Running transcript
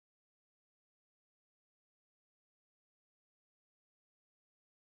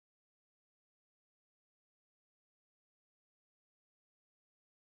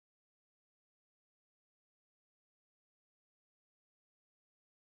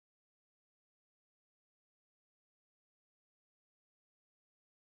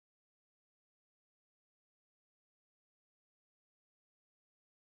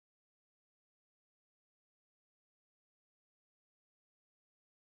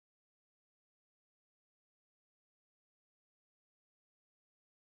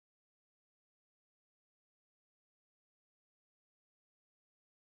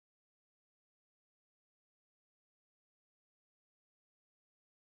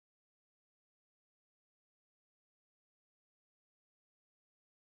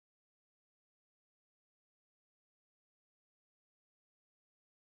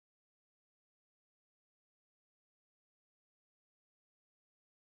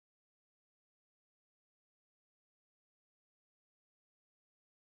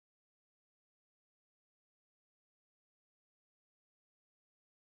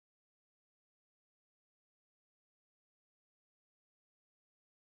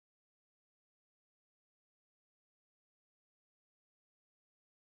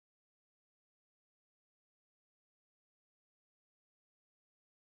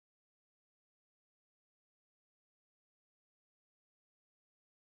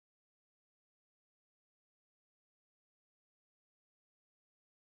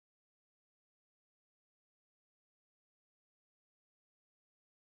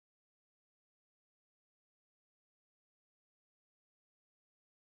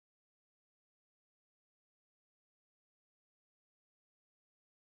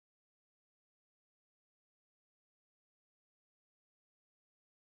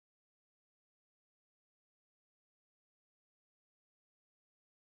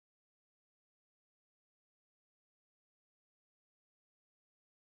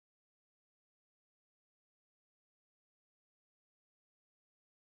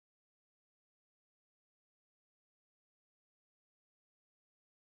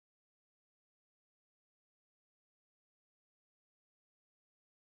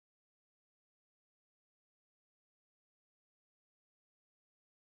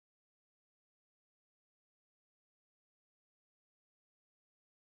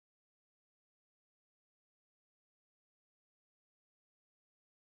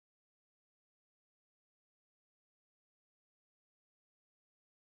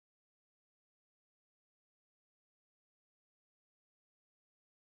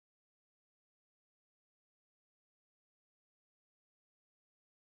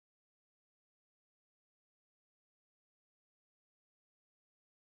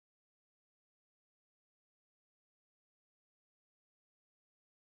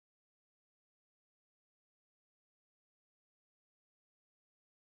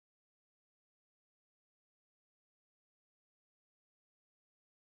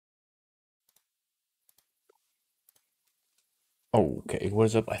Okay, what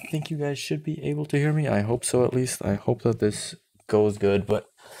is up? I think you guys should be able to hear me. I hope so, at least. I hope that this goes good, but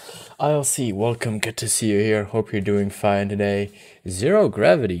I'll see. Welcome, good to see you here. Hope you're doing fine today. Zero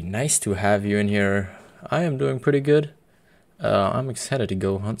Gravity, nice to have you in here. I am doing pretty good. I'm excited to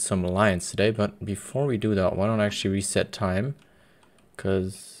go hunt some lions today, but before we do that, why don't I actually reset time?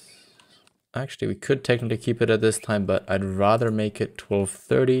 Because actually, we could technically keep it at this time, but I'd rather make it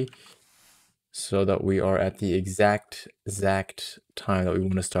 12:30 so that we are at the exact time that we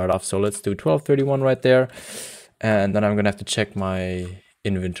want to start off. So let's do 12:31 right there. And then I'm gonna have to check my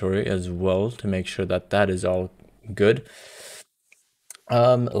inventory as well to make sure that that is all good.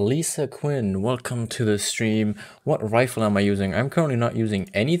 Lisa Quinn, welcome to the stream. What rifle am I using? I'm currently not using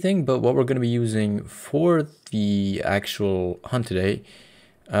anything, but what we're gonna be using for the actual hunt today,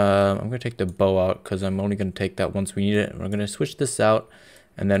 I'm gonna take the bow out because I'm only gonna take that once we need it. We're gonna switch this out.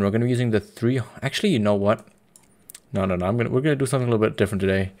 And then we're going to be using the three. Actually, you know what? No. We're going to do something a little bit different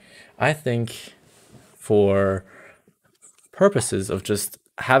today. I think for purposes of just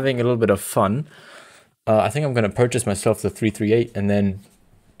having a little bit of fun, I think I'm going to purchase myself the 338 and then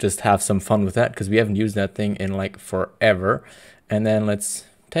just have some fun with that because we haven't used that thing in like forever. And then let's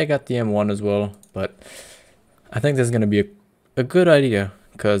take out the M1 as well. But I think this is going to be a good idea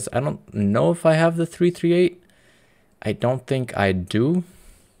because I don't know if I have the 338. I don't think I do.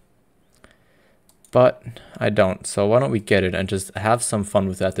 But I don't. So why don't we get it and just have some fun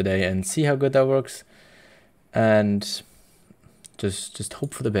with that today and see how good that works. And just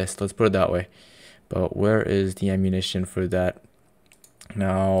hope for the best. Let's put it that way. But where is the ammunition for that?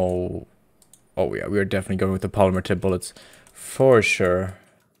 Now, oh yeah, we are definitely going with the polymer tip bullets for sure.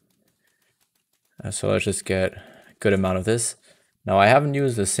 So let's just get a good amount of this. Now I haven't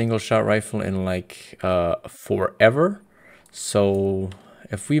used a single shot rifle in like forever. So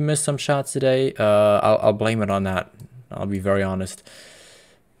if we miss some shots today, I'll blame it on that. I'll be very honest.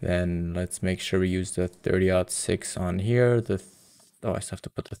 Then let's make sure we use the 30-06 on here. Oh, I still have to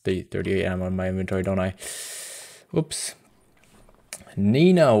put the 38 ammo in my inventory, don't I? Oops.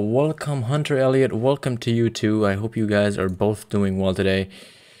 Nina, welcome. Hunter Elliott, welcome to you too. I hope you guys are both doing well today.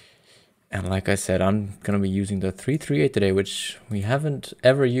 And like I said, I'm going to be using the 338 today, which we haven't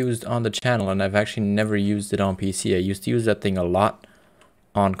ever used on the channel, and I've actually never used it on PC. I used to use that thing a lot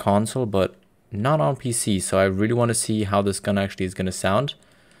on console, but not on PC. So I really want to see how this gun actually is going to sound.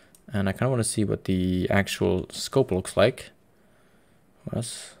 And I kind of want to see what the actual scope looks like. Well,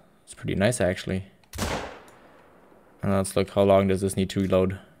 it's pretty nice, actually. And let's look, how long does this need to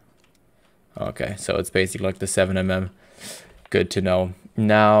reload? Okay, so it's basically like the 7mm. Good to know.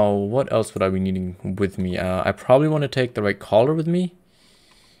 Now, what else would I be needing with me? I probably want to take the right collar with me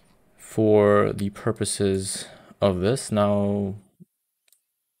for the purposes of this. Now,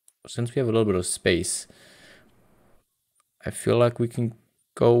 since we have a little bit of space, I feel like we can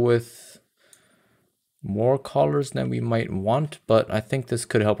go with more collars than we might want, but I think this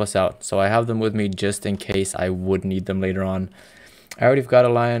could help us out. So I have them with me just in case I would need them later on. I already got a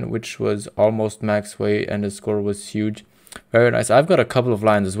lion, which was almost max weight, and the score was huge. Very nice. I've got a couple of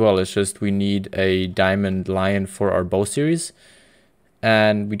lions as well. It's just we need a diamond lion for our bow series,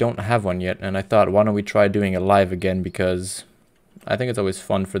 and we don't have one yet. And I thought, why don't we try doing it live again, because I think it's always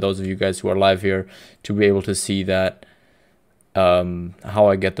fun for those of you guys who are live here to be able to see that how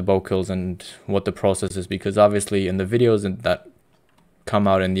I get the bow kills and what the process is, because obviously in the videos that come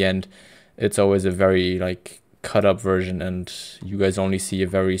out in the end, it's always a very like cut up version, and you guys only see a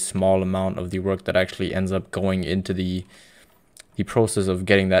very small amount of the work that actually ends up going into the process of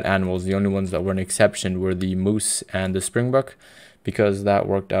getting that animals. The only ones that were an exception were the moose and the springbuck, because that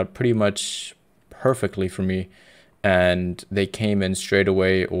worked out pretty much perfectly for me, and they came in straight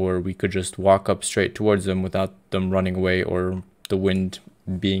away, or we could just walk up straight towards them without them running away or the wind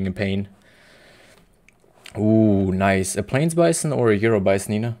being a pain. Ooh, nice. A plains bison or a Euro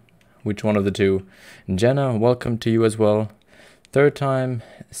bison, Nina? Which one of the two? Jenna, welcome to you as well. Third time,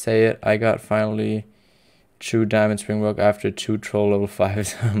 say it. I got finally true diamond springbok after 2 troll level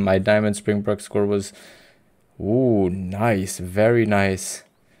 5s. My diamond springbok score was, ooh, nice. Very nice.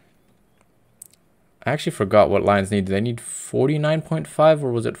 I actually forgot what lions need. Do they need 49.5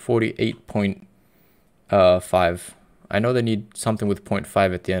 or was it 48.5? I know they need something with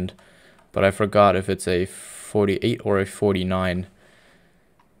 0.5 at the end, but I forgot if it's a 48 or a 49.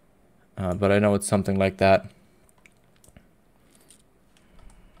 But I know it's something like that.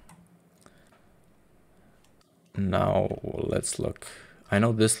 Now, let's look. I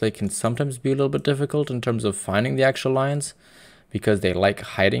know this lake can sometimes be a little bit difficult in terms of finding the actual lions, because they like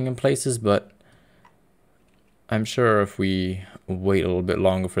hiding in places, but I'm sure if we wait a little bit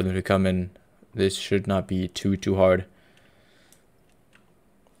longer for them to come in, this should not be too hard.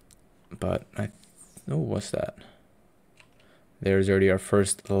 But oh, what's that? There's already our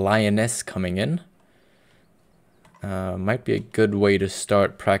first lioness coming in. Might be a good way to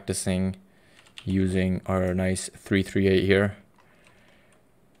start practicing using our nice 338 here.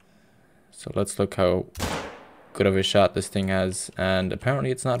 So let's look how good of a shot this thing has, and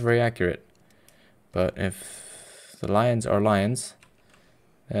apparently it's not very accurate. But if the lions are lions,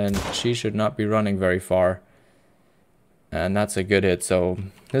 then she should not be running very far. And that's a good hit, so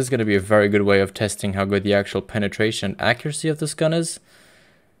this is going to be a very good way of testing how good the actual penetration and accuracy of this gun is.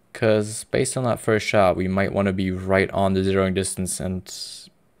 Because based on that first shot, we might want to be right on the zeroing distance and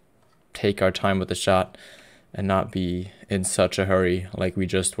take our time with the shot and not be in such a hurry like we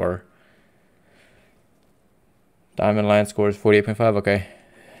just were. Diamond Lion scores 48.5. Okay.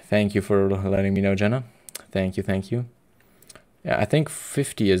 Thank you for letting me know, Jenna. Thank you, thank you. Yeah, I think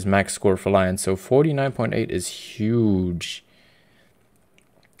 50 is max score for Lion, so 49.8 is huge.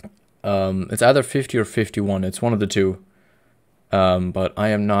 It's either 50 or 51. It's one of the two. But I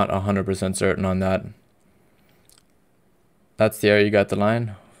am not 100% certain on that. That's the area you got the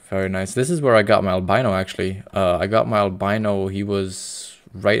Lion. Very nice. This is where I got my albino, actually. I got my albino. He was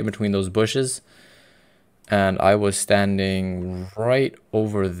right in between those bushes. And I was standing right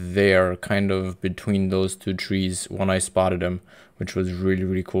over there, kind of between those two trees when I spotted him, which was really,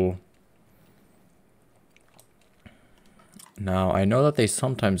 really cool. Now, I know that they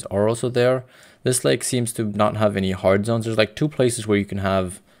sometimes are also there. This lake seems to not have any hard zones. There's like two places where you can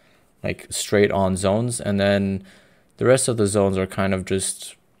have like straight on zones, and then the rest of the zones are kind of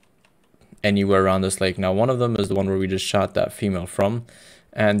just anywhere around this lake. Now, one of them is the one where we just shot that female from,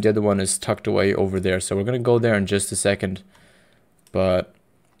 and the other one is tucked away over there. So we're going to go there in just a second, but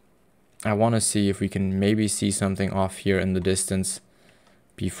I want to see if we can maybe see something off here in the distance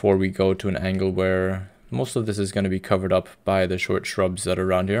before we go to an angle where most of this is going to be covered up by the short shrubs that are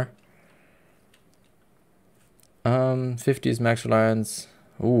around here. 50 is max lions.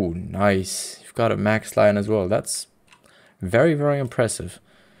 Ooh, nice. You've got a max lion as well. That's very, very impressive.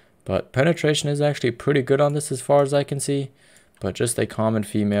 But penetration is actually pretty good on this as far as I can see. But just a common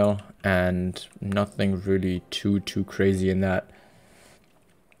female and nothing really too crazy in that.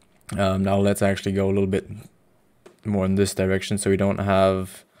 Now let's actually go a little bit more in this direction so we don't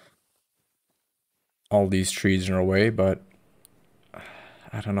have all these trees in our way, but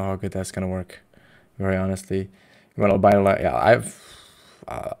I don't know how good that's gonna work, very honestly. You want albino lion? Yeah,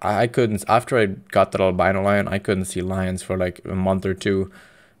 I couldn't, after I got that albino lion, I couldn't see lions for like a month or two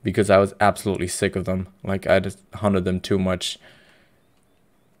because I was absolutely sick of them. Like, I just hunted them too much.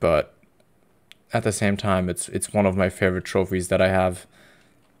 But at the same time, it's one of my favorite trophies that I have.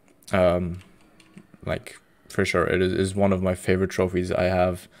 Like, for sure, it is one of my favorite trophies I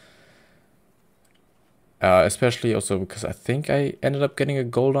have. Especially also because I think I ended up getting a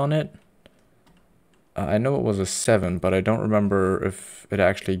gold on it. I know it was a 7, but I don't remember if it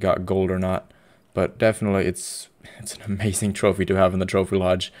actually got gold or not. But definitely it's an amazing trophy to have in the trophy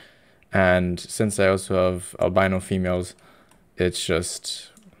lodge. And since I also have albino females, it's just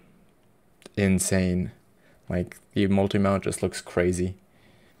insane. Like, the multi-mount just looks crazy.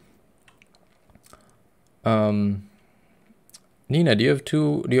 Nina, do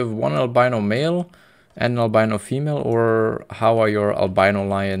you have one albino male and an albino female, or how are your albino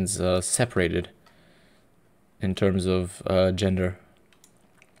lions separated in terms of gender?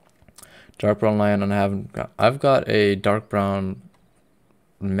 Dark brown lion, and I've got a dark brown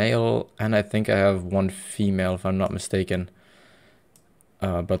male, and I think I have one female if I'm not mistaken.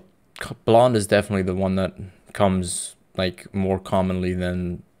 But blonde is definitely the one that comes like more commonly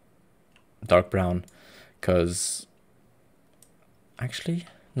than dark brown, because actually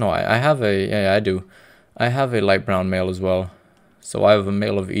no, I have a, yeah, I do. I have a light brown male as well. So I have a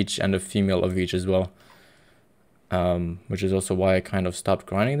male of each and a female of each as well. Which is also why I kind of stopped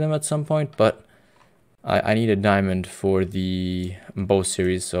grinding them at some point. But I need a diamond for the bow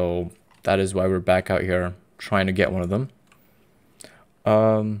series. So that is why we're back out here trying to get one of them.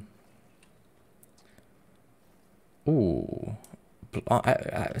 Ooh.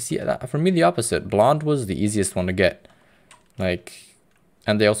 I see, for me, the opposite. Blonde was the easiest one to get. Like...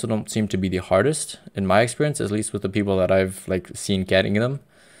 And they also don't seem to be the hardest, in my experience, at least with the people that I've like seen getting them.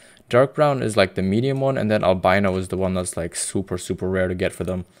 Dark brown is like the medium one, and then albino is the one that's like super rare to get for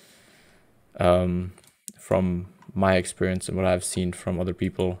them. From my experience and what I've seen from other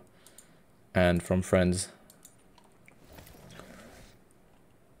people and from friends.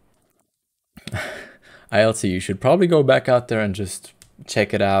 ILC, you should probably go back out there and just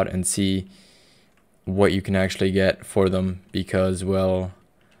check it out and see what you can actually get for them, because, well,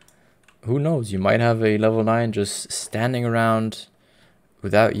 who knows, you might have a level 9 just standing around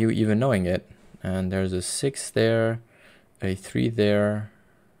without you even knowing it. And there's a 6 there, a 3 there,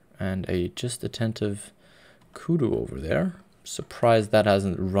 and a just attentive kudu over there. Surprised that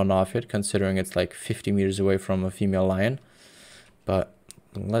hasn't run off yet, considering it's like 50 meters away from a female lion. But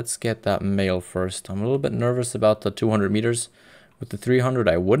let's get that male first. I'm a little bit nervous about the 200 meters. With the 300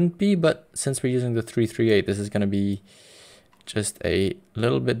 I wouldn't be, but since we're using the 338, this is going to be just a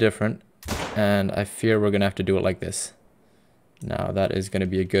little bit different. And I fear we're going to have to do it like this. Now that is going to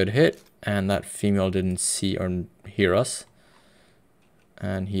be a good hit, and that female didn't see or hear us.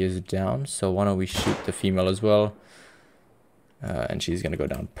 And he is down, so why don't we shoot the female as well. And she's going to go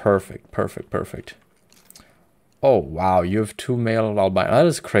down. Perfect, perfect, perfect. Oh, wow, you have 2 male albino. That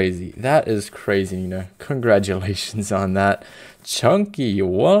is crazy. That is crazy, Nina. Congratulations on that. Chunky,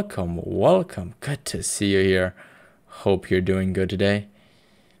 welcome, welcome. Good to see you here. Hope you're doing good today.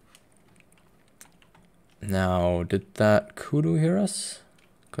 Now, did that kudu hear us?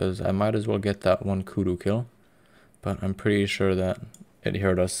 Because I might as well get that one kudu kill. But I'm pretty sure that it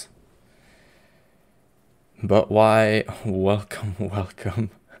heard us. But why? Welcome,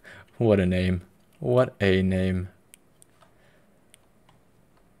 welcome. What a name. What a name.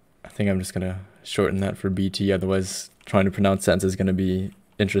 I think I'm just going to shorten that for BT. Otherwise, trying to pronounce sentences is going to be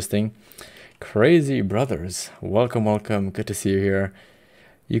interesting. Crazy Brothers. Welcome, welcome. Good to see you here.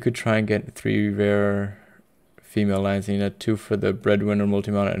 You could try and get 3 rare female lions. You need 2 for the breadwinner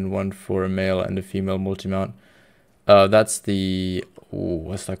multi-mount and 1 for a male and a female multi-mount. That's the... Ooh,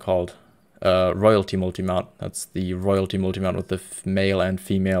 what's that called? Royalty multi-mount. That's the royalty multi-mount with the male and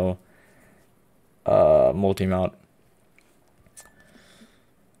female multi-mount.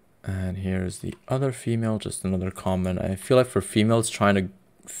 And here's the other female, just another comment. I feel like for females, trying to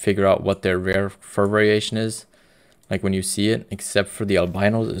figure out what their rare fur variation is, like when you see it, except for the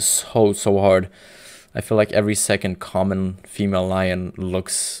albinos, is so hard. I feel like every second common female lion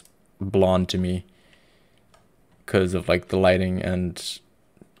looks blonde to me because of like the lighting, and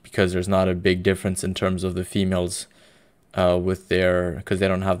because there's not a big difference in terms of the females with their, because they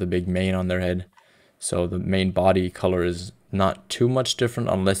don't have the big mane on their head. So the main body color is not too much different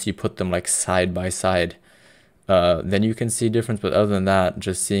unless you put them like side by side. Then you can see difference, but other than that,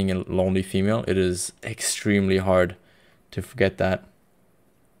 just seeing a lonely female, it is extremely hard to forget that.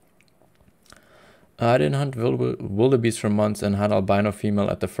 I didn't hunt wildebeest for months and had albino female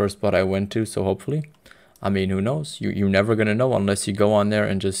at the first spot I went to, so hopefully. I mean, who knows? You're never going to know unless you go on there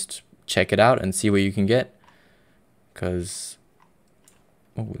and just check it out and see what you can get. Because,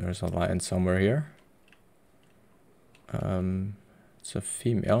 oh, there's a lion somewhere here. It's a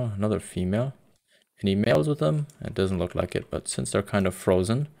female, another female. Any males with them? It doesn't look like it, but since they're kind of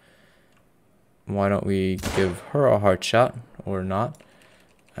frozen, why don't we give her a heart shot, or not?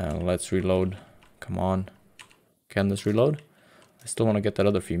 And let's reload. Come on. Can this reload? I still want to get that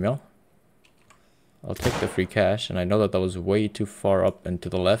other female. I'll take the free cash, and I know that that was way too far up and to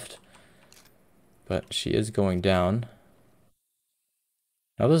the left, but she is going down.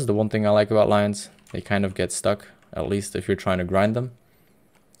 Now this is the one thing I like about lions. They kind of get stuck, at least if you're trying to grind them.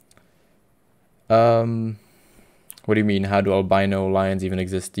 What do you mean? How do albino lions even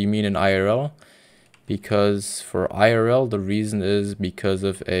exist? Do you mean in IRL? Because for IRL, the reason is because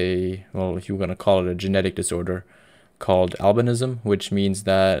of a, well, if you want to call it a genetic disorder called albinism, which means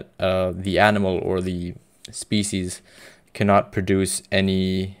that the animal or the species cannot produce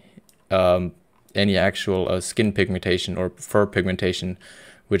any actual skin pigmentation or fur pigmentation,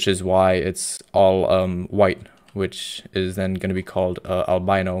 which is why it's all white, which is then going to be called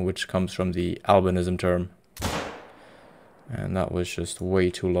albino, which comes from the albinism term. And that was just way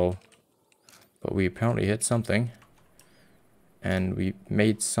too low. But we apparently hit something. And we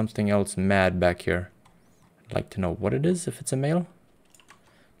made something else mad back here. I'd like to know what it is, if it's a male.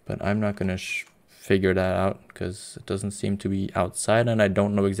 But I'm not going to figure that out, because it doesn't seem to be outside, and I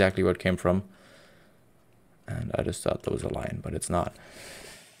don't know exactly where it came from. And I just thought that was a lion, but it's not.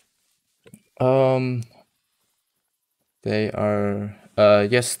 They are,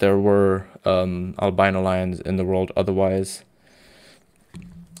 yes, there were albino lions in the world. Otherwise,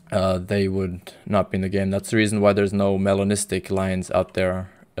 they would not be in the game. That's the reason why there's no melanistic lions out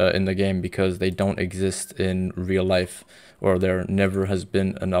there in the game, because they don't exist in real life, or there never has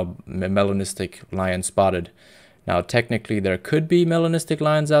been a melanistic lion spotted. Now, technically, there could be melanistic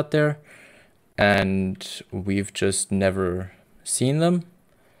lions out there, and we've just never seen them.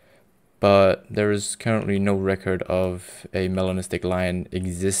 But there is currently no record of a melanistic lion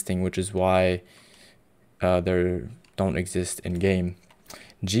existing, which is why they don't exist in game.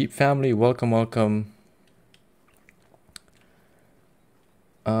 Jeep family, welcome, welcome.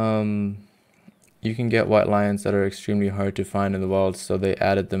 you can get white lions that are extremely hard to find in the wild, so they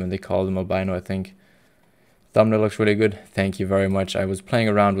added them and they called them albino, I think. Thumbnail looks really good. Thank you very much. I was playing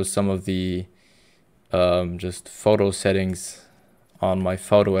around with some of the just photo settings on my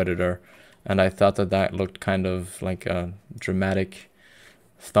photo editor, and I thought that that looked kind of like a dramatic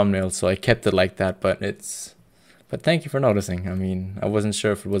thumbnail, so I kept it like that. But thank you for noticing. I mean, I wasn't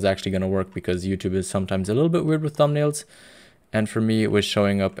sure if it was actually going to work because YouTube is sometimes a little bit weird with thumbnails, and for me it was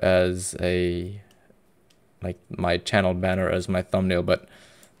showing up as a like my channel banner as my thumbnail, but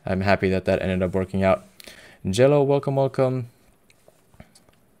I'm happy that that ended up working out. Jello, welcome, welcome.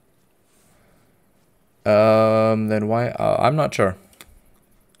 Then why? I'm not sure.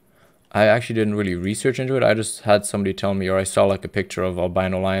 I actually didn't really research into it. I just had somebody tell me, or I saw like a picture of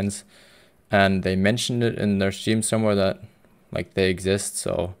albino lions, and they mentioned it in their stream somewhere that like they exist.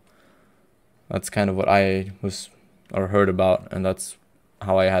 So that's kind of what I was or heard about, and that's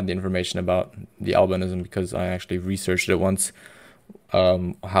how I had the information about the albinism, because I actually researched it once,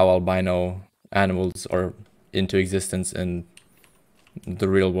 how albino animals are into existence in the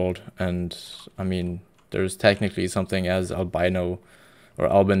real world. And I mean, there's technically something as albino or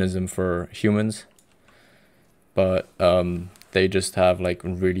albinism for humans, but they just have like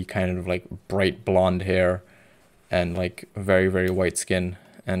really kind of like bright blonde hair and like very, very white skin,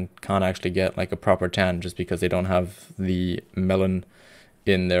 and can't actually get like a proper tan just because they don't have the melanin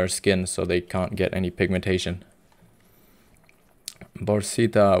in their skin, so they can't get any pigmentation.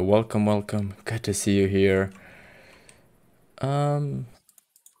 Borsita, welcome, welcome. Good to see you here.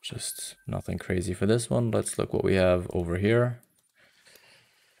 Just nothing crazy for this one. Let's look what we have over here.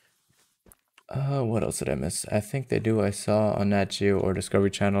 What else did I miss? I think they do. I saw on Nat Geo or Discovery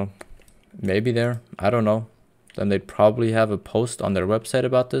Channel. Maybe there. I don't know. Then they'd probably have a post on their website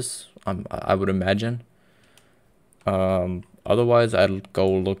about this. I would imagine. Otherwise, I'd go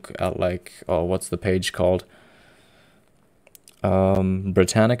look at like, oh, what's the page called?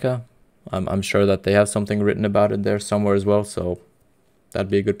 Britannica. I'm sure that they have something written about it there somewhere as well, so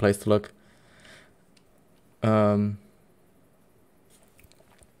that'd be a good place to look. In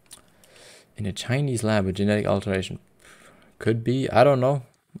a Chinese lab with genetic alteration, could be. I don't know.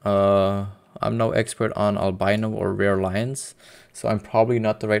 I'm no expert on albino or rare lions, so I'm probably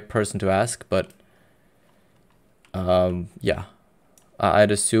not the right person to ask. But yeah,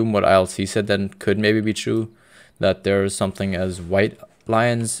 I'd assume what ILC said then could maybe be true, that there's something as white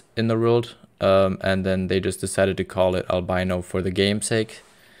lions in the world, and then they just decided to call it albino for the game's sake.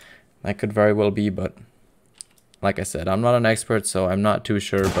 That could very well be, but like I said, I'm not an expert, so I'm not too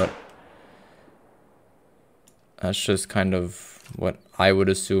sure, but that's just kind of what I would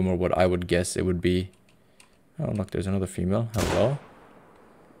assume or what I would guess it would be. Oh, look, there's another female. Hello?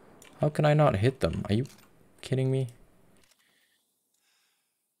 How can I not hit them? Are you kidding me?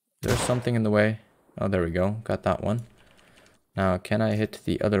 There's something in the way. Oh, there we go. Got that one. Now, can I hit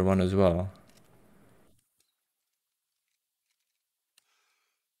the other one as well?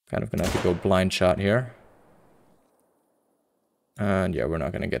 Kind of gonna have to go blind shot here. And yeah, we're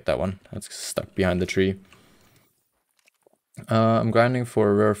not gonna get that one. That's stuck behind the tree. I'm grinding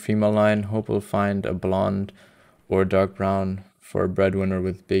for a rare female line. Hope we'll find a blonde or dark brown for a breadwinner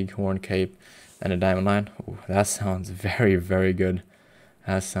with big horn cape and a diamond line. Ooh, that sounds very, very good.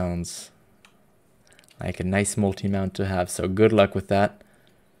 That sounds like a nice multi-mount to have, so good luck with that.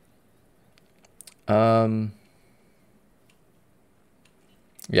 Yeah,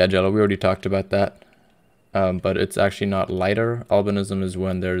 Jello, we already talked about that. But it's actually not lighter. Albinism is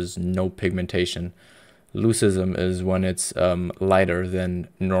when there's no pigmentation. Leucism is when it's lighter than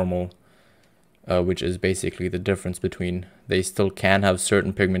normal, which is basically the difference between, they still can have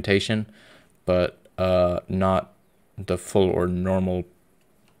certain pigmentation, but not the full or normal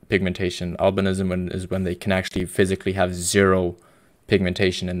pigmentation. Albinism is when they can actually physically have zero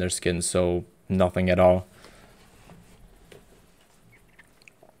pigmentation in their skin, so nothing at all.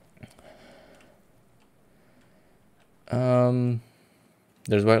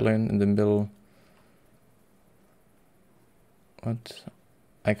 There's white line in the middle. What?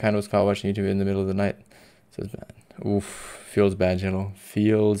 I kind of was caught watching YouTube in the middle of the night. So it's bad. Oof, feels bad, Jello.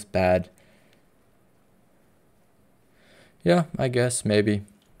 Feels bad. Yeah, I guess, maybe.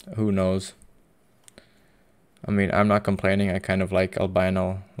 Who knows? I mean, I'm not complaining. I kind of like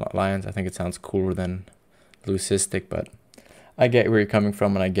albino lions. I think it sounds cooler than leucistic, but I get where you're coming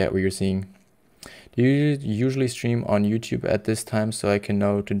from and I get what you're seeing. Do you usually stream on YouTube at this time so I can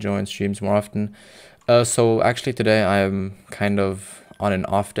know to join streams more often? So actually today I'm kind of on an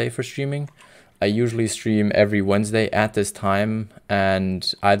off day for streaming. I usually stream every Wednesday at this time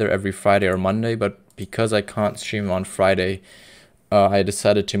and either every Friday or Monday, but because I can't stream on Friday, I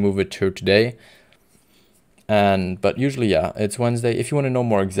decided to move it to today. But usually, yeah, it's Wednesday. If you want to know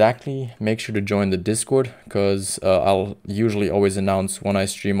more exactly, make sure to join the Discord, because I'll usually always announce when I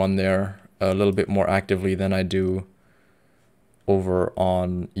stream on there a little bit more actively than I do over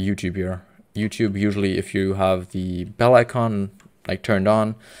on YouTube here. YouTube, usually if you have the bell icon like turned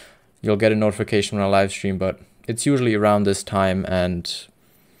on, you'll get a notification when I live stream, but it's usually around this time, and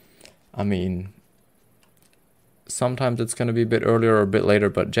I mean, sometimes it's going to be a bit earlier or a bit later,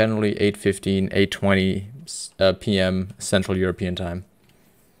 but generally 8:15, 8:20 p.m. Central European time.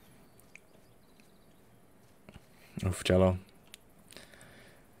 Oof, Jello.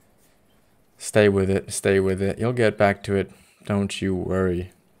 Stay with it, stay with it. You'll get back to it. Don't you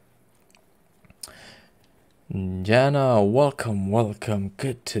worry. Jana, welcome, welcome.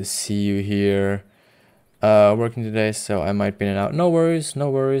 Good to see you here. Working today, so I might be in and out. No worries, no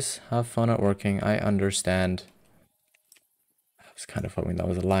worries. Have fun at working. I understand. I was kind of hoping that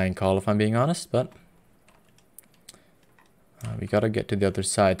was a lying call, if I'm being honest, but we gotta get to the other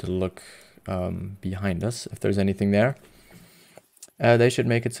side to look behind us if there's anything there. They should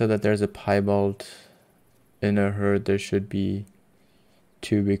make it so that there's a piebald in a herd. There should be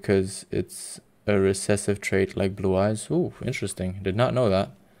two, because it's a recessive trait like blue eyes. Ooh, interesting. Did not know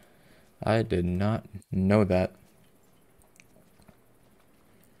that. I did not know that.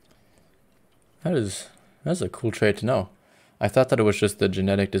 That's a cool trait to know. I thought that it was just a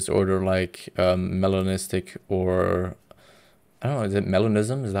genetic disorder like melanistic, or I don't know, is it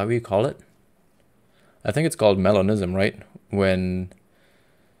melanism? Is that what you call it? I think it's called melanism, right? When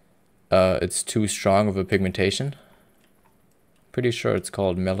it's too strong of a pigmentation. Pretty sure it's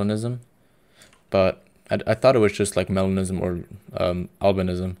called melanism. But I thought it was just like melanism or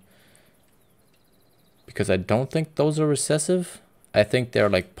albinism. Because I don't think those are recessive. I think they're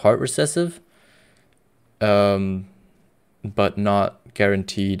like part recessive. But not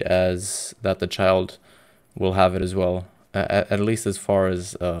guaranteed as that the child will have it as well. At least as far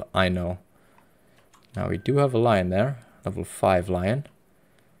as I know. Now we do have a lion there. Level 5 lion.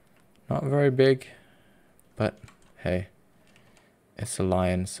 Not very big. But hey. It's a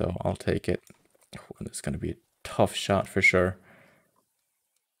lion, so I'll take it. Oh, it's going to be a tough shot for sure.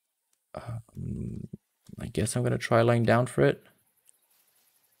 I guess I'm going to try laying down for it.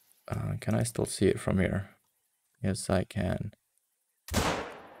 Can I still see it from here? Yes, I can.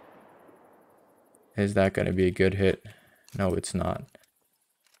 Is that going to be a good hit? No, it's not.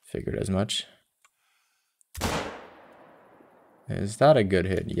 Figured as much. Is that a good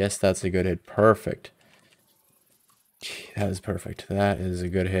hit? Yes, that's a good hit. Perfect. That is perfect. That is a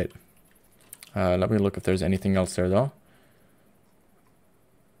good hit. Let me look if there's anything else there, though.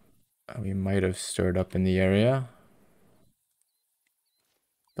 We might have stirred up in the area.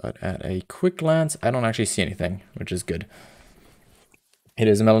 But at a quick glance, I don't actually see anything, which is good. It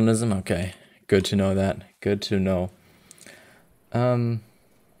is melanism? Okay. Good to know that. Good to know.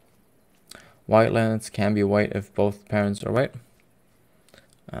 White lands can be white if both parents are white.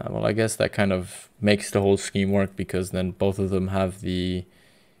 Well, I guess that kind of makes the whole scheme work, because then both of them have the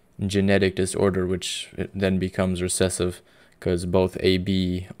genetic disorder, which then becomes recessive, because both A,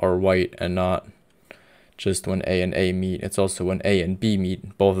 B are white, and not just when A and A meet. It's also when A and B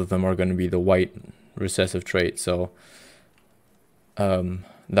meet, both of them are going to be the white recessive trait. So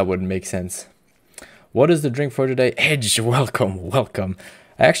that wouldn't make sense. What is the drink for today? Edge, welcome, welcome.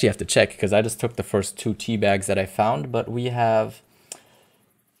 I actually have to check, because I just took the first 2 tea bags that I found, but we have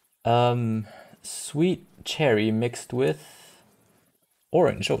sweet cherry mixed with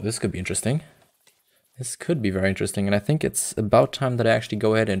orange. Oh, this could be interesting. This could be very interesting, and I think it's about time that I actually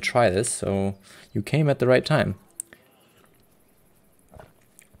go ahead and try this, so you came at the right time.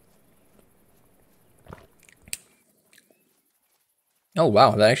 Oh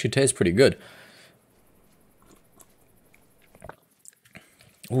wow, that actually tastes pretty good.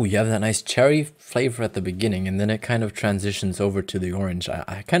 Oh, you have that nice cherry flavor at the beginning, and then it kind of transitions over to the orange.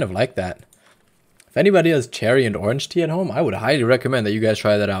 I kind of like that. If anybody has cherry and orange tea at home, I would highly recommend that you guys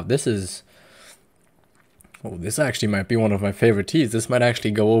try that out. This is... Oh, this actually might be one of my favorite teas. This might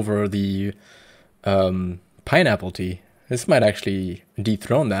actually go over the pineapple tea. This might actually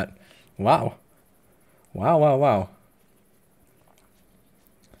dethrone that. Wow. Wow, wow, wow.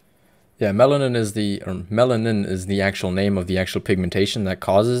 Yeah, melanin is the actual name of the actual pigmentation that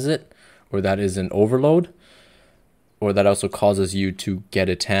causes it, or that is an overload, or that also causes you to get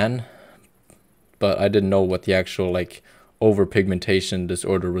a tan. But I didn't know what the actual like overpigmentation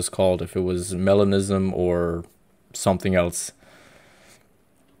disorder was called, if it was melanism or something else.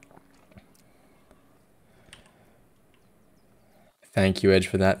 Thank you, Edge,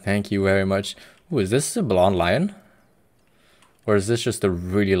 for that. Thank you very much. Ooh, is this a blonde lion? Or is this just a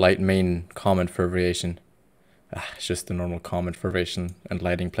really light mane common for variation? It's just the normal common formation and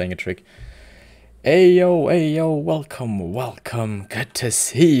lighting playing a trick. Hey yo, welcome, welcome. Good to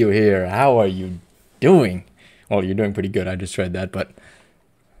see you here. How are you doing? Well, you're doing pretty good. I just read that, but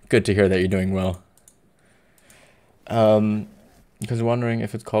good to hear that you're doing well. Because wondering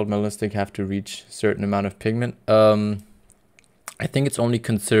if it's called melanistic have to reach certain amount of pigment. I think it's only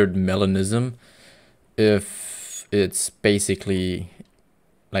considered melanism if it's basically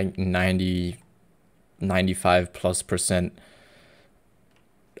like 95%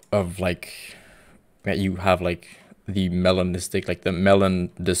 of like that you have like the melanistic, like the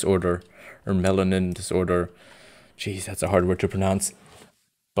melan disorder or melanin disorder. Jeez, that's a hard word to pronounce.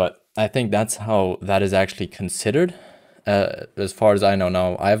 But I think that's how that is actually considered. As far as I know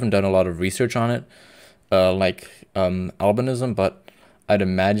now, I haven't done a lot of research on it, albinism, but I'd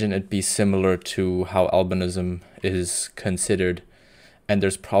imagine it'd be similar to how albinism is considered. And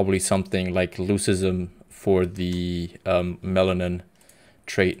there's probably something like leucism for the melanin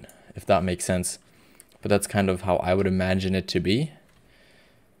trait, if that makes sense. But that's kind of how I would imagine it to be.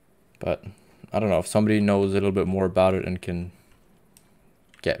 But I don't know if somebody knows a little bit more about it and can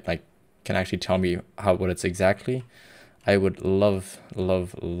can actually tell me what it's exactly. I would love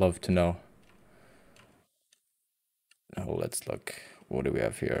to know. Oh, let's look. What do we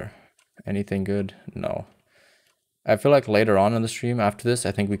have here? Anything good? No. I feel like later on in the stream after this,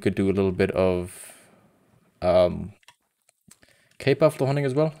 I think we could do a little bit of Cape Buffalo hunting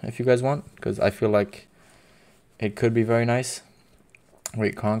as well, if you guys want, because I feel like it could be very nice.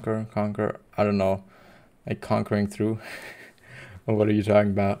 Wait, conquer. I don't know, like conquering through. What are you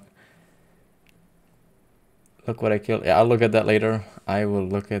talking about? Look what I killed. Yeah, I'll look at that later. I will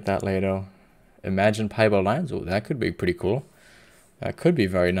look at that later. Imagine piebald lions. Oh, that could be pretty cool. That could be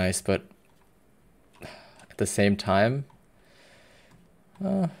very nice, but at the same time,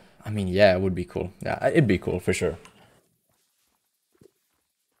 I mean, yeah, it would be cool. Yeah, it'd be cool for sure.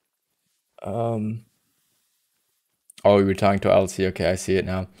 Oh, we were talking to LC. Okay, I see it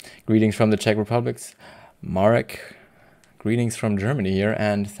now. Greetings from the Czech Republics. Marek, greetings from Germany here,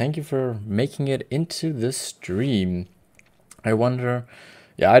 and thank you for making it into the stream. I wonder,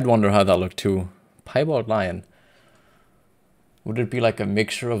 yeah, I'd wonder how that looked too. Piebald lion. Would it be like a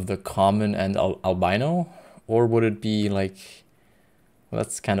mixture of the common and albino? Or would it be like, well,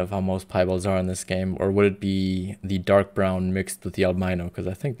 that's kind of how most piebalds are in this game. Or would it be the dark brown mixed with the albino? Because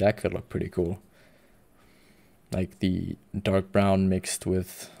I think that could look pretty cool. Like the dark brown mixed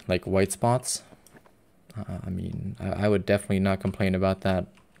with like white spots. I mean, I would definitely not complain about that.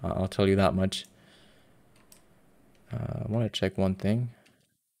 I'll tell you that much. I want to check one thing.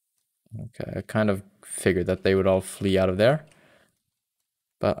 Okay, I kind of figured that they would all flee out of there.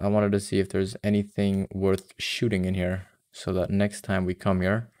 But I wanted to see if there's anything worth shooting in here so that next time we come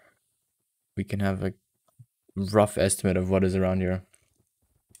here, we can have a rough estimate of what is around here.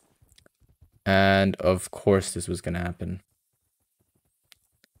 And of course this was gonna happen.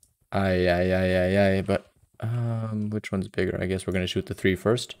 But which one's bigger? I guess we're gonna shoot the 3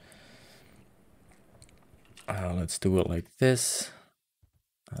 first. Let's do it like this.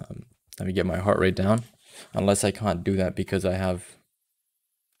 Let me get my heart rate down. Unless I can't do that because I have...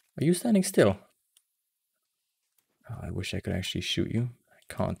 Are you standing still? Oh, I wish I could actually shoot you. I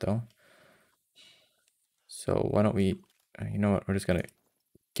can't though. So why don't we... You know what? We're just gonna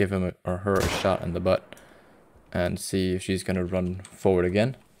give him or her a shot in the butt and see if she's gonna run forward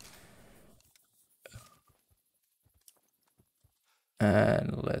again.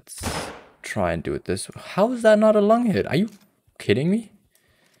 And let's try and do it this way. How is that not a lung hit? Are you kidding me?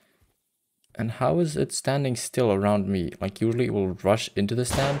 And how is it standing still around me? Like usually it will rush into the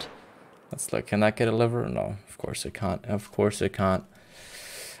stand. Let's look, can that get a liver? No, of course it can't. Of course it can't.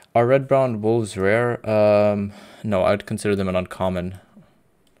 Are red-brown wolves rare? No, I'd consider them an uncommon.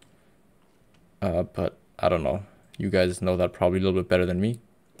 But I don't know. You guys know that probably a little bit better than me.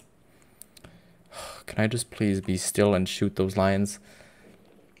 Can I just please be still and shoot those lions?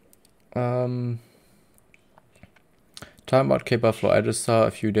 Talking about Cape Buffalo, I just saw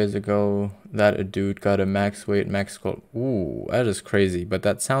a few days ago that a dude got a max weight, max squat. Ooh, that is crazy. But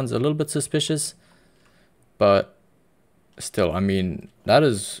that sounds a little bit suspicious. But still, I mean, that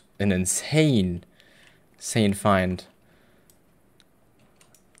is an insane find.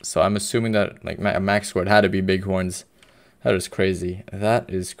 So I'm assuming that like a max squat had to be bighorns. That is crazy. That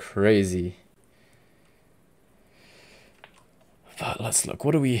is crazy. But let's look.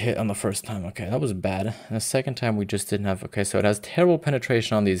 What do we hit on the first time? Okay, that was bad. And the second time we just didn't have... Okay, so it has terrible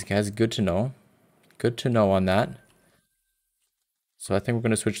penetration on these guys. Good to know. Good to know on that. So I think we're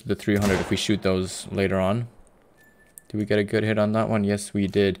going to switch to the 300 if we shoot those later on. Did we get a good hit on that one? Yes, we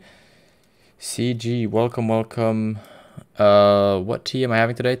did. CG, welcome, welcome. What tea am I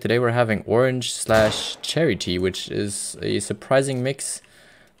having today? Today we're having orange slash cherry tea, which is a surprising mix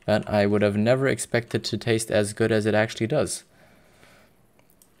that I would have never expected to taste as good as it actually does.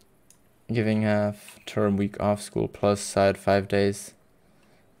 Giving half, term week off, school plus, side 5 days.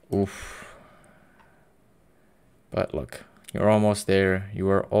 Oof. But look, you're almost there. You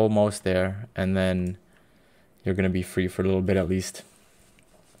are almost there. And then you're going to be free for a little bit at least.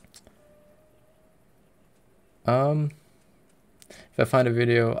 If I find a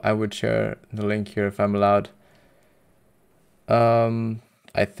video, I would share the link here if I'm allowed.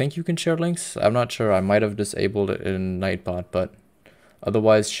 I think you can share links. I'm not sure. I might have disabled it in Nightbot, but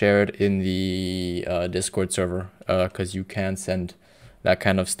otherwise share it in the Discord server, because you can send that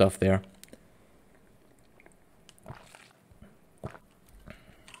kind of stuff there.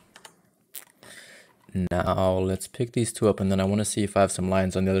 Now let's pick these two up, and then I want to see if I have some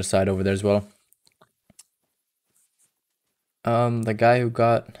lines on the other side over there as well. The guy who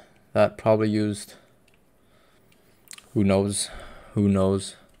got that probably used, who knows, who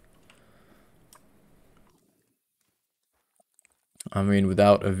knows. I mean,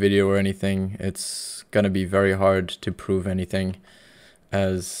 without a video or anything, it's gonna be very hard to prove anything,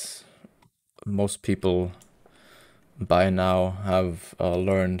 as most people by now have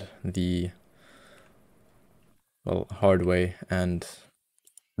learned the, well, hard way and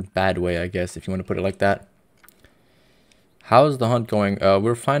bad way, I guess, if you want to put it like that. How's the hunt going?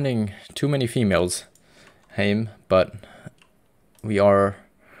 We're finding too many females, Haim, but we are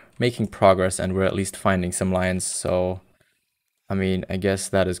making progress and we're at least finding some lions, so I mean, I guess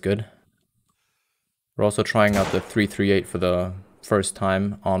that is good. We're also trying out the 338 for the first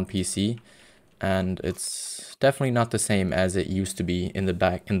time on PC, and it's definitely not the same as it used to be in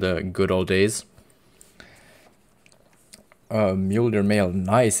the good old days. Mulder Mail,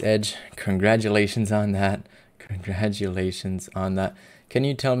 nice Edge. Congratulations on that. Congratulations on that. Can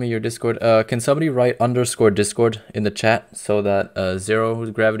you tell me your Discord? Can somebody write _Discord in the chat so that Zero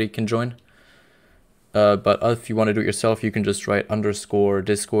with Gravity can join? But if you want to do it yourself, you can just write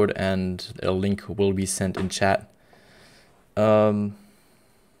 _Discord and a link will be sent in chat. Michael,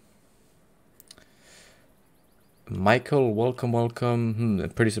 welcome, welcome. I'm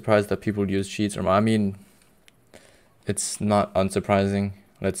pretty surprised that people use cheats. I mean, it's not unsurprising.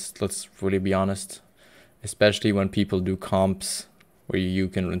 Let's really be honest. Especially when people do comps where you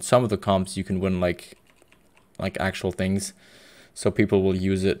can, in some of the comps, you can win like actual things. So people will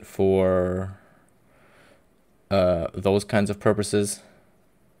use it for those kinds of purposes.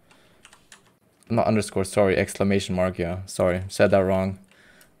 Not underscore, sorry, exclamation mark, yeah. Sorry, said that wrong.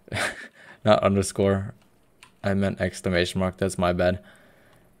 Not underscore. I meant exclamation mark, that's my bad.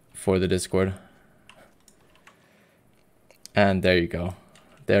 For the Discord. And there you go.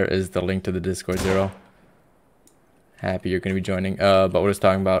 There is the link to the Discord, Zero. Happy you're going to be joining. But we're just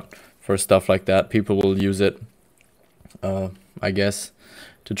talking about for stuff like that. People will use it, I guess,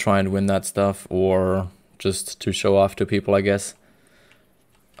 to try and win that stuff, or just to show off to people, I guess.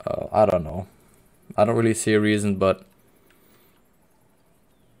 I don't know. I don't really see a reason, but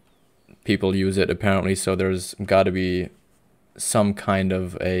people use it apparently, so there's got to be some kind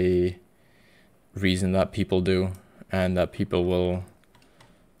of a reason that people do, and that people will...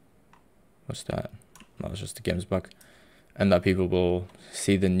 What's that? No, it's just a games bug. And that people will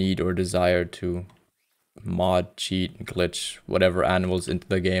see the need or desire to mod, cheat, glitch, whatever animals into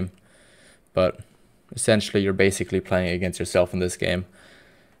the game. But essentially, you're basically playing against yourself in this game.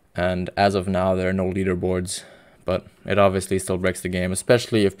 And as of now, there are no leaderboards, but it obviously still breaks the game,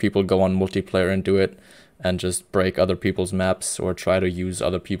 especially if people go on multiplayer and do it and just break other people's maps or try to use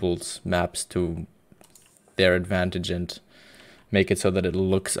other people's maps to their advantage and make it so that it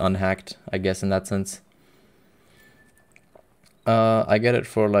looks unhacked, I guess, in that sense. I get it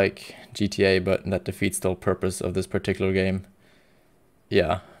for like GTA, but that defeats the whole purpose of this particular game.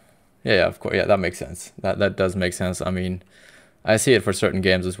 Yeah, of course. Yeah, that makes sense. That does make sense. I mean, I see it for certain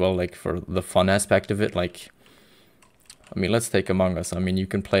games as well, like for the fun aspect of it. Like, I mean, let's take Among Us. I mean, you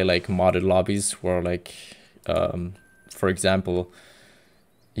can play like modded lobbies where, like, for example,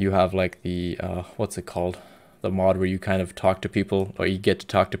 you have like the what's it called? The mod where you kind of talk to people, or you get to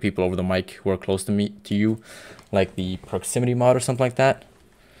talk to people over the mic who are close to you, like the proximity mod or something like that,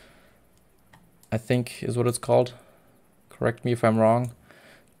 I think is what it's called. Correct me if I'm wrong,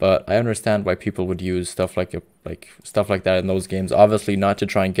 but I understand why people would use stuff like stuff like that in those games. Obviously not to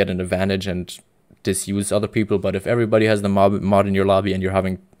try and get an advantage and disuse other people, but if everybody has the mod in your lobby and you're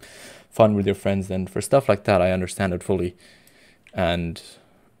having fun with your friends, then for stuff like that, I understand it fully. And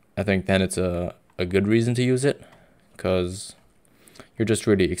I think then it's a good reason to use it, because You're just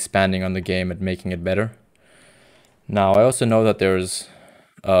really expanding on the game and making it better. Now, I also know that there's,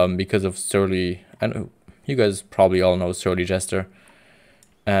 because of Surly, I know you guys probably all know Surly Jester,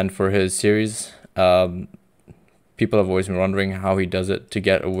 and for his series, people have always been wondering how he does it to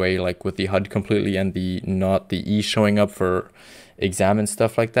get away like with the HUD completely and the not the E showing up for exam and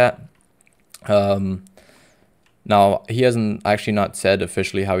stuff like that. Now, he hasn't actually not said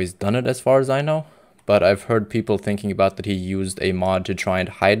officially how he's done it as far as I know, but I've heard people thinking about that he used a mod to try and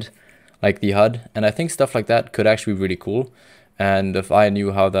hide like the HUD, and I think stuff like that could actually be really cool. And if I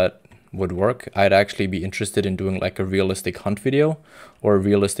knew how that would work, I'd actually be interested in doing like a realistic hunt video or a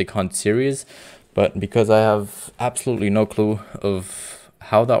realistic hunt series. But because I have absolutely no clue of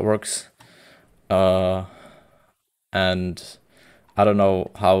how that works, and I don't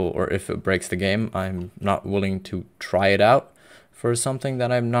know how or if it breaks the game, I'm not willing to try it out for something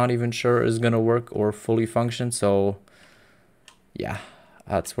that I'm not even sure is gonna work or fully function. So yeah,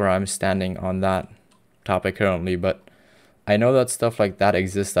 that's where I'm standing on that topic currently. But I know that stuff like that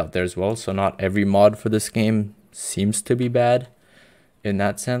exists out there as well, so not every mod for this game seems to be bad in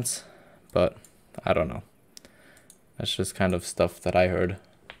that sense, but I don't know. That's just kind of stuff that I heard.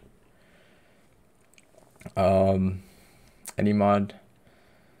 Any mod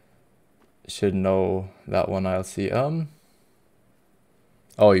should know that one. I'll see.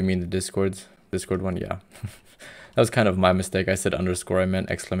 Oh, you mean the Discord one? Yeah. That was kind of my mistake. I said underscore, I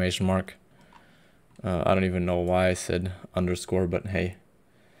meant exclamation mark. I don't even know why I said underscore, but hey,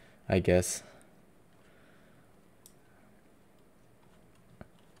 I guess.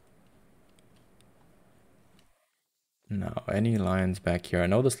 Now, any lions back here? I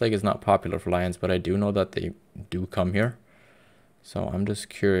know this lake is not popular for lions, but I do know that they do come here. So I'm just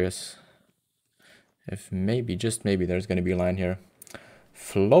curious if maybe, just maybe, there's going to be a lion here.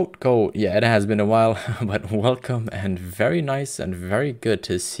 Float goat. Yeah, it has been a while, but welcome and very nice and very good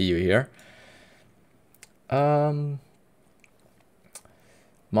to see you here.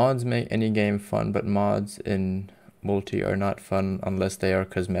 Mods make any game fun, but mods in multi are not fun unless they are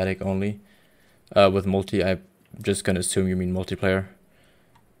cosmetic only. With multi, I'm just gonna assume you mean multiplayer.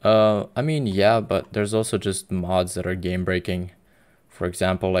 I mean, yeah, but there's also just mods that are game breaking. For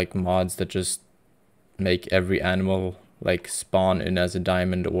example, like mods that just make every animal like spawn in as a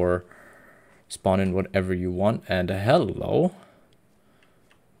diamond or spawn in whatever you want. And hello.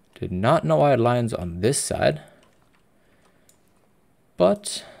 Did not know I had lions on this side.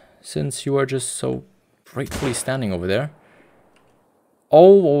 But since you are just so gratefully standing over there.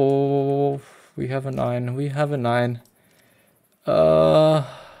 Oh, we have a 9. We have a 9.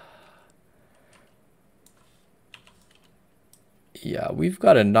 Yeah, we've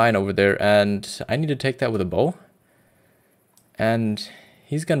got a 9 over there, and I need to take that with a bow. And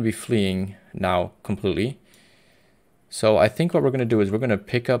he's going to be fleeing now completely. So I think what we're going to do is we're going to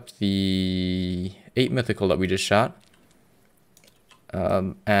pick up the 8 mythical that we just shot.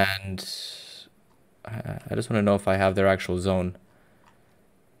 And I just want to know if I have their actual zone.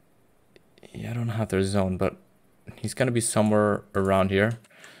 Yeah, I don't have their zone, but he's going to be somewhere around here.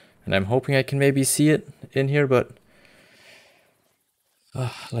 And I'm hoping I can maybe see it in here, but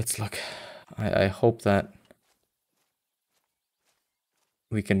let's look. I hope that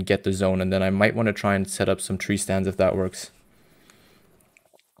we can get the zone, and then I might want to try and set up some tree stands if that works.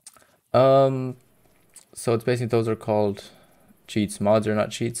 So it's basically, those are called cheats. Mods are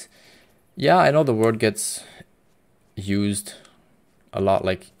not cheats. Yeah, I know the word gets used a lot,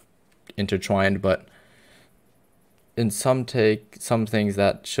 like intertwined, but in some things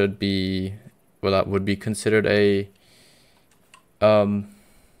that should be, well, that would be considered a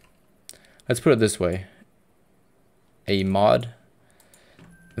let's put it this way. A mod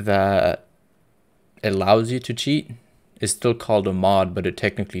that allows you to cheat is still called a mod, but it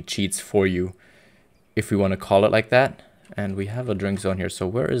technically cheats for you, if we want to call it like that. And we have a drink zone here. So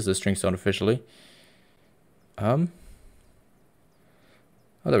where is this drink zone officially? Oh,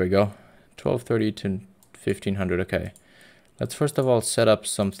 there we go. 1230 to 1500. Okay. Let's first of all set up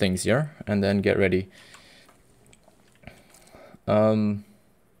some things here and then get ready. Oh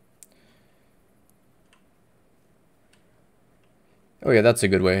yeah, that's a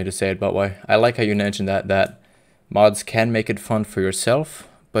good way to say it, but why? I like how you mentioned that mods can make it fun for yourself,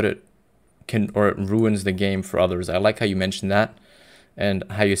 but it ruins the game for others. I like how you mentioned that and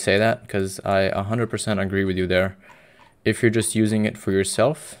how you say that, because I 100% agree with you there. If you're just using it for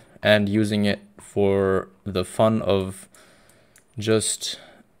yourself and using it for the fun of just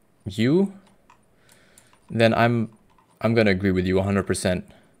you, then I'm gonna agree with you 100%.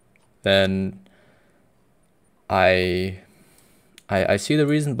 Then I see the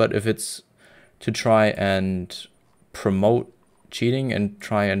reason, but if it's to try and promote cheating and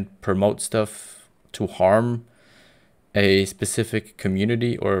try and promote stuff to harm a specific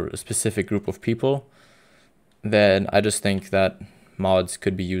community or a specific group of people, then I just think that mods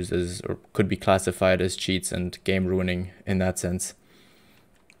could be used as, or could be classified as cheats and game ruining in that sense.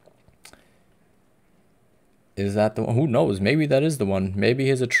 Is that the one? Who knows? Maybe that is the one. Maybe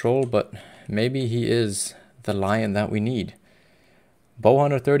he's a troll, but maybe he is the lion that we need.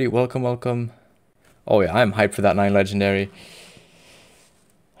 Thehunter 30, welcome, welcome. Oh yeah, I'm hyped for that 9 legendary.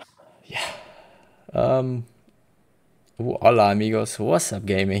 Yeah. Hola amigos, what's up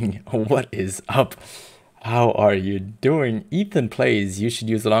gaming? What is up? How are you doing? Ethan plays, you should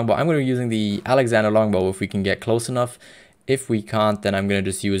use the longbow. I'm going to be using the Alexander longbow if we can get close enough. If we can't, then I'm going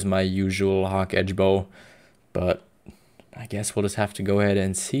to just use my usual hawk edge bow. But I guess we'll just have to go ahead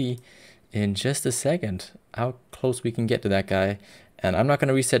and see in just a second how close we can get to that guy. And I'm not going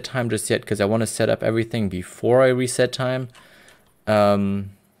to reset time just yet because I want to set up everything before I reset time.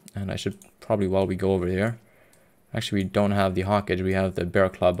 And I should probably, while we go over there, actually we don't have the hawk edge, we have the bear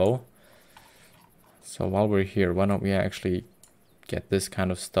claw bow. So while we're here, why don't we actually get this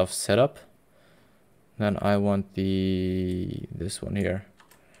kind of stuff set up. Then I want this one here.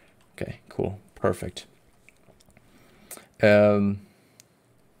 Okay, cool, perfect. So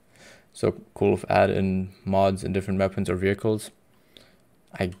cool if add in mods in different weapons or vehicles.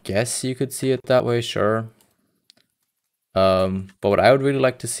 I guess you could see it that way, sure. But what I would really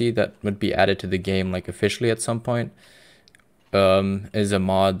like to see that would be added to the game, like officially at some point, is a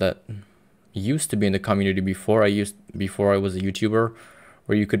mod that used to be in the community before I was a YouTuber,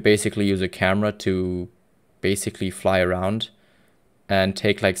 where you could basically use a camera to basically fly around and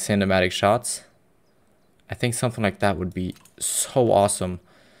take like cinematic shots. I think something like that would be so awesome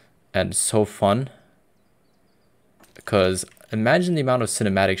and so fun, because imagine the amount of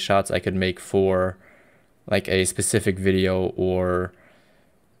cinematic shots I could make for like a specific video, or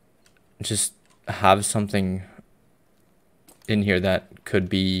just have something in here that could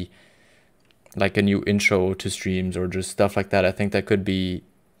be like a new intro to streams or just stuff like that. I think that could be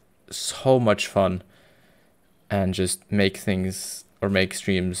so much fun and just make things, or make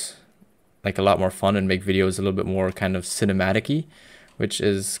streams like a lot more fun and make videos a little bit more kind of cinematic-y, which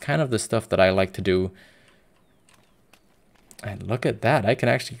is kind of the stuff that I like to do. And look at that, I can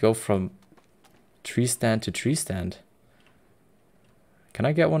actually go from tree stand to tree stand. Can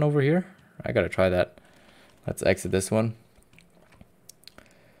I get one over here? I gotta try that. Let's exit this one.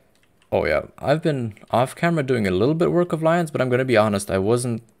 Oh yeah, I've been off camera doing a little bit of work of lions, but I'm gonna be honest, I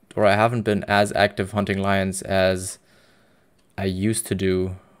haven't been as active hunting lions as I used to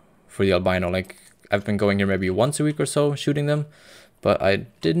do for the albino. Like, I've been going here maybe once a week or so shooting them, but I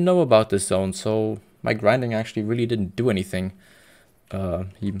didn't know about this zone, so my grinding actually really didn't do anything.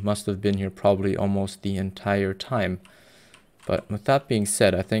 He must have been here probably almost the entire time. But with that being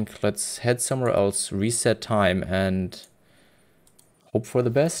said, I think let's head somewhere else, reset time, and hope for the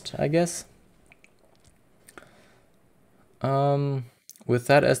best, I guess. With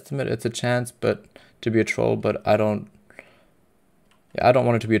that estimate, it's a chance but to be a troll, but I don't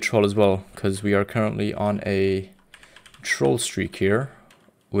want it to be a troll as well, because we are currently on a troll streak here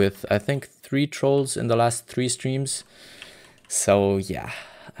with, I think, 3 trolls in the last 3 streams. So yeah,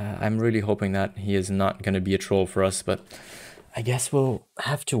 I'm really hoping that he is not going to be a troll for us, but I guess we'll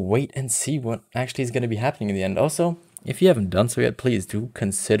have to wait and see what actually is going to be happening in the end. Also, if you haven't done so yet, please do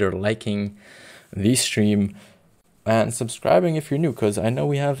consider liking the stream and subscribing if you're new, because I know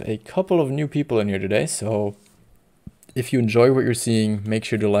we have a couple of new people in here today. So if you enjoy what you're seeing, make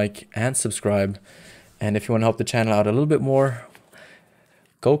sure to like and subscribe. And if you want to help the channel out a little bit more,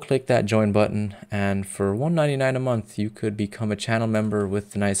 go click that join button, and for $1.99 a month you could become a channel member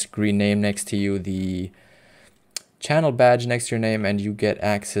with the nice green name next to you, the channel badge next to your name, and you get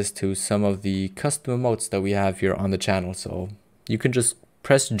access to some of the custom emotes that we have here on the channel. So you can just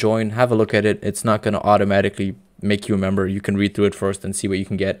press join, have a look at it. It's not going to automatically make you a member. You can read through it first and see what you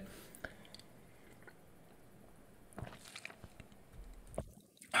can get.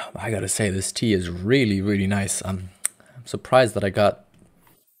 I gotta say, this tea is really, really nice. I'm surprised that I got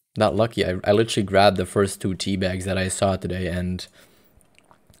that lucky. I literally grabbed the first 2 tea bags that I saw today, and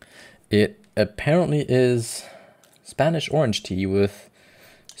it apparently is Spanish orange tea with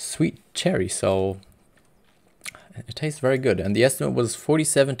sweet cherry, so it tastes very good. And the estimate was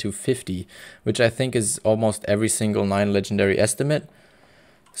 47 to 50, which I think is almost every single 9 legendary estimate.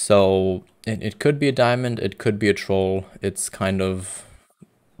 So it could be a diamond, it could be a troll. It's kind of,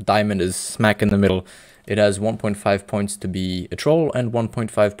 diamond is smack in the middle. It has 1.5 points to be a troll and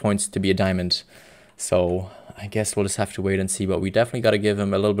 1.5 points to be a diamond. So I guess we'll just have to wait and see, but we definitely got to give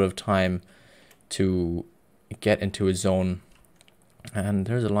him a little bit of time to get into his zone And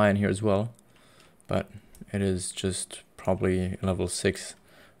there's a lion here as well, but it is just probably level 6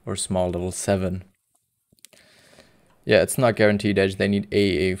 or small level 7. Yeah, it's not guaranteed edge. They need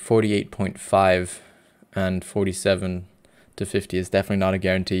a 48.5, and 47 to 50 is definitely not a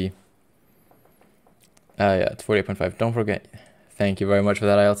guarantee. Yeah, it's 48.5. Don't forget. Thank you very much for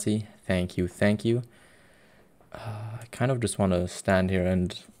that, ILC. Thank you, thank you. I kind of just want to stand here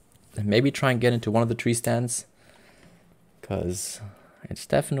and maybe try and get into one of the tree stands, because it's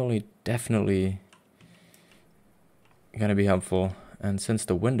definitely gonna be helpful. And since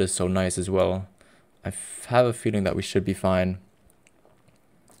the wind is so nice as well, I have a feeling that we should be fine.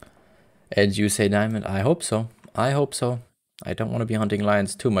 Edge, you say diamond? I hope so. I hope so. I don't want to be hunting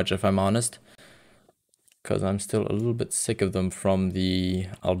lions too much, if I'm honest, because I'm still a little bit sick of them from the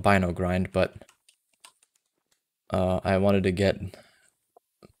albino grind, but I wanted to get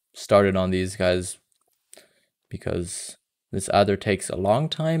started on these guys because this either takes a long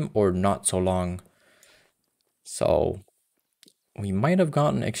time or not so long. So we might have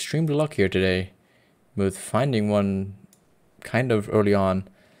gotten extremely lucky here today with finding one kind of early on.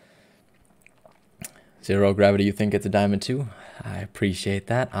 Zero gravity, you think it's a diamond too? I appreciate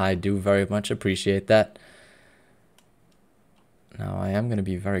that. I do very much appreciate that. Now I am going to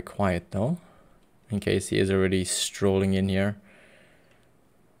be very quiet though, in case he is already strolling in here.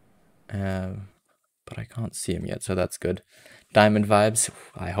 But I can't see him yet, so that's good. Diamond vibes.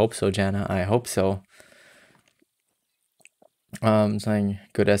 I hope so, Jana. I hope so. Saying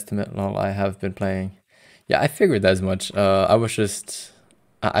good estimate. Lol, I have been playing. Yeah, I figured as much.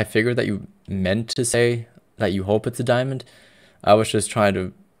 I figured that you meant to say that you hope it's a diamond. I was just trying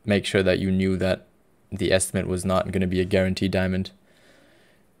to make sure that you knew that the estimate was not going to be a guaranteed diamond.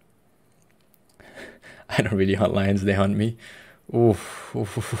 I don't really hunt lions, they hunt me. Oof,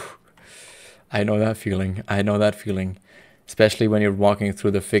 oof. I know that feeling. I know that feeling. Especially when you're walking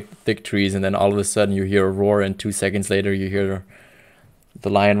through the thick trees and then all of a sudden you hear a roar and 2 seconds later you hear the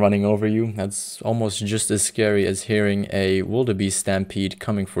lion running over you. That's almost just as scary as hearing a wildebeest stampede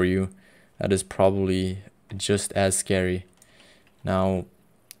coming for you. That is probably just as scary. Now,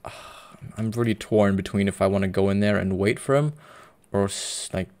 I'm really torn between if I want to go in there and wait for him or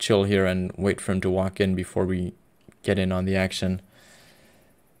like chill here and wait for him to walk in before we get in on the action.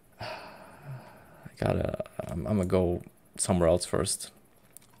 I'm gonna go somewhere else first.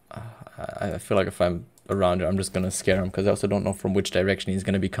 I feel like if I'm around here, I'm just gonna scare him because I also don't know from which direction he's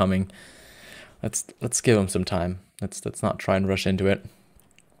gonna be coming. Let's give him some time. Let's not try and rush into it.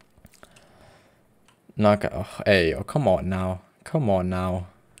 Hey, oh, come on now. Come on now.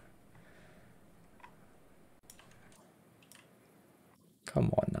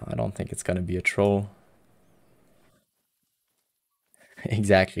 Come on now. I don't think it's gonna be a troll.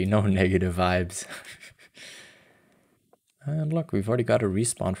 Exactly, no negative vibes. And look, we've already got a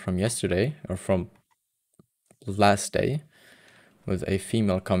respawn from yesterday, or from last day, with a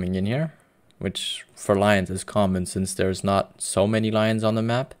female coming in here, which for lions is common since there's not so many lions on the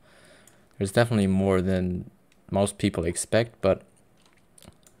map. There's definitely more than most people expect, but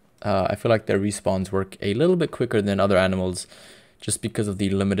I feel like their respawns work a little bit quicker than other animals just because of the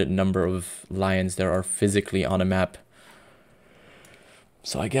limited number of lions there are physically on a map.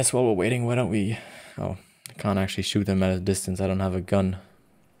 So I guess while we're waiting, why don't we... Oh, I can't actually shoot them at a distance. I don't have a gun.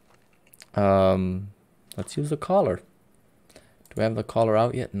 Let's use the collar. Do I have the collar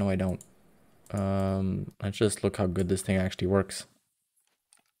out yet? No, I don't. Let's just look how good this thing actually works.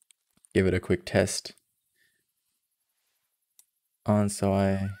 Give it a quick test. Oh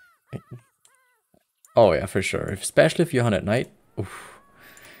yeah, for sure. Especially if you hunt at night. Oof.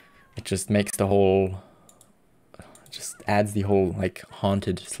 It just makes the whole... just adds the whole like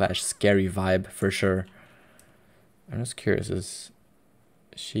haunted / scary vibe for sure. I'm just curious, is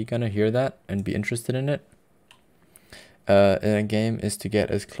she gonna hear that and be interested in it? In a game is to get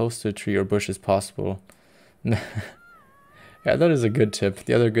as close to a tree or bush as possible. Yeah, that is a good tip.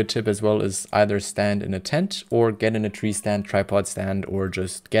 The other good tip as well is either stand in a tent or get in a tree stand, tripod stand, or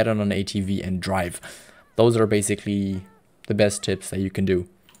just get on an ATV and drive. Those are basically the best tips that you can do.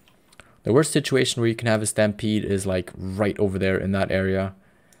 The worst situation where you can have a stampede is like right over there in that area.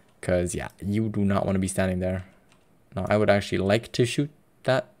 Because yeah, you do not want to be standing there. Now I would actually like to shoot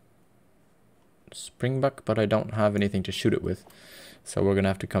that springbuck, but I don't have anything to shoot it with. So we're going to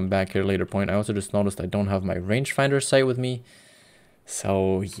have to come back here at a later point. I also just noticed I don't have my rangefinder sight with me.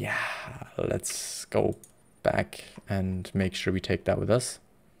 So yeah, let's go back and make sure we take that with us.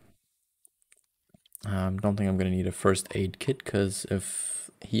 Don't think I'm going to need a first aid kit because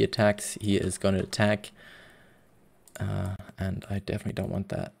if he attacks, he is going to attack. And I definitely don't want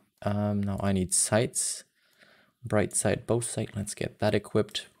that. Now I need sights. Bright sight, bow sight. Let's get that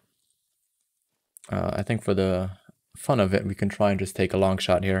equipped. I think for the fun of it, we can try and just take a long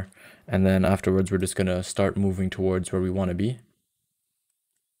shot here. And then afterwards, we're just going to start moving towards where we want to be.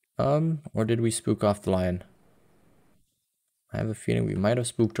 Or did we spook off the lion? I have a feeling we might have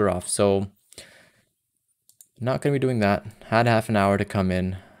spooked her off. So, not going to be doing that. Had half an hour to come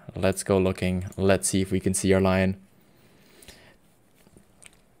in. Let's go looking. Let's see if we can see our lion.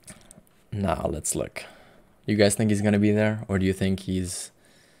 Now, let's look. You guys think he's going to be there? Or do you think he's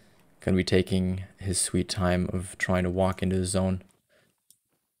going to be taking his sweet time of trying to walk into the zone?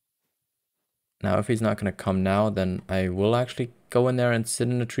 Now, if he's not going to come now, then I will actually go in there and sit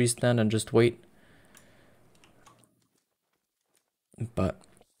in a tree stand and just wait. But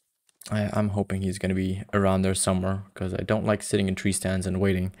I'm hoping he's going to be around there somewhere, because I don't like sitting in tree stands and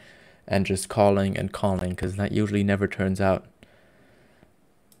waiting and just calling and calling, because that usually never turns out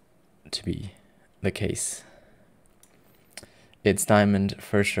to be the case. It's diamond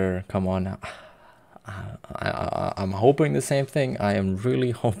for sure. Come on. I'm hoping the same thing. I am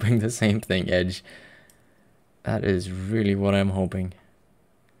really hoping the same thing, Edge. That is really what I'm hoping.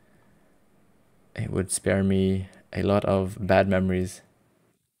 It would spare me a lot of bad memories.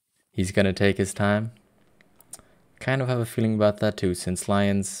 He's gonna take his time. Kind of have a feeling about that too, since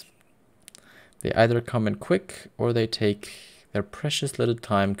lions, they either come in quick or they take their precious little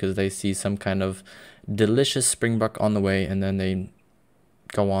time because they see some kind of delicious springbuck on the way, and then they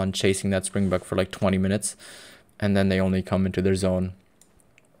go on chasing that springbuck for like 20 minutes, and then they only come into their zone.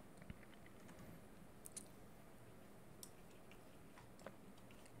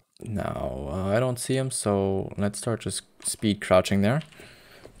 Now, I don't see him, so let's start just speed crouching there,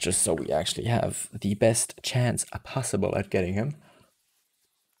 just so we actually have the best chance possible at getting him.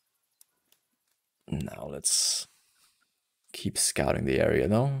 Now let's keep scouting the area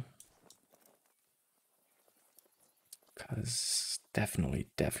though, because definitely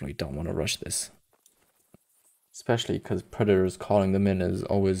don't want to rush this. Especially because predators calling them in is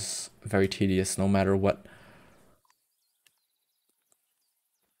always very tedious no matter what.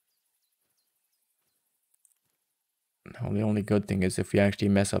 Now, the only good thing is if we actually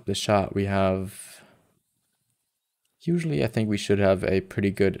mess up the shot, we have... Usually I think we should have a pretty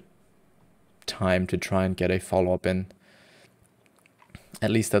good time to try and get a follow-up in.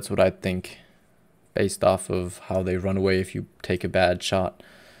 At least that's what I think, based off of how they run away if you take a bad shot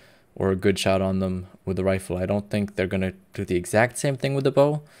or a good shot on them with the rifle. I don't think they're going to do the exact same thing with the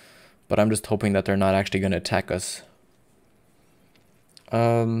bow, but I'm just hoping that they're not actually going to attack us.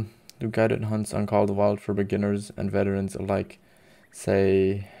 Do guided hunts on Call of the Wild for beginners and veterans alike.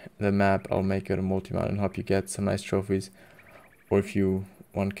 Say the map, I'll make it a multi-mount and help you get some nice trophies. Or if you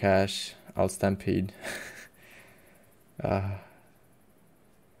want cash, I'll stampede. How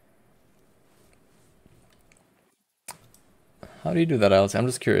do you do that, Alice? I'm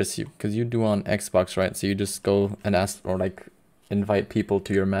just curious, because you do on Xbox, right? So you just go and ask, or like invite people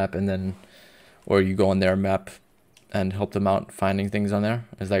to your map, and then, or you go on their map and help them out finding things on there.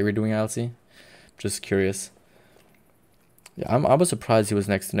 Is that what you're doing, Alice? Just curious. Yeah, I was surprised he was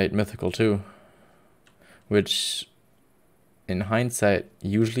next to Nate Mythical too. Which, in hindsight,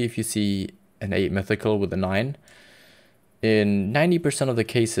 usually if you see an 8 Mythical with a 9, in 90% of the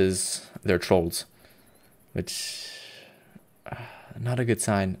cases, they're trolls. Which... not a good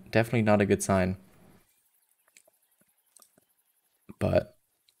sign. Definitely not a good sign. But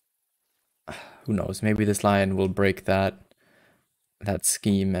who knows? Maybe this lion will break that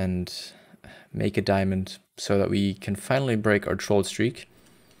scheme and make a diamond so that we can finally break our troll streak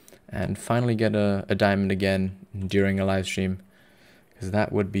and finally get a diamond again during a live stream, because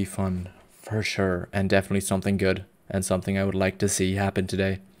that would be fun for sure, and definitely something good and something I would like to see happen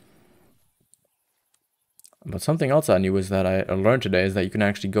today. But something else I knew is that I learned today is that you can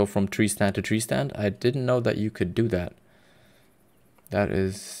actually go from tree stand to tree stand. I didn't know that you could do that. That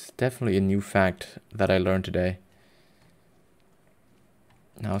is definitely a new fact that I learned today.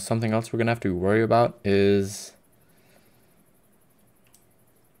 Now, something else we're gonna have to worry about is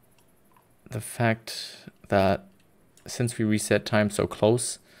the fact that since we reset time so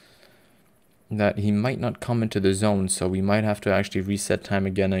close, that he might not come into the zone, so we might have to actually reset time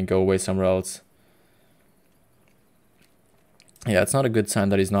again and go away somewhere else. Yeah, it's not a good sign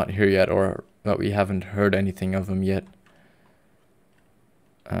that he's not here yet, or that we haven't heard anything of him yet.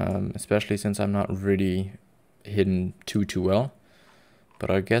 Especially since I'm not really hidden too well. But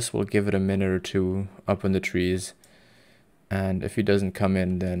I guess we'll give it a minute or two up in the trees. And if he doesn't come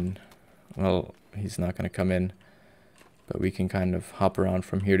in, then, well, he's not going to come in. But we can kind of hop around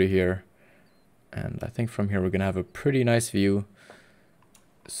from here to here. And I think from here we're going to have a pretty nice view.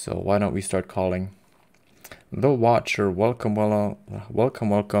 So why don't we start calling? The Watcher, welcome,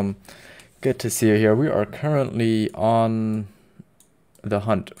 welcome. Good to see you here. We are currently on the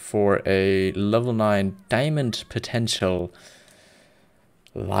hunt for a level 9 diamond potential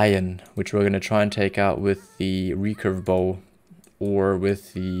lion, which we're going to try and take out with the recurve bow or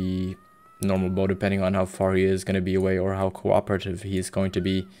with the normal bow, depending on how far he is going to be away or how cooperative he is going to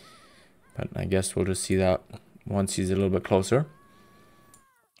be. But I guess we'll just see that once he's a little bit closer.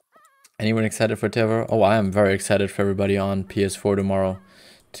 Anyone excited for Tever? Oh, I am very excited for everybody on PS4 tomorrow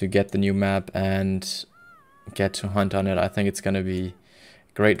to get the new map and get to hunt on it. I think it's going to be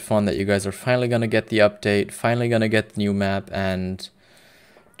great fun that you guys are finally going to get the update, finally going to get the new map, and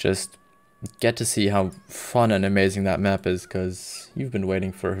just get to see how fun and amazing that map is, because you've been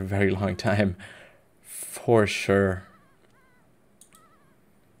waiting for a very long time, for sure.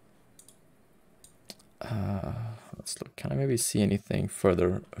 Let's look. Can I maybe see anything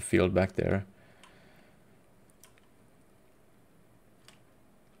further afield back there?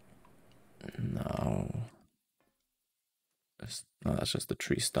 No. No, that's just the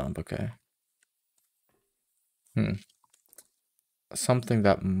tree stump, okay. Something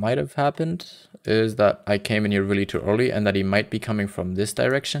that might have happened is that I came in here really too early and that he might be coming from this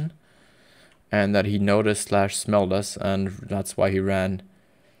direction. And that he noticed / smelled us, and that's why he ran.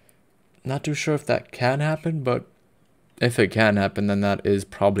 Not too sure if that can happen, but if it can happen, then that is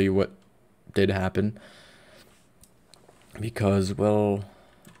probably what did happen. Because, well,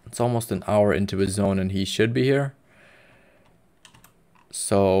 it's almost an hour into his zone and he should be here.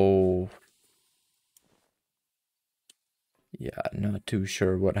 So, yeah, not too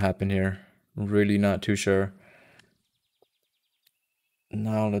sure what happened here. Really not too sure.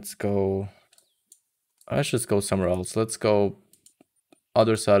 Now let's go. Let's just go somewhere else. Let's go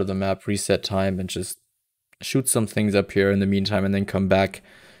other side of the map, reset time, and just shoot some things up here in the meantime, and then come back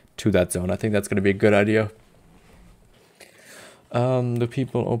to that zone. I think that's going to be a good idea. The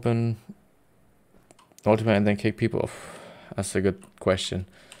people open ultimate and then kick people off. That's a good question.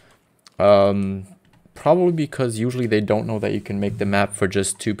 Probably because usually they don't know that you can make the map for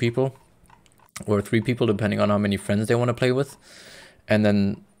just 2 people or 3 people, depending on how many friends they want to play with. And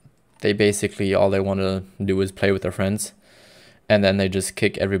then they basically, all they want to do is play with their friends. And then they just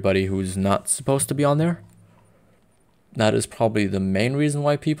kick everybody who's not supposed to be on there. That is probably the main reason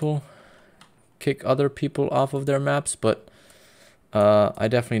why people kick other people off of their maps, but I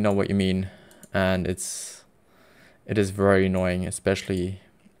definitely know what you mean, and it is very annoying, especially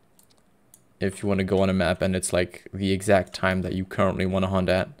if you want to go on a map and it's like the exact time that you currently want to hunt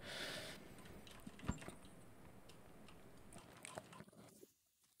at.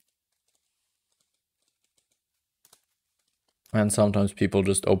 And sometimes people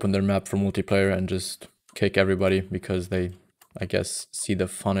just open their map for multiplayer and just kick everybody because they, I guess, see the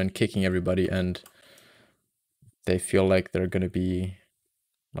fun in kicking everybody, and they feel like they're gonna be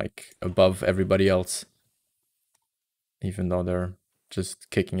like above everybody else, even though they're just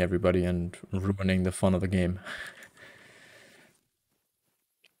kicking everybody and ruining the fun of the game.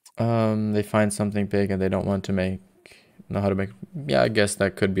 They find something big and they don't want to know how to make. Yeah, I guess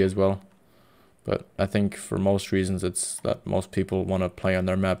that could be as well. But I think for most reasons, it's that most people want to play on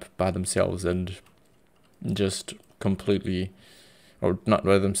their map by themselves and just completely, or not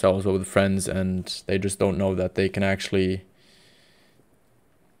by themselves, but with friends, and they just don't know that they can actually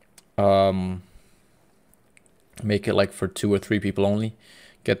make it like for 2 or 3 people only,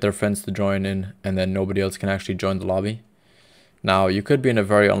 get their friends to join in, and then nobody else can actually join the lobby. Now, you could be in a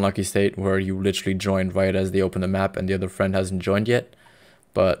very unlucky state where you literally joined right as they open the map and the other friend hasn't joined yet,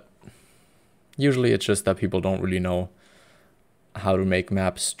 but usually it's just that people don't really know how to make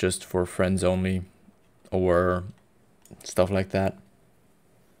maps just for friends only or stuff like that.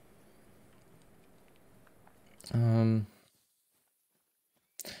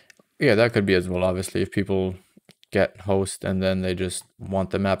 Yeah, that could be as well, obviously, if people get host and then they just want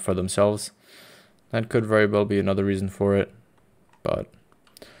the map for themselves. That could very well be another reason for it, but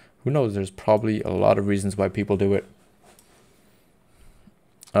who knows? There's probably a lot of reasons why people do it.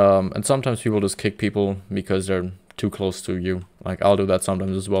 And sometimes people just kick people because they're too close to you. Like, I'll do that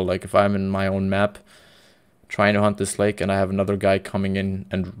sometimes as well. Like, if I'm in my own map trying to hunt this lake and I have another guy coming in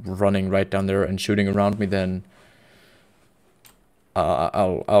and running right down there and shooting around me, then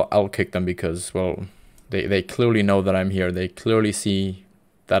I'll kick them because, well, they clearly know that I'm here. They clearly see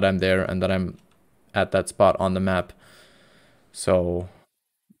that I'm there and that I'm at that spot on the map. So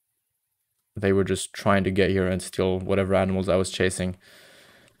they were just trying to get here and steal whatever animals I was chasing.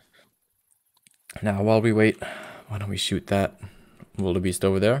 Now, while we wait, why don't we shoot that wildebeest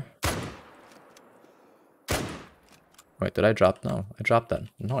over there? Wait, did I drop? No, I dropped that.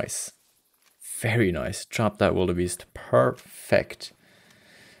 Nice. Very nice. Drop that wildebeest. Perfect.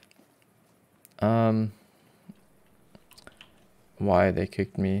 Why they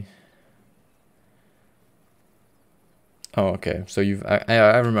kicked me? Oh, okay. So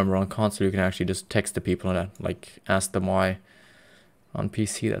I remember on console you can actually just text the people and like ask them why. On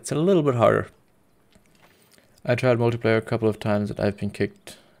PC that's a little bit harder. I tried multiplayer a couple of times and I've been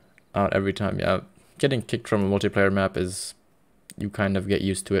kicked out every time. Yeah, getting kicked from a multiplayer map is, you kind of get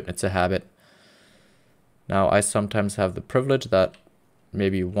used to it. It's a habit. Now I sometimes have the privilege that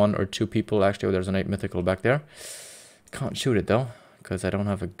maybe 1 or 2 people, actually, oh, there's an 8 mythical back there. Can't shoot it though, because I don't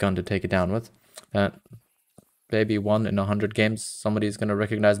have a gun to take it down with. Maybe 1 in 100 games, somebody's gonna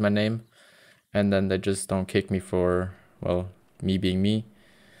recognize my name, and then they just don't kick me for, well, me being me.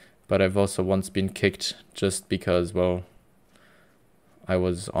 But I've also once been kicked just because, well, I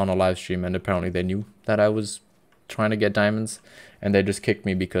was on a live stream and apparently they knew that I was trying to get diamonds, and they just kicked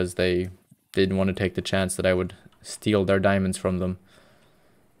me because they didn't want to take the chance that I would steal their diamonds from them.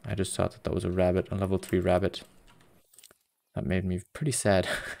 I just thought that was a rabbit, a level 3 rabbit. That made me pretty sad.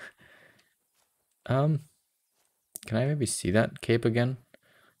 Can I maybe see that cape again?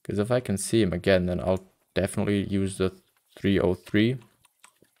 Because if I can see him again, then I'll definitely use the 303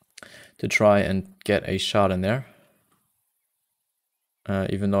 to try and get a shot in there.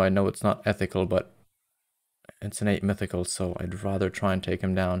 Even though I know it's not ethical, but it's an 8 mythical, so I'd rather try and take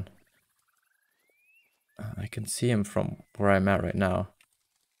him down. I can see him from where I'm at right now.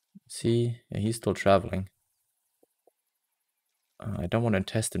 See? Yeah, he's still traveling. I don't want to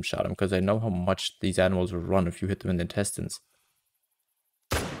intestine shot him because I know how much these animals will run if you hit them in the intestines.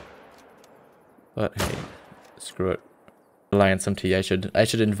 But hey, screw it. Rely on some tea. I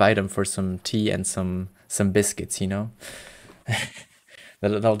should invite him for some tea and some biscuits, you know?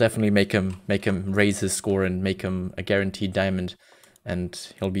 That'll definitely make him raise his score and make him a guaranteed diamond,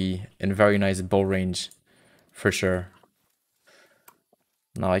 and he'll be in very nice bow range for sure.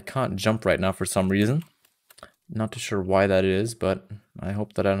 Now I can't jump right now for some reason. Not too sure why that is, but I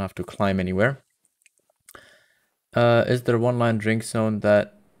hope that I don't have to climb anywhere. Is there one lion drink zone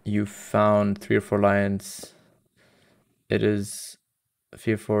that you found 3 or 4 lions? It is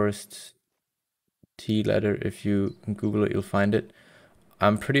Fear Forest T letter. If you Google it, you'll find it.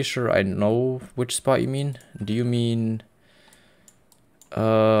 I'm pretty sure I know which spot you mean. Do you mean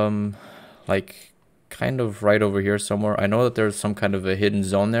like kind of right over here somewhere? I know that there's some kind of a hidden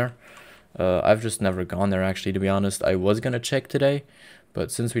zone there. I've just never gone there, actually, to be honest. I was gonna check today,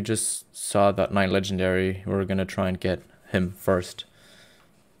 but since we just saw that 9 legendary, we're gonna try and get him first.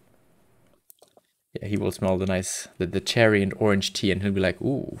 Yeah, he will smell the cherry and orange tea, and he'll be like,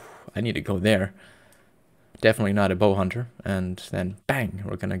 ooh, I need to go there. Definitely not a bow hunter. And then bang,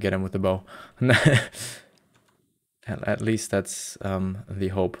 we're gonna get him with the bow. At least that's the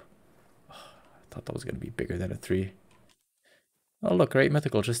hope. Oh, I thought that was gonna be bigger than a 3. Oh look, great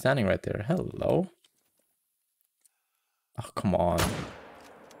mythical just standing right there. Hello. Oh, come on.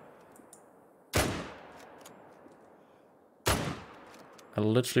 I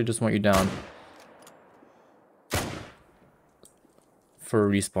literally just want you down for a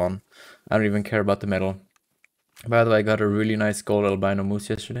respawn. I don't even care about the medal. By the way, I got a really nice gold albino moose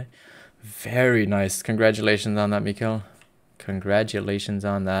yesterday. Very nice. Congratulations on that, Mikkel. Congratulations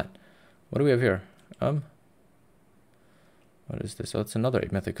on that. What do we have here? What is this? Oh, it's another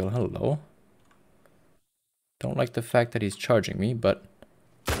 8 mythical. Hello. Don't like the fact that he's charging me, but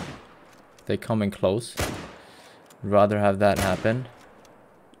they come in close. Rather have that happen.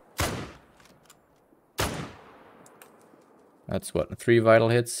 That's what, 3 vital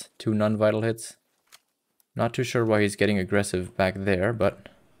hits, 2 non-vital hits. Not too sure why he's getting aggressive back there, but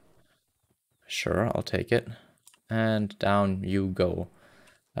sure, I'll take it. And down you go.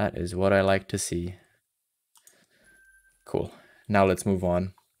 That is what I like to see. Cool. Now let's move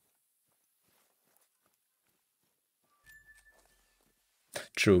on.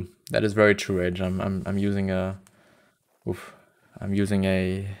 True. That is very true, Edge. I'm using a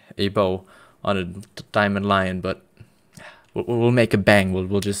bow on a diamond lion, but we'll make a bang.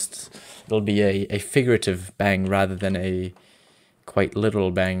 It'll be a figurative bang rather than a quite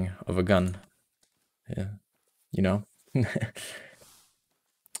literal bang of a gun. Yeah. You know?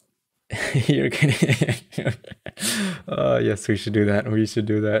 You're kidding. Yes, we should do that. We should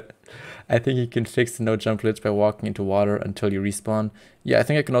do that. I think you can fix the no jump glitch by walking into water until you respawn. Yeah, I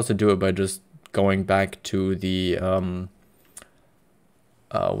think I can also do it by just going back to the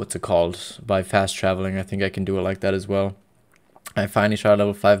what's it called? By fast traveling. I think I can do it like that as well. I finally shot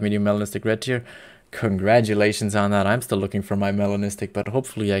level 5 medium melanistic red tier. Congratulations on that. I'm still looking for my melanistic, but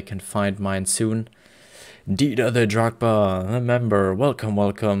hopefully I can find mine soon. Dita the Drogba, a member. Welcome,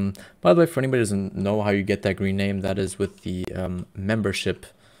 welcome. By the way, for anybody who doesn't know how you get that green name, that is with the membership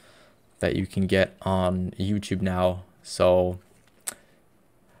that you can get on YouTube now. So,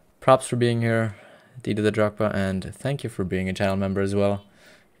 props for being here, Dita the Drogba, and thank you for being a channel member as well.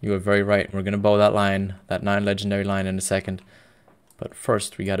 You are very right. We're gonna bow that line, that 9 legendary line in a second. But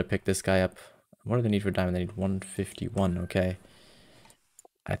first, we gotta pick this guy up. What do they need for diamond? They need 151, okay.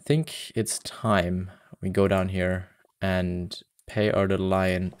 I think it's time we go down here and pay our little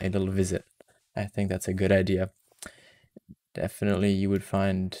lion a little visit. I think that's a good idea. Definitely you would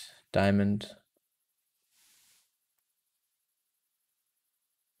find diamond.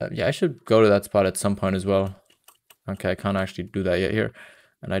 Yeah, I should go to that spot at some point as well. Okay, I can't actually do that yet here.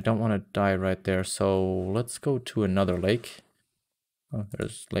 And I don't want to die right there, so let's go to another lake. Oh,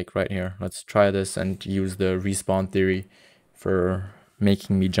 there's lake right here. Let's try this and use the respawn theory for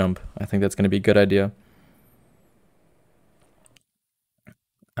making me jump. I think that's going to be a good idea.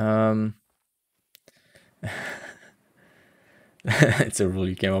 It's a rule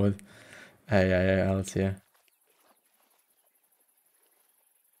you came up with. Hey, let's see.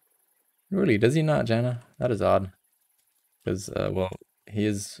 Really, does he not, Jana? That is odd. Because, well, he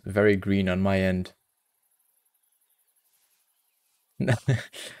is very green on my end.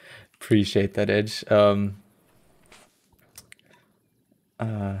 Appreciate that, Edge.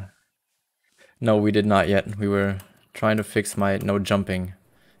 No, we did not yet. We were trying to fix my no jumping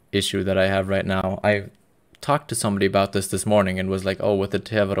issue that I have right now. I talked to somebody about this morning and was like, oh, with the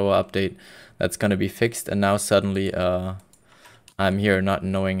Thehunter update, that's gonna be fixed. And now suddenly, I'm here not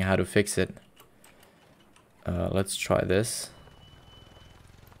knowing how to fix it. Let's try this.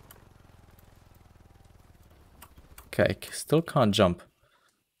 Okay, still can't jump.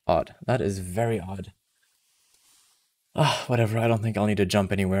 Odd. That is very odd. Ah, whatever. I don't think I'll need to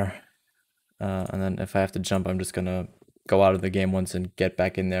jump anywhere. And then if I have to jump, I'm just gonna go out of the game once and get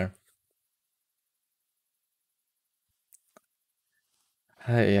back in there.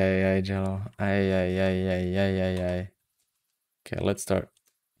 Ay, Jello. Ay. Okay, let's start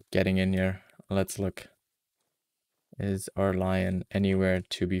getting in here. Let's look. Is our lion anywhere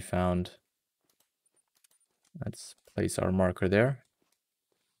to be found? Let's place our marker there.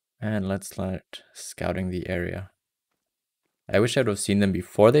 And let's start scouting the area. I wish I would have seen them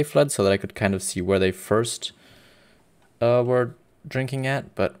before they fled so that I could kind of see where they first were drinking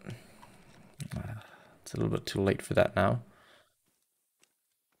at, but it's a little bit too late for that now.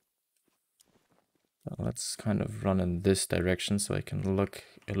 Let's kind of run in this direction so I can look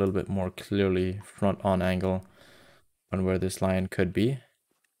a little bit more clearly front on angle on where this lion could be.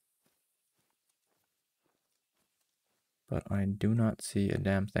 But I do not see a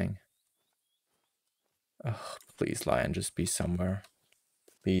damn thing. Oh, please, lion, just be somewhere.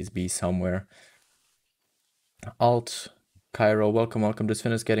 Please be somewhere. Alt, Cairo, welcome. Just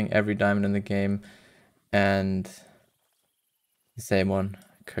finished getting every diamond in the game. And same one.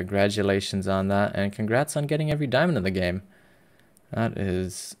 Congratulations on that. And congrats on getting every diamond in the game. That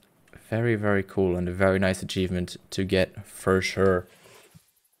is very, very cool and a very nice achievement to get for sure.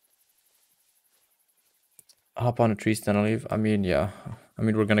 Hop on a tree stand and leave? I mean, yeah. I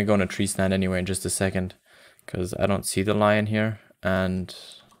mean, we're gonna go on a tree stand anyway in just a second. Because I don't see the lion here. And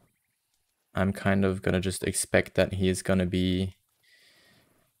I'm kind of gonna just expect that he is gonna be...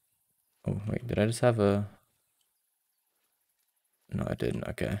 Oh, wait, did I just have a... No, I didn't.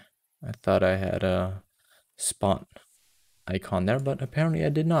 Okay. I thought I had a spot icon there, but apparently I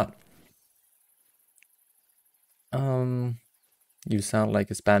did not. You sound like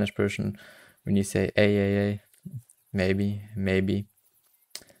a Spanish person when you say a. Maybe.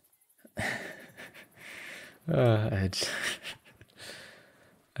 Edge.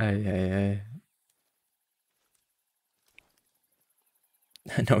 Ay.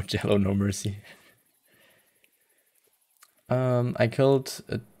 No jello, no mercy. I killed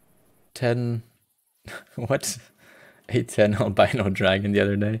a 10... What? A 10 albino dragon the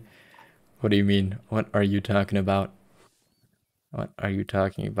other day. What do you mean? What are you talking about? What are you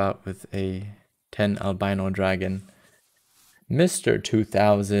talking about with a 10 albino dragon? Mr.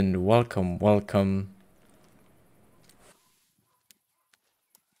 2000, welcome.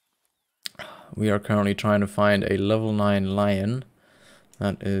 We are currently trying to find a level 9 lion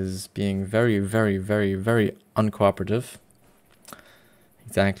that is being very uncooperative.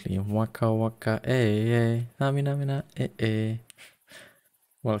 Exactly. Waka, namina,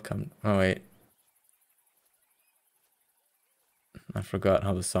 Welcome. Oh, wait. I forgot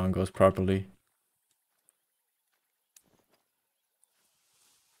how the song goes properly.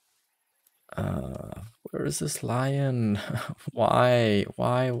 Where is this lion? Why?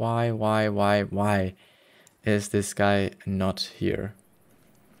 is this guy not here?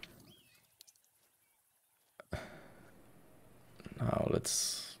 Now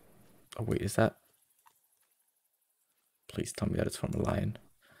let's... Oh wait, is that... Please tell me that it's from a lion.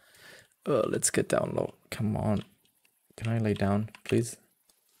 Let's get down low. Come on. Can I lay down, please?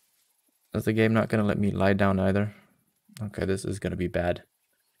 Is the game not gonna let me lie down either? Okay, this is gonna be bad.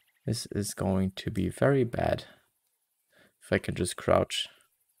 This is going to be very bad. If I can just crouch.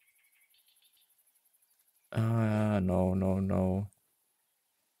 No, no, no.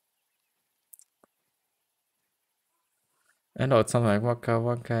 I know it's something like waka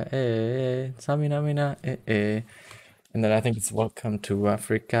waka eh, samina mina eh eh. And then I think it's welcome to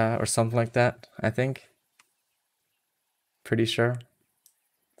Africa or something like that, I think. Pretty sure.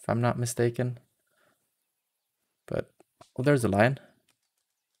 If I'm not mistaken. But, oh, there's a lion.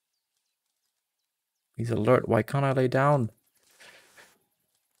 He's alert. Why can't I lay down?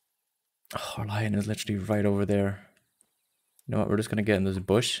 Oh, our lion is literally right over there. You know what? We're just gonna get in this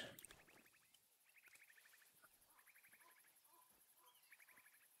bush.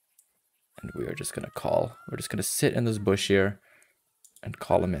 And we are just gonna call. We're just gonna sit in this bush here and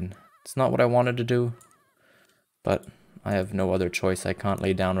call him in. It's not what I wanted to do, but I have no other choice. I can't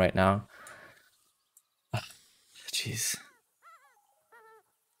lay down right now. Jeez.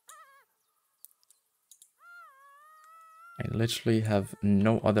 I literally have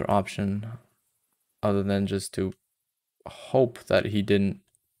no other option other than just to hope that he didn't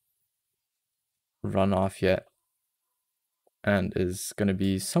run off yet and is going to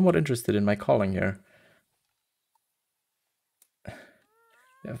be somewhat interested in my calling here.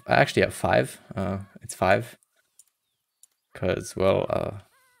 I actually have 5. It's 5. Because, well,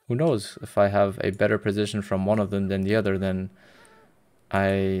 who knows? If I have a better position from one of them than the other, then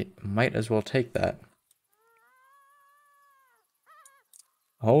I might as well take that.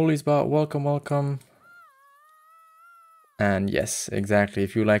 Holy spot, welcome, welcome. And yes, exactly.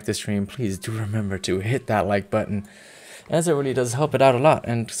 If you like the stream, please do remember to hit that like button, as it really does help it out a lot,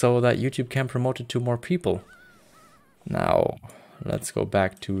 and so that YouTube can promote it to more people. Now, let's go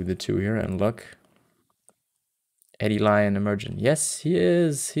back to the 2 here and look. Eddie Lion emerging. Yes, he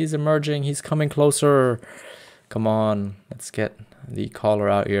is. He's emerging. He's coming closer. Come on. Let's get the caller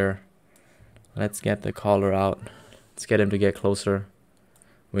out here. Let's get the caller out. Let's get him to get closer.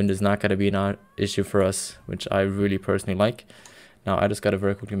 Wind is not going to be an issue for us, which I really personally like. Now, I just got to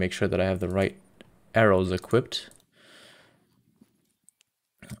very quickly make sure that I have the right arrows equipped.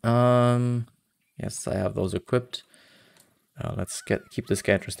 Yes, I have those equipped. Let's keep this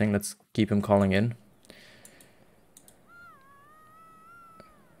guy interesting. Let's keep him calling in.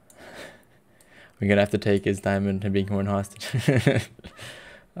 We're gonna have to take his diamond and binghorn hostage.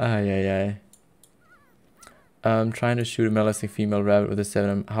 Ay. I'm trying to shoot a molesting female rabbit with a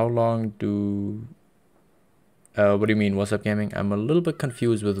 7M. How long do... what do you mean, what's up gaming? I'm a little bit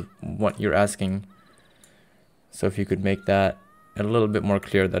confused with what you're asking. So if you could make that a little bit more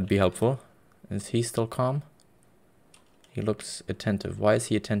clear, that'd be helpful. Is he still calm? He looks attentive. Why is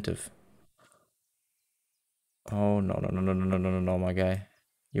he attentive? Oh, no, my guy.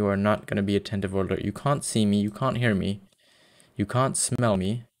 You are not going to be attentive or alert. You can't see me. You can't hear me. You can't smell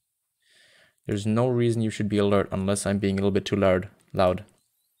me. There's no reason you should be alert unless I'm being a little bit too loud.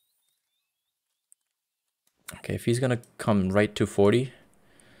 Okay, if he's going to come right to 40,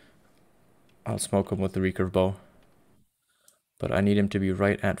 I'll smoke him with the recurve bow. But I need him to be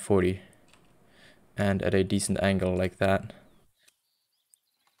right at 40. And at a decent angle like that.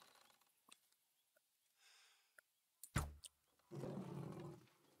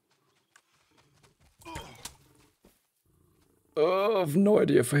 Oh, I have no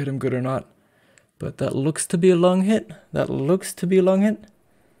idea if I hit him good or not. But that looks to be a long hit. That looks to be a long hit.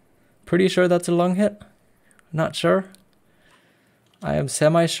 Pretty sure that's a long hit. Not sure. I am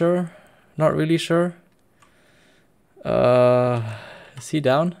semi-sure. Not really sure. Is he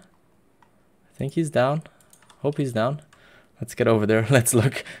down? I think he's down. Hope he's down. Let's get over there. Let's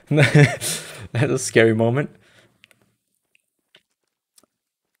look. That's a scary moment.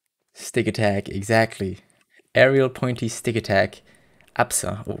 Stick attack, exactly. Aerial pointy stick attack.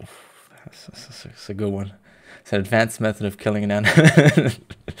 APSA. Oh, that's a good one. It's an advanced method of killing an animal.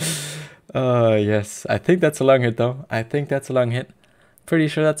 Yes. I think that's a long hit, though. I think that's a long hit. Pretty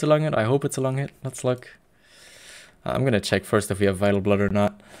sure that's a long hit. I hope it's a long hit. Let's look. I'm gonna check first if we have vital blood or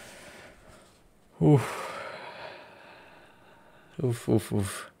not. Oof.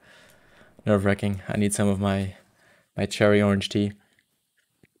 Oof. Nerve-wracking. I need some of my cherry orange tea.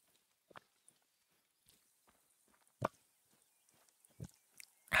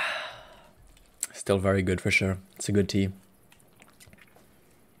 Still very good for sure. It's a good tea.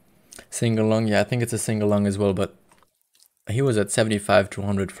 Single lung, yeah, I think it's a single lung as well, but he was at 75 to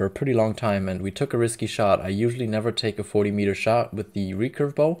 100 for a pretty long time, and we took a risky shot. I usually never take a 40-meter shot with the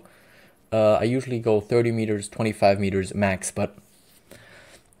recurve bow. I usually go 30 meters, 25 meters max, but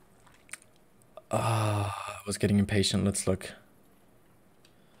I was getting impatient. Let's look.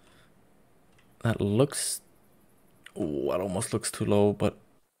 That looks... Oh, it almost looks too low, but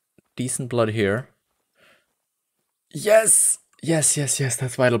decent blood here. Yes! Yes, yes, yes,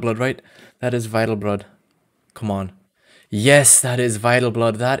 that's vital blood, right? That is vital blood. Come on. Yes, that is vital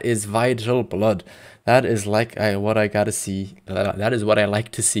blood. That is vital blood. That is like what I gotta see. That is what I like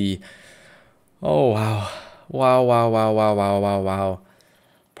to see. Oh, wow. Wow, wow, wow, wow, wow, wow, wow.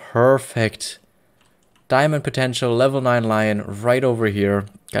 Perfect. Diamond potential, level 9 lion, right over here.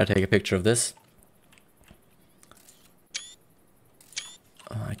 Gotta take a picture of this.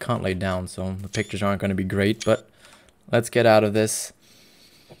 I can't lay down, so the pictures aren't going to be great, but let's get out of this.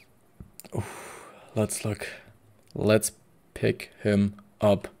 Oof, let's look. Let's pick him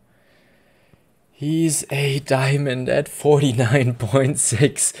up. He's a diamond at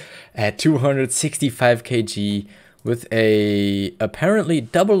 49.6 at 265 kg with a apparently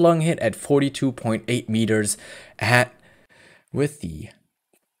double lung hit at 42.8 meters at with the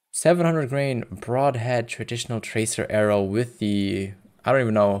 700 grain broadhead traditional tracer arrow with the I don't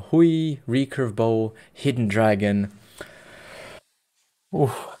even know Hui recurve bow hidden dragon.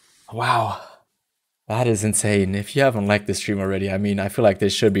 Ooh, wow. That is insane. If you haven't liked this stream already, I mean, I feel like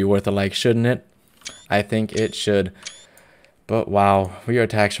this should be worth a like, shouldn't it? I think it should. But wow, we are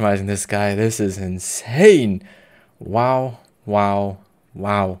taximizing this guy. This is insane. Wow, wow,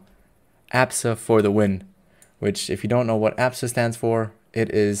 wow. APSA for the win. Which, if you don't know what APSA stands for, it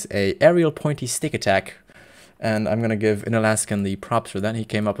is a aerial pointy stick attack. And I'm going to give Inalaskan the props for that. He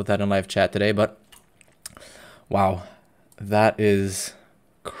came up with that in live chat today. But wow, that is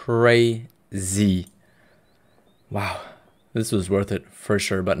crazy. Wow, this was worth it for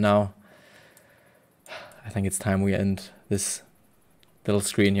sure. But now I think it's time we end this little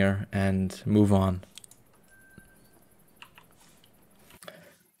screen here and move on.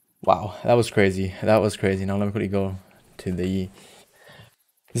 Wow, that was crazy. That was crazy. Now let me quickly go to the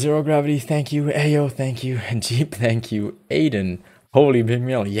Zero Gravity. Thank you. Ayo, thank you. Jeep, thank you. Aiden, holy big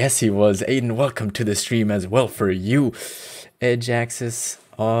meal. Yes, he was. Aiden, welcome to the stream as well for you. Edge Axis,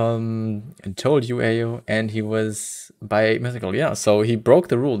 told you Ayo, and he was by 8 mythical. Yeah, so he broke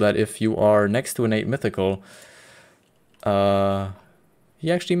the rule that if you are next to an 8 mythical, he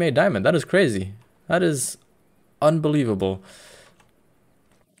actually made diamond. That is crazy. That is unbelievable.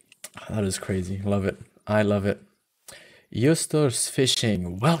 That is crazy. Love it. I love it. Justus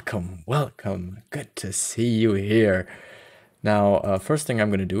Fishing, welcome, welcome. Good to see you here. Now, first thing I'm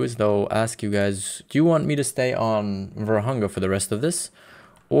going to do is, though, ask you guys, do you want me to stay on Verhunga for the rest of this?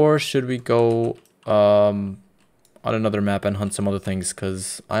 Or should we go on another map and hunt some other things?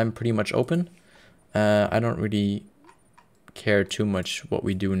 Because I'm pretty much open. I don't really care too much what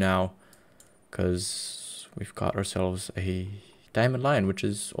we do now. Because we've got ourselves a diamond lion, which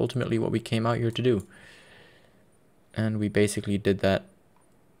is ultimately what we came out here to do. And we basically did that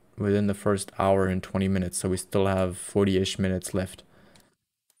within the first hour and 20 minutes, so we still have 40-ish minutes left.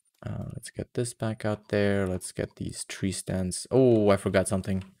 Let's get this back out there. Let's get these tree stands. Oh, I forgot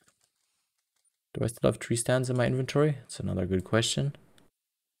something. Do I still have tree stands in my inventory? That's another good question.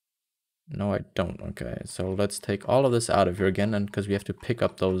 No, I don't. Okay, so let's take all of this out of here again, and because we have to pick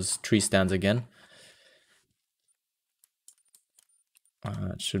up those tree stands again.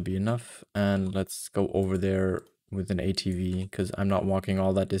 That should be enough. And let's go over there with an ATV, because I'm not walking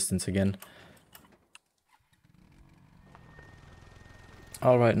all that distance again.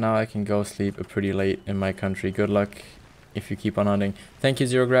 Alright, now I can go sleep pretty late in my country. Good luck if you keep on hunting. Thank you,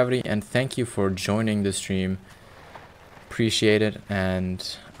 Zero Gravity, and thank you for joining the stream. Appreciate it,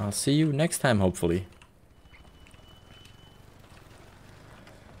 and I'll see you next time, hopefully.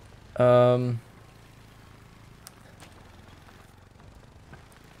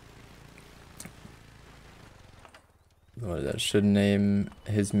 Well, that should name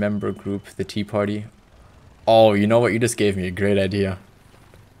his member group the Tea Party. Oh, you know what? You just gave me a great idea.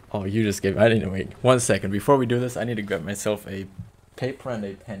 Oh, you just gave... I didn't wait. 1 second. Before we do this, I need to grab myself a paper and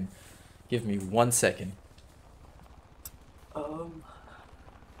a pen. Give me 1 second.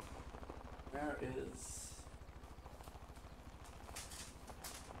 Where is...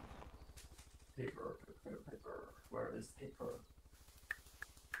 Paper. Where is paper?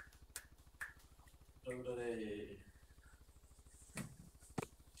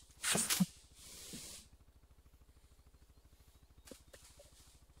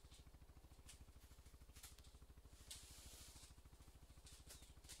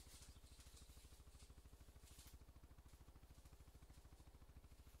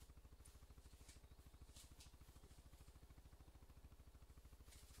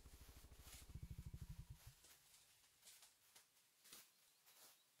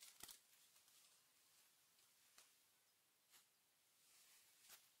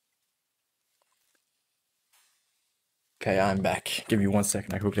 Okay, I'm back. Give me 1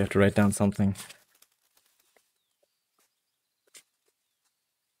 second. I quickly have to write down something.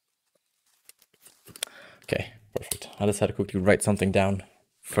 Okay, perfect. I just had to quickly write something down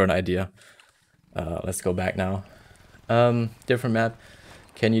for an idea. Let's go back now. Different map.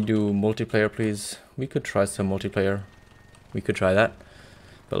 Can you do multiplayer, please? We could try some multiplayer. We could try that.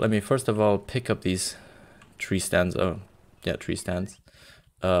 But let me first of all pick up these tree stands. Oh, yeah, tree stands.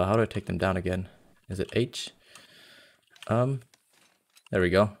 How do I take them down again? Is it H? There we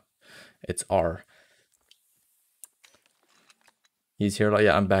go. It's R. He's here. Like,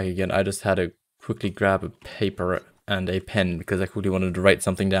 yeah, I'm back again. I just had to quickly grab a paper and a pen because I quickly wanted to write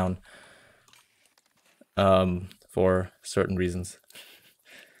something down. For certain reasons.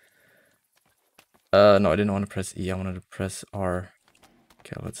 No, I didn't want to press E. I wanted to press R.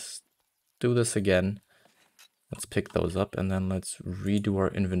 Okay, let's do this again. Let's pick those up and then let's redo our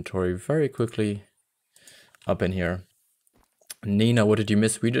inventory very quickly up in here. Nina, what did you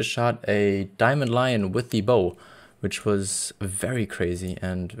miss? We just shot a diamond lion with the bow, which was very crazy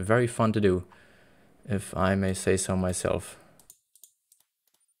and very fun to do, if I may say so myself.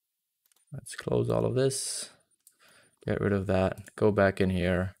 Let's close all of this. Get rid of that. Go back in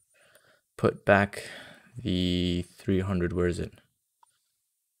here. Put back the 300. Where is it?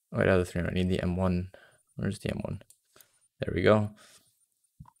 Oh, wait, other 300. I need the M1. Where's the M1? There we go.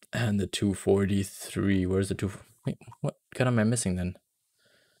 And the 243. Where's the 2? Wait, what gun am I missing then?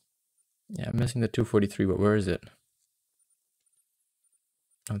 Yeah, I'm missing the 243, but where is it?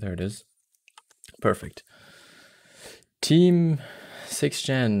 Oh, there it is. Perfect. Team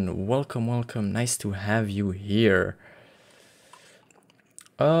 6gen, welcome, welcome. Nice to have you here.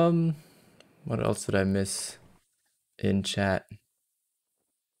 What else did I miss in chat?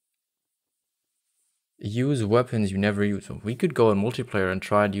 Use weapons you never use. We could go in multiplayer and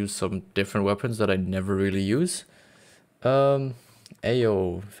try and use some different weapons that I never really use. Ayo,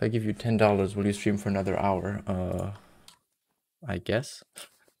 if I give you $10, will you stream for another hour? I guess.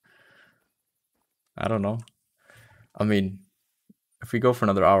 I don't know. I mean, if we go for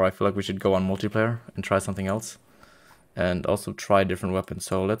another hour, I feel like we should go on multiplayer and try something else. And also try different weapons.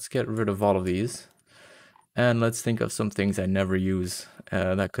 So let's get rid of all of these. And let's think of some things I never use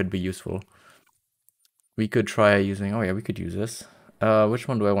that could be useful. We could try using, oh yeah, we could use this. Which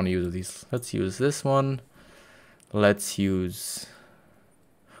one do I want to use of these? Let's use this one. Let's use,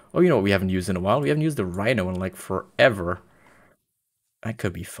 oh, you know what we haven't used in a while? We haven't used the rhino in like forever. That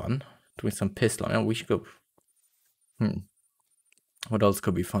could be fun. Doing some pistol. Oh, we should go. What else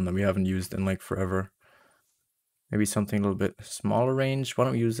could be fun that we haven't used in like forever? Maybe something a little bit smaller range. Why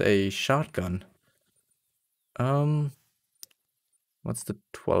don't we use a shotgun? What's the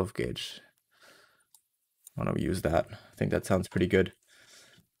 12 gauge? Why don't we use that? I think that sounds pretty good.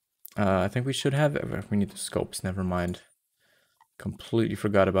 I think we should have, we need the scopes, never mind. Completely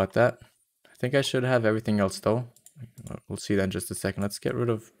forgot about that. I think I should have everything else though. We'll see that in just a second. Let's get rid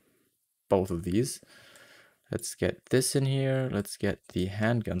of both of these. Let's get this in here. Let's get the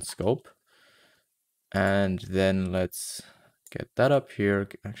handgun scope. And then let's get that up here.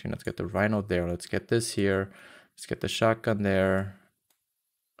 Actually, let's get the rhino there. Let's get this here. Let's get the shotgun there.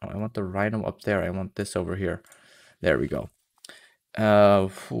 Oh, I want the rhino up there. I want this over here. There we go.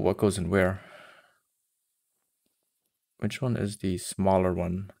 What goes in where? Which one is the smaller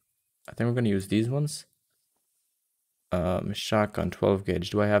one? I think we're going to use these ones. Shotgun 12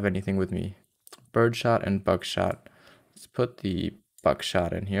 gauge. Do I have anything with me? Birdshot and buckshot. Let's put the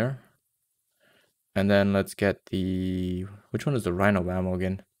buckshot in here. And then let's get the, which one is the rhino ammo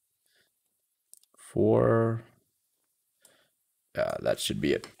again? 4. That should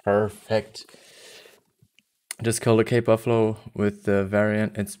be it. Perfect. Just killed a Cape Buffalo with the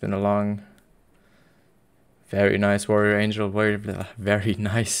variant. It's been a long, very nice warrior angel. Very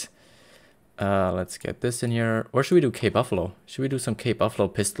nice. Let's get this in here. Or should we do Cape Buffalo? Should we do some Cape Buffalo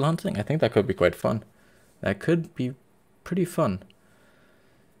pistol hunting? I think that could be quite fun. That could be pretty fun.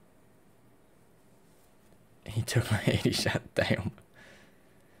 He took my 80 shot. Damn.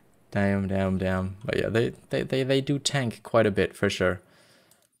 Damn. But yeah, they do tank quite a bit for sure.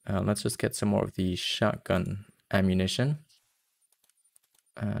 Let's just get some more of the shotgun ammunition.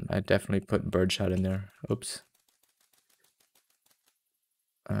 And I definitely put birdshot in there. Oops.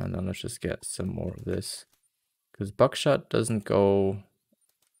 And then let's just get some more of this. Because buckshot doesn't go...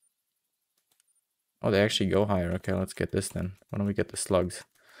 Oh, they actually go higher. Okay, let's get this then. Why don't we get the slugs?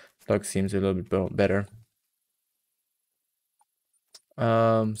 Slugs seems a little bit better.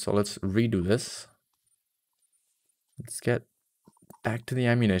 So let's redo this. Let's get back to the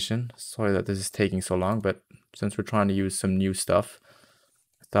ammunition. Sorry that this is taking so long, but since we're trying to use some new stuff,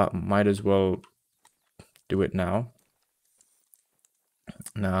 I thought might as well do it now.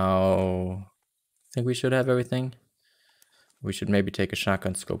 Now, I think we should have everything. We should maybe take a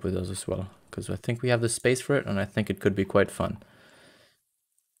shotgun scope with us as well, because I think we have the space for it, and I think it could be quite fun.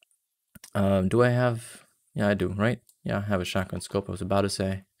 Do I have... Yeah, I do, right? Yeah, I have a shotgun scope, I was about to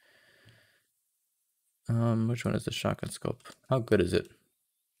say. Which one is the shotgun scope? How good is it?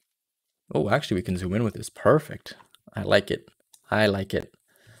 Oh, actually, we can zoom in with this. Perfect. I like it. I like it.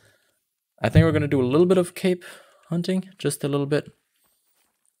 I think we're going to do a little bit of cape hunting, just a little bit.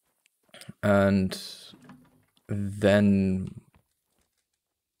 And then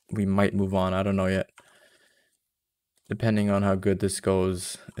we might move on. I don't know yet. Depending on how good this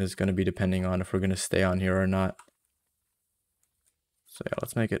goes is going to be depending on if we're going to stay on here or not. So yeah,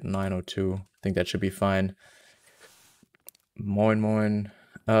 let's make it 9:02. I think that should be fine. Moin Moin.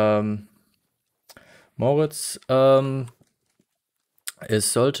 Moritz, es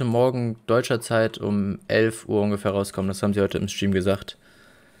sollte morgen deutscher Zeit um 11 Uhr ungefähr rauskommen. Das haben sie heute im Stream gesagt.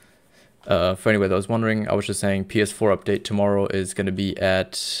 For anyway, I was wondering, I was just saying PS4 update tomorrow is going to be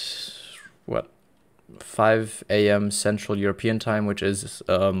at, what, 5 a.m. Central European time, which is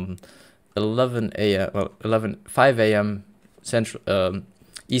 11 a.m. Well, 5 a.m. Central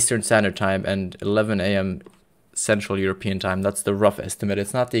Eastern Standard Time and 11 a.m. Central European Time. That's the rough estimate.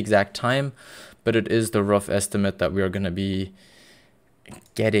 It's not the exact time, but it is the rough estimate that we are going to be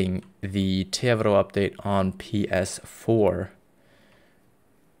getting the Thehunter update on PS4.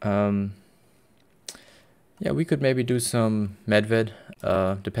 Yeah, we could maybe do some Medved,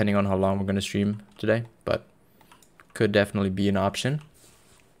 depending on how long we're going to stream today, but could definitely be an option.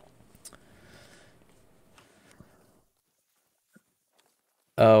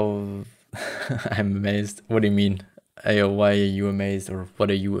 Oh, I'm amazed. What do you mean? Ayo, why are you amazed, or what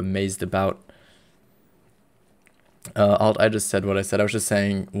are you amazed about? I just said what I said. I was just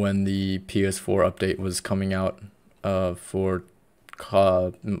saying when the PS4 update was coming out for Call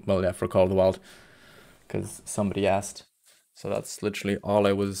of the Wild, because somebody asked. So that's literally all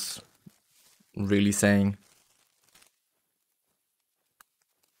I was really saying.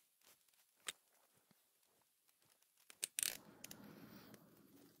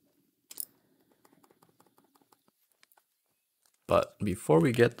 But before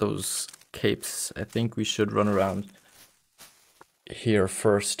we get those capes, I think we should run around here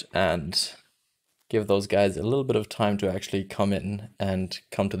first and give those guys a little bit of time to actually come in and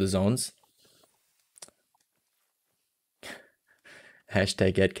come to the zones.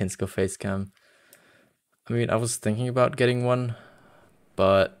 Hashtag Edkinsko facecam. I mean, I was thinking about getting one,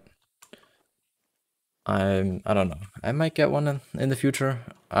 but I don't know. I might get one in the future.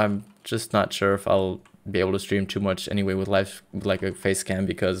 I'm just not sure if I'll be able to stream too much anyway with live, like a face cam,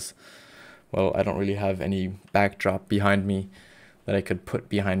 because, well, I don't really have any backdrop behind me that I could put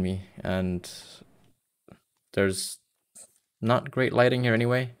behind me, and there's not great lighting here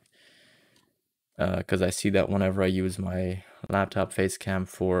anyway, because I see that whenever I use my laptop face cam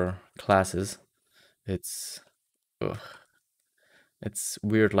for classes, it's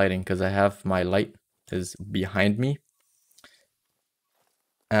weird lighting, because I have my light is behind me,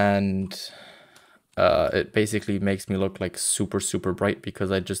 and it basically makes me look like super bright,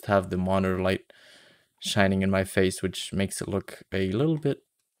 because I just have the monitor light shining in my face, which makes it look a little bit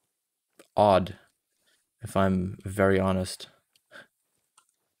odd, if I'm very honest.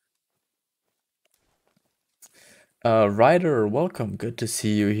 Ryder, welcome. Good to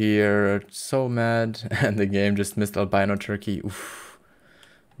see you here. So mad. And the game just missed albino turkey. Oof.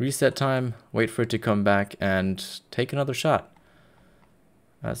 Reset time. Wait for it to come back and take another shot.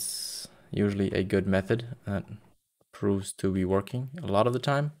 That's usually a good method that proves to be working a lot of the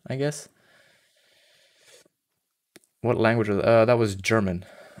time, I guess. What language was that? Was German.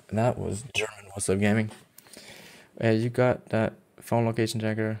 That was German. What's up, gaming? You got that phone location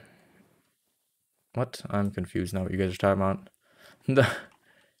tracker. What? I'm confused now what you guys are talking about.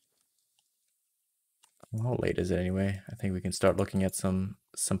 How late is it anyway? I think we can start looking at some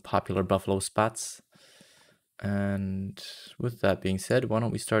popular buffalo spots. And with that being said, why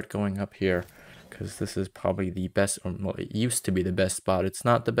don't we start going up here? Because this is probably the best, or well, it used to be the best spot. It's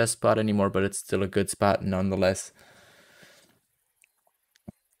not the best spot anymore, but it's still a good spot nonetheless.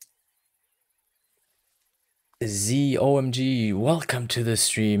 ZOMG, welcome to the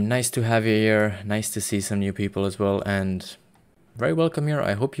stream. Nice to have you here. Nice to see some new people as well, and very welcome here.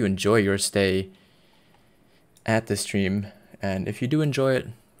 I hope you enjoy your stay at the stream, and if you do enjoy it,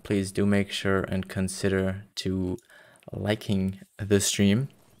 please do make sure and consider to liking the stream.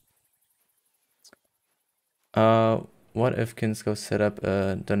 What if Kinsko set up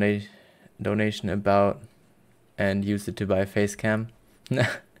a donation about and used it to buy a face cam?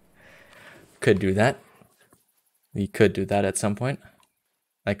 Could do that. We could do that at some point.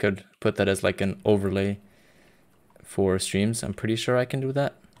 I could put that as like an overlay for streams. I'm pretty sure I can do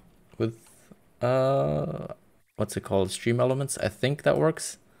that with what's it called? Stream elements. I think that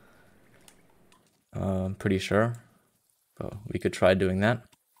works. I'm pretty sure. So we could try doing that.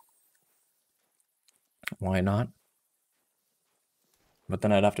 Why not? But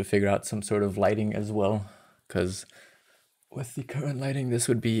then I'd have to figure out some sort of lighting as well, because with the current lighting, this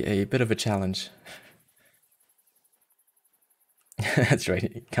would be a bit of a challenge. That's right,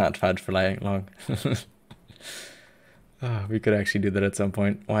 you can't fudge for lighting long. We could actually do that at some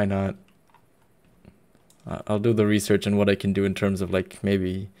point. Why not? I'll do the research on what I can do in terms of like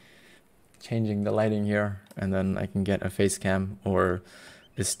maybe changing the lighting here, and then I can get a face cam or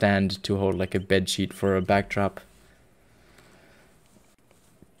the stand to hold like a bed sheet for a backdrop.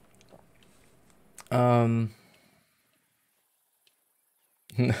 Oh,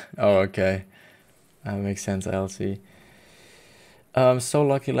 okay. That makes sense, LC. So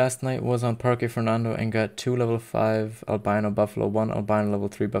lucky last night was on Parque Fernando and got 2 level 5 albino buffalo, 1 albino level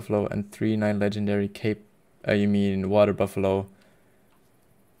 3 buffalo, and 3 9 legendary cape, you mean water buffalo.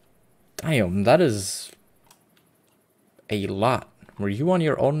 Damn, that is a lot. Were you on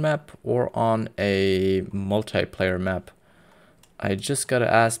your own map or on a multiplayer map? I just gotta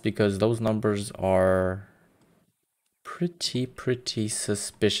ask because those numbers are pretty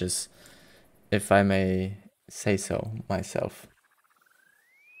suspicious, if I may say so myself.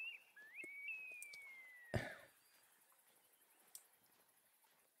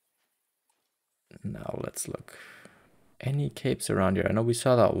 Now let's look. Any capes around here? I know we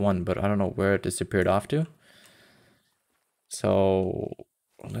saw that one, but I don't know where it disappeared off to. So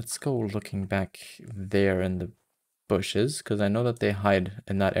let's go looking back there in the bushes, because I know that they hide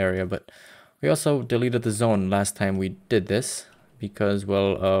in that area, but we also deleted the zone last time we did this because,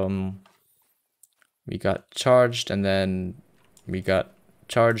 well, we got charged and then we got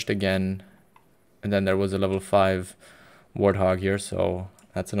charged again, and then there was a level 5 warthog here, so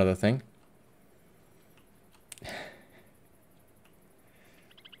that's another thing.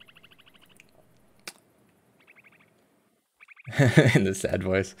 In the sad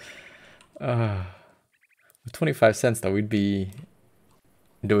voice. With 25 cents though, we'd be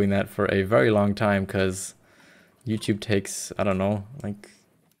doing that for a very long time, because YouTube takes, I don't know, like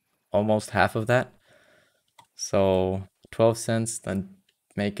almost half of that. So 12 cents, then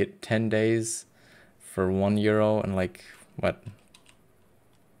make it 10 days for €1 and like what,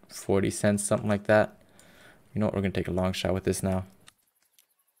 40 cents, something like that. You know what, we're gonna take a long shot with this now.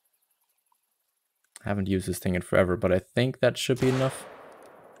 I haven't used this thing in forever, but I think that should be enough.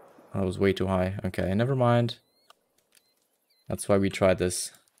 Oh, that was way too high. Okay, never mind. That's why we tried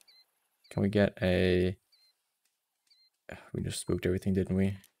this. Can we get a... We just spooked everything, didn't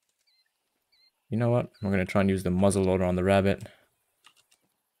we? You know what? We're gonna try and use the muzzle loader on the rabbit.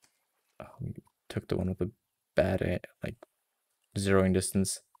 Oh, we took the one with the bad, like, zeroing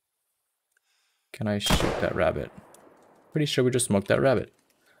distance. Can I shoot that rabbit? Pretty sure we just smoked that rabbit.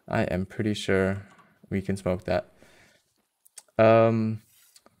 I am pretty sure we can smoke that.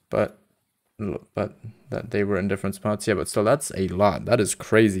 But that they were in different spots. Yeah, but still, that's a lot. That is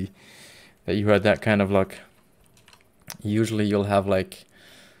crazy that you had that kind of luck. Usually you'll have like,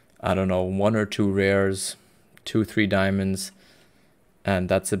 I don't know, 1 or 2 rares, 2, 3 diamonds, and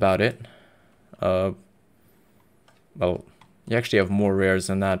that's about it. Well, you actually have more rares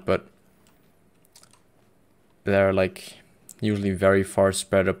than that, but they're like usually very far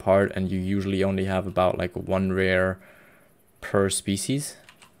spread apart, and you usually only have about like 1 rare per species.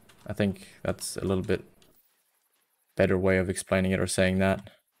 I think that's a little bit better way of explaining it or saying that.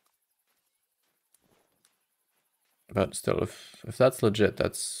 But still, if that's legit,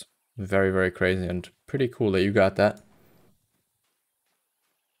 that's very crazy and pretty cool that you got that.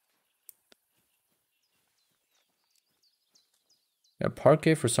 Yeah,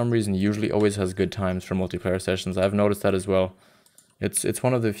 Parquet for some reason usually always has good times for multiplayer sessions. I've noticed that as well. It's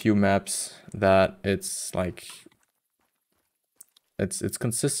one of the few maps that it's like it's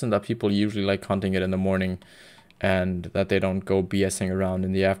consistent that people usually like hunting it in the morning, and that they don't go BSing around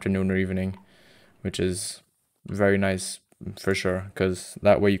in the afternoon or evening, which is very nice for sure, because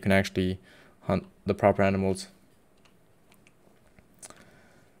that way you can actually hunt the proper animals.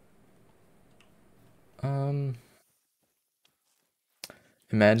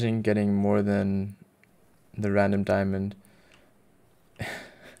 Imagine getting more than the random diamond.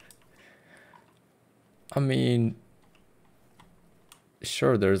 I mean,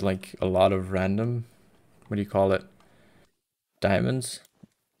 sure, there's like a lot of random, what do you call it, diamonds,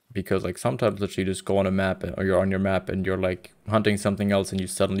 because like sometimes literally you just go on a map, or you're on your map and you're like hunting something else and you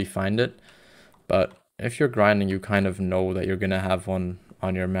suddenly find it. But if you're grinding, you kind of know that you're gonna have one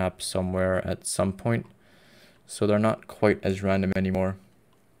on your map somewhere at some point. So they're not quite as random anymore.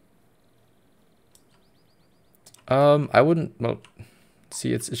 I wouldn't, well,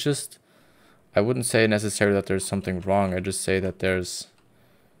 see, it's just, I wouldn't say necessarily that there's something wrong. I just say that there's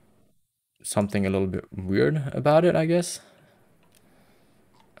something a little bit weird about it, I guess.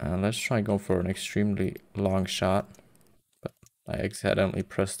 Let's try and go for an extremely long shot. But I accidentally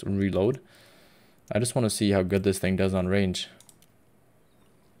pressed reload. I just want to see how good this thing does on range.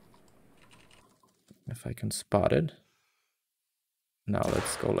 If I can spot it. Now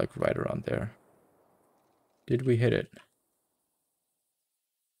let's go like right around there. Did we hit it?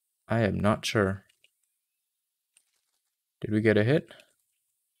 I am not sure. Did we get a hit?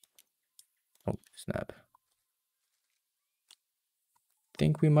 Oh, snap.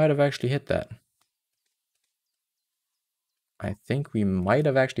 Think we might have actually hit that. I think we might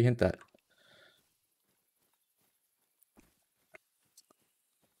have actually hit that.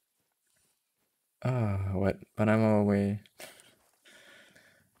 Ah, what? But I'm away.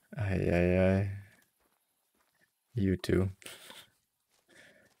 Ay. You too.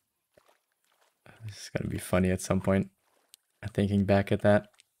 This is gonna be funny at some point. Thinking back at that.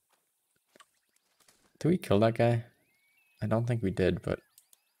 Did we kill that guy? I don't think we did, but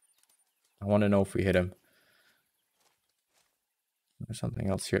I want to know if we hit him. There's something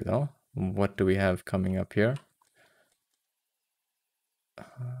else here though. What do we have coming up here?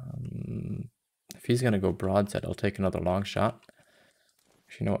 If he's gonna go broadside, I'll take another long shot.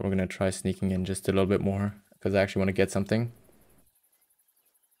 You know what? We're gonna try sneaking in just a little bit more because I actually want to get something.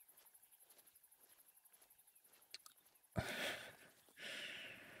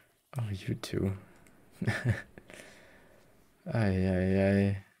 Oh, you too.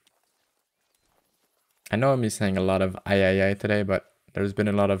 Ay. I know I'm saying a lot of ay today, but there's been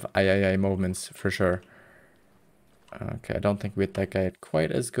a lot of ay moments for sure. Okay, I don't think we hit that guy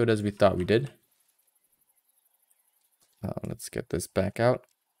quite as good as we thought we did. Let's get this back out.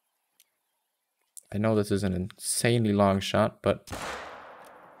 I know this is an insanely long shot, but...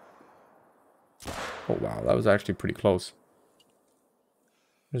 Oh wow, that was actually pretty close.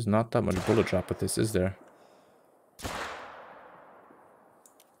 There's not that much bullet drop with this, is there?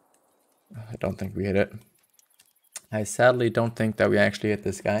 I don't think we hit it. I sadly don't think that we actually hit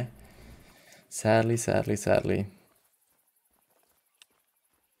this guy. Sadly.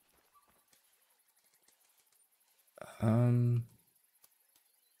 I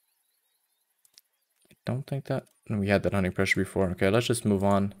don't think that... We had that hunting pressure before. Okay, let's just move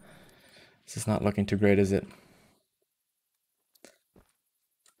on. This is not looking too great, is it?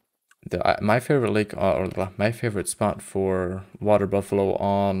 My favorite lake, or my favorite spot for water buffalo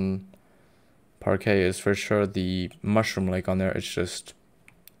on Parquet is for sure the mushroom lake on there. It's just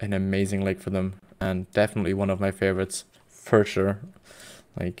an amazing lake for them, and definitely one of my favorites for sure,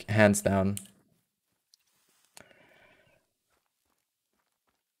 like hands down.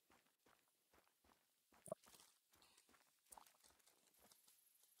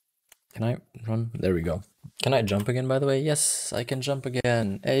 Can I run? There we go. Can I jump again, by the way? Yes, I can jump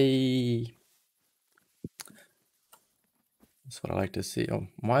again. Hey! That's what I like to see. Oh,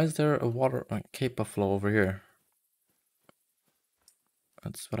 why is there a water Cape Buffalo over here?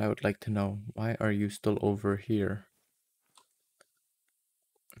 That's what I would like to know. Why are you still over here?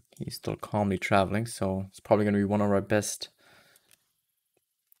 He's still calmly traveling, so it's probably going to be one of our best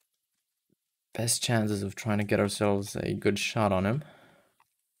chances of trying to get ourselves a good shot on him.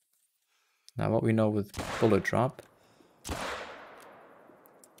 Now what we know with bullet drop,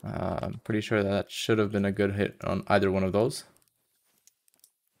 I'm pretty sure that should have been a good hit on either one of those.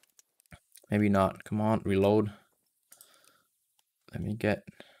 Maybe not. Come on, reload. Let me get...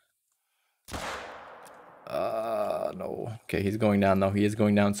 no. Okay, he's going down though. He is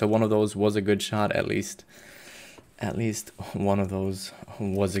going down. So one of those was a good shot at least. At least one of those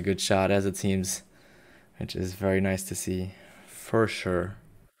was a good shot, as it seems. Which is very nice to see. For sure.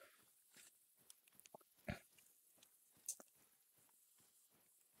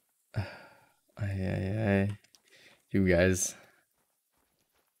 Ay. You guys.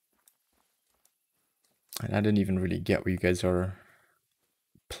 I didn't even really get what you guys are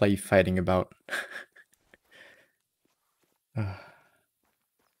play fighting about. It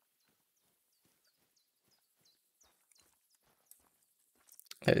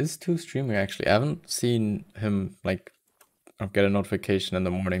is too streaming actually. I haven't seen him like get a notification in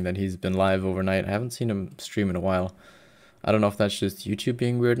the morning that he's been live overnight. I haven't seen him stream in a while. I don't know if that's just YouTube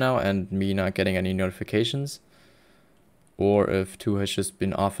being weird now and me not getting any notifications, or if 2 has just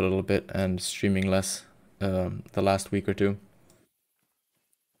been off a little bit and streaming less the last week or two.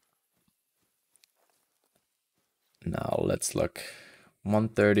 Now let's look.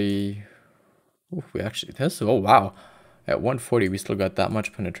 130. Ooh, we actually, this, oh wow. At 140, we still got that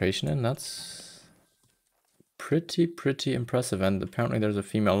much penetration in. That's pretty impressive. And apparently there's a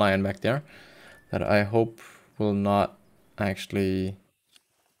female lion back there that I hope will not actually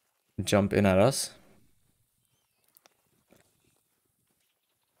jump in at us.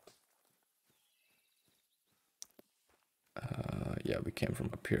 Yeah, we came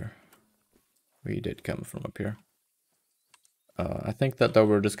from up here. We did come from up here. I think that though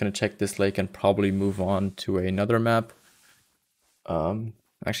we're just gonna check this lake and probably move on to another map.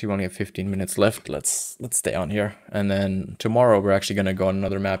 Actually, we only have 15 minutes left. Let's stay on here, and then tomorrow we're actually gonna go on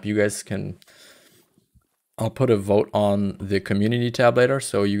another map. You guys can. I'll put a vote on the community tab later,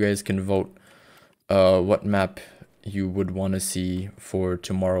 so you guys can vote what map you would want to see for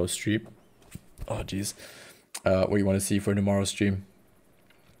tomorrow's stream. Oh, geez. What you want to see for tomorrow's stream.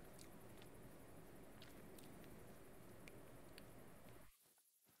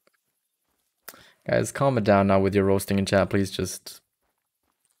 Guys, calm it down now with your roasting in chat. Please just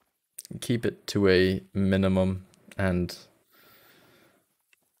keep it to a minimum and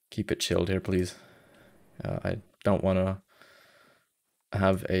keep it chilled here, please. I don't want to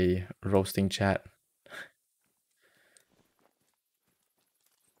have a roasting chat.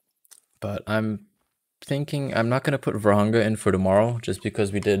 But I'm thinking I'm not going to put Verhunga in for tomorrow just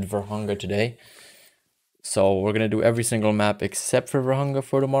because we did Verhunga today. So we're going to do every single map except for Verhunga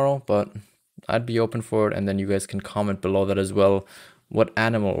for tomorrow, but I'd be open for it, and then you guys can comment below that as well what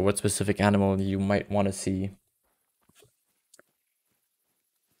animal or what specific animal you might want to see.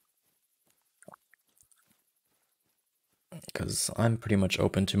 Because I'm pretty much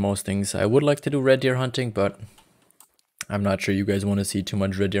open to most things. I would like to do red deer hunting, but I'm not sure you guys want to see too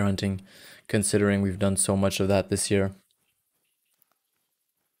much red deer hunting, considering we've done so much of that this year.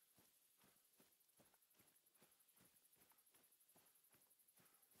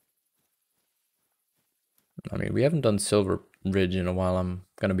 I mean, we haven't done Silver Ridge in a while, I'm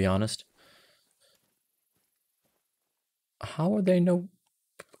gonna be honest. How are they no...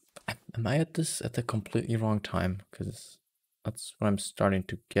 Am I at this at the completely wrong time? Because that's what I'm starting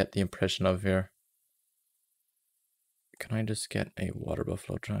to get the impression of here. Can I just get a water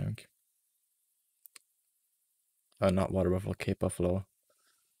buffalo drink? Not water buffalo, Cape Buffalo.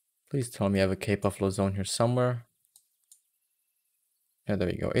 Please tell me I have a Cape Buffalo zone here somewhere. Yeah, there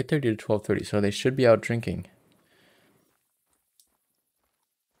we go. 8:30 to 12:30. So they should be out drinking.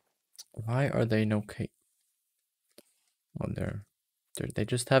 Why are they no Cape? Oh, they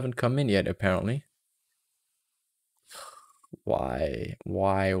just haven't come in yet, apparently. Why?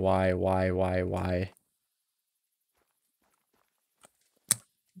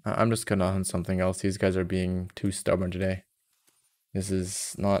 I'm just gonna hunt something else. These guys are being too stubborn today. This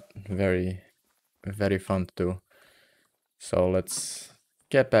is not very fun to do. So let's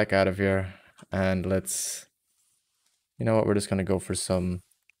get back out of here and let's... You know what? We're just gonna go for some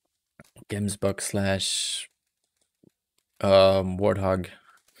Gemsbuck slash Warthog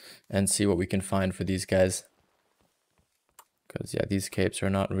and see what we can find for these guys. Because yeah, these capes are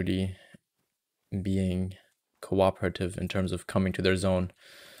not really being cooperative in terms of coming to their zone,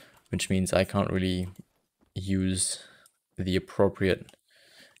 which means I can't really use the appropriate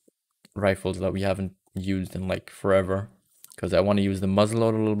rifles that we haven't used in like forever, because I want to use the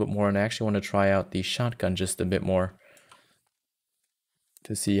muzzleloader a little bit more, and I actually want to try out the shotgun just a bit more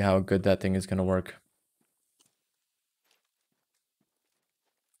to see how good that thing is going to work.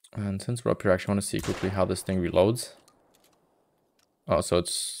 And since we're up here, I actually want to see quickly how this thing reloads. Oh, so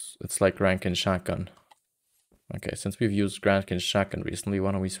it's like Rankin shotgun. Okay, since we've used Rankin shotgun recently,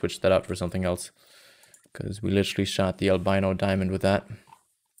 why don't we switch that out for something else? Because we literally shot the albino diamond with that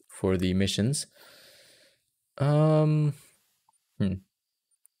for the missions.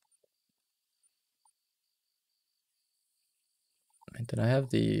 Did I have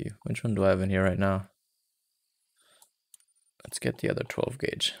the... Which one do I have in here right now? Let's get the other 12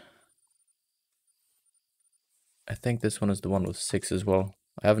 gauge. I think this one is the one with 6 as well.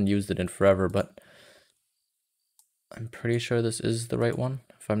 I haven't used it in forever, but I'm pretty sure this is the right one,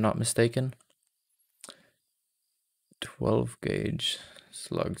 if I'm not mistaken. 12 gauge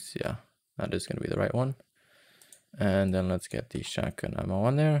slugs, yeah, that is going to be the right one. And then let's get the shotgun ammo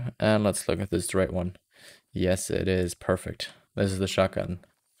on there, and let's look if this is the right one. Yes, it is. Perfect. This is the shotgun.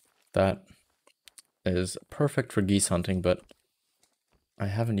 That is perfect for geese hunting, but I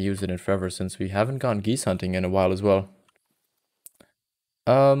haven't used it in forever since we haven't gone geese hunting in a while as well.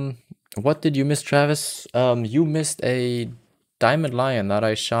 What did you miss, Travis? You missed a diamond lion that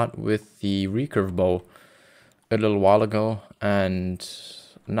I shot with the recurve bow a little while ago, and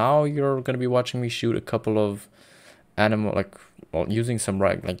now you're going to be watching me shoot a couple of animal, like, well, using some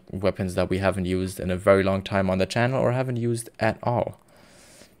like weapons that we haven't used in a very long time on the channel or haven't used at all.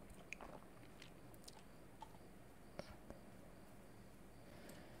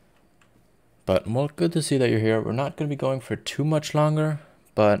 But well, good to see that you're here. We're not going to be going for too much longer,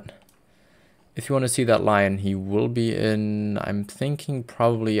 but if you want to see that lion, he will be in, I'm thinking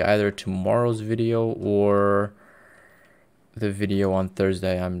probably either tomorrow's video or the video on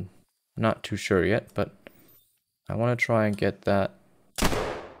Thursday. I'm not too sure yet, but I want to try and get that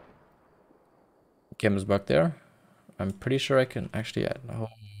Gemsbuck there. I'm pretty sure I can actually, oh,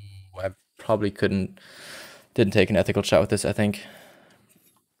 I probably didn't take an ethical shot with this, I think.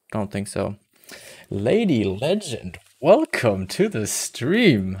 Don't think so. Lady Legend, welcome to the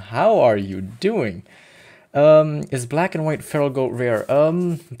stream. How are you doing? Is black and white feral goat rare?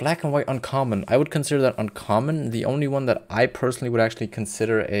 Black and white uncommon. I would consider that uncommon. The only one that I personally would actually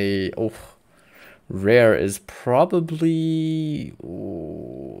consider rare is probably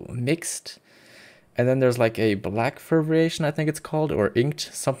mixed. And then there's like a black fur variation, I think it's called, or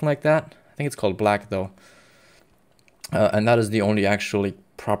inked, something like that. I think it's called black though. And that is the only actually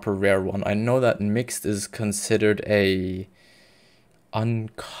proper rare one. I know that mixed is considered a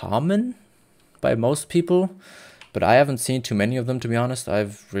uncommon by most people, but I haven't seen too many of them, to be honest.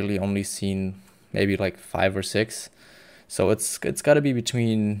 I've really only seen maybe like 5 or 6. So it's got to be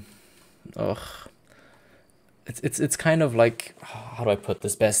between it's kind of like, how do I put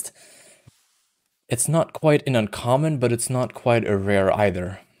this best? It's not quite an uncommon, but it's not quite a rare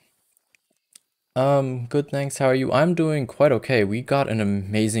either. Good, thanks. How are you? I'm doing quite okay. We got an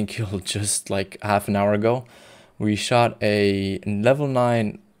amazing kill just like half an hour ago. We shot a level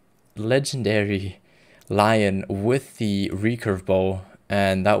 9 legendary lion with the recurve bow,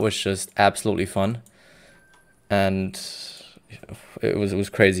 and that was just absolutely fun. And it was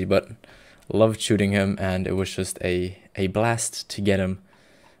crazy, but loved shooting him, and it was just a blast to get him.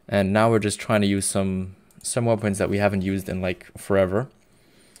 And now we're just trying to use some weapons that we haven't used in like forever.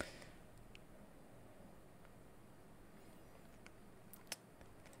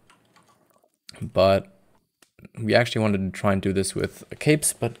 But we actually wanted to try and do this with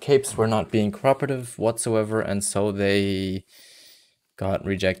capes, but capes were not being cooperative whatsoever, and so they got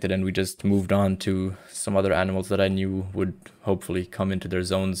rejected, and we just moved on to some other animals that I knew would hopefully come into their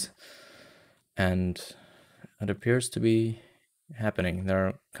zones. And it appears to be happening.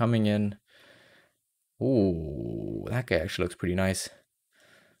 They're coming in. Ooh, that guy actually looks pretty nice.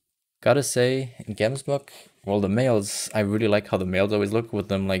 Gotta say, in Gemsbuck, well, the males, I really like how the males always look, with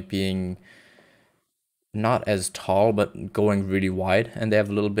them like being not as tall, but going really wide, and they have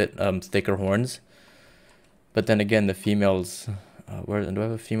a little bit thicker horns. But then again, the females, where do I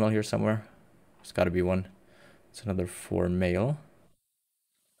have a female here somewhere? There's got to be one. It's another 4 male.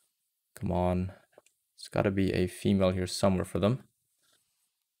 Come on, there's got to be a female here somewhere for them.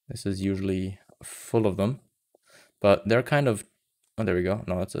 This is usually full of them, but they're kind of, oh, there we go.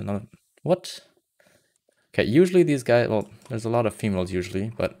 No, that's another, what? Okay, usually these guys, well, there's a lot of females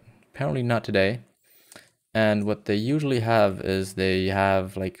usually, but apparently not today. And what they usually have is they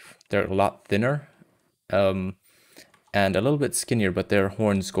have like, they're a lot thinner and a little bit skinnier, but their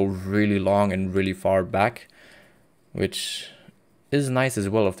horns go really long and really far back, which is nice as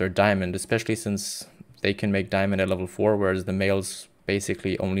well if they're diamond, especially since they can make diamond at level 4, whereas the males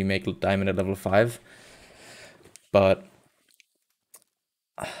basically only make diamond at level 5. But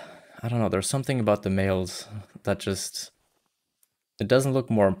I don't know, there's something about the males that just, it doesn't look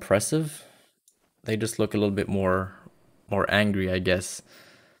more impressive. They just look a little bit more angry, I guess.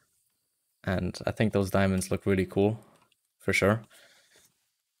 And I think those diamonds look really cool, for sure.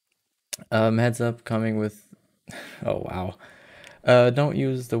 Heads up, coming with, oh wow. Don't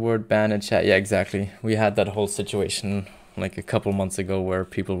use the word ban in chat. Yeah, exactly. We had that whole situation like a couple months ago where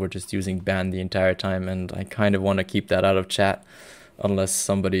people were just using ban the entire time, and I kind of want to keep that out of chat unless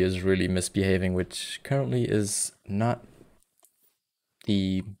somebody is really misbehaving, which currently is not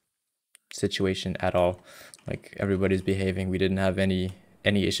the situation at all. Like, everybody's behaving. We didn't have any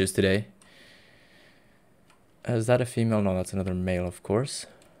issues today. Is that a female? No, that's another male, of course.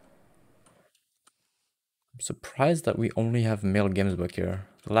 I'm surprised that we only have male Gemsbuck here.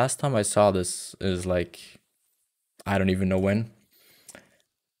 The last time I saw this is like, I don't even know when.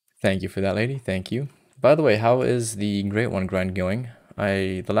 Thank you for that, lady. Thank you. By the way, how is the Great One grind going?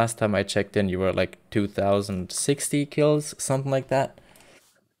 The last time I checked in, you were at like 2060 kills, something like that.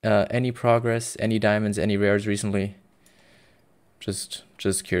 Any progress, any diamonds, any rares recently? Just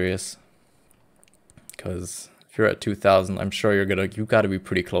curious. Because if you're at 2000, I'm sure you gotta be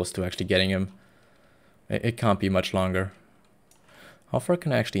pretty close to actually getting him. It can't be much longer. How far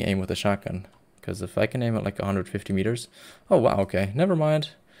can I actually aim with a shotgun? Because if I can aim at like 150 meters... Oh, wow, okay. Never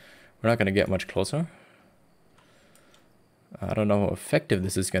mind. We're not going to get much closer. I don't know how effective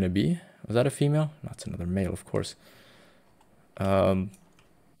this is going to be. Was that a female? That's another male, of course.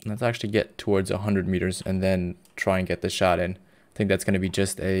 Let's actually get towards 100 meters and then try and get the shot in. I think that's going to be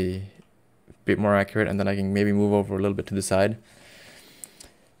just a bit more accurate, and then I can maybe move over a little bit to the side.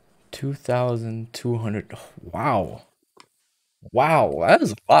 2,200. Wow. Wow, that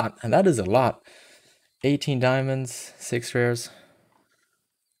is a lot. And that is a lot. 18 diamonds, 6 rares.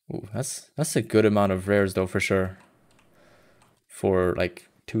 Ooh, that's a good amount of rares though, for sure. For like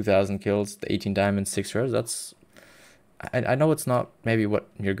 2,000 kills, the 18 diamonds, 6 rares, that's... I know it's not maybe what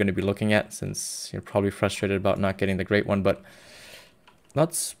you're going to be looking at, since you're probably frustrated about not getting the great one, but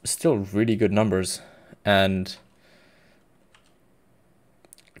that's still really good numbers. And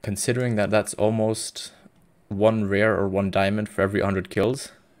considering that that's almost 1 rare or 1 diamond for every 100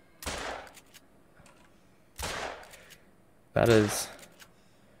 kills, that is...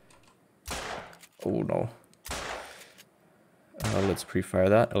 Oh no. Let's pre-fire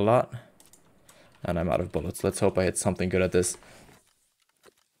that a lot. And I'm out of bullets. Let's hope I hit something good at this.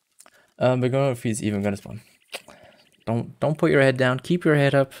 We're going to if he's even gonna spawn. Don't put your head down. Keep your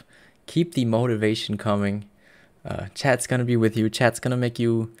head up. Keep the motivation coming. Chat's gonna be with you. Chat's gonna make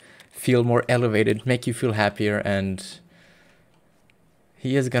you feel more elevated, make you feel happier, and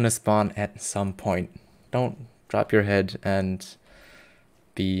he is gonna spawn at some point. Don't drop your head and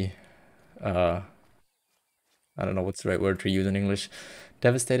be I don't know what's the right word to use in English.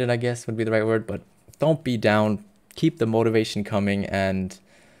 Devastated, I guess, would be the right word, but don't be down. Keep the motivation coming, and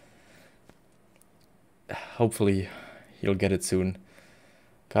hopefully you'll get it soon.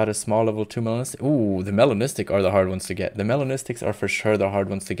 Got a small level 2 melanistic. Ooh, the melanistic are the hard ones to get. The melanistics are for sure the hard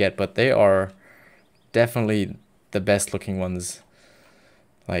ones to get, but they are definitely the best looking ones.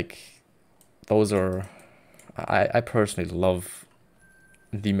 Like, those are... I personally love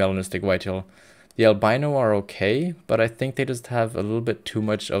the melanistic whitetail. The albino are okay, but I think they just have a little bit too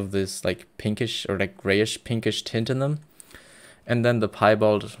much of this like pinkish or like grayish pinkish tint in them. And then the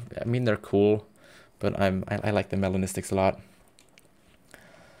piebald, I mean, they're cool, but I like the melanistics a lot.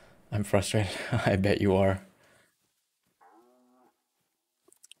 I'm frustrated. I bet you are.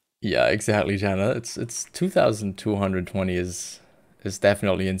 Yeah, exactly, Jana. It's 2,220 is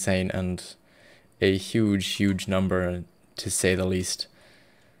definitely insane, and a huge number, to say the least.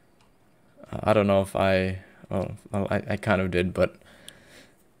 I don't know if well, I kind of did, but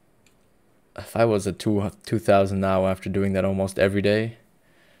if I was at 2,000 now after doing that almost every day,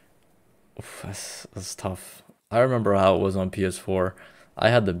 oof, that's tough. I remember how it was on PS4. I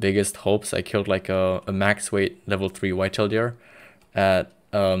had the biggest hopes. I killed like a max weight level 3 whitetail deer at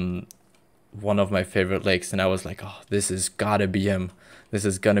one of my favorite lakes, and I was like, oh, this has gotta be him. This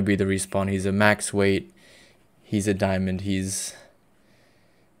is gonna be the respawn. He's a max weight. He's a diamond. He's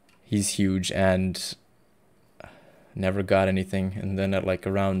huge, and never got anything. And then at like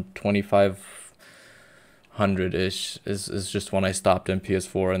around 2,500-ish is just when I stopped in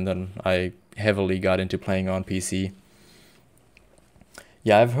PS4, and then I heavily got into playing on PC.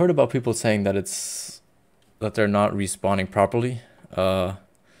 Yeah, I've heard about people saying that they're not respawning properly.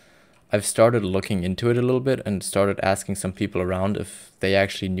 I've started looking into it a little bit and started asking some people around if they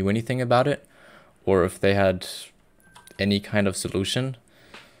actually knew anything about it, or if they had any kind of solution.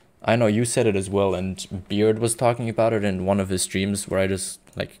 I know you said it as well, and Beard was talking about it in one of his streams, where I just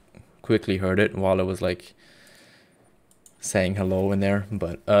like quickly heard it while I was like saying hello in there.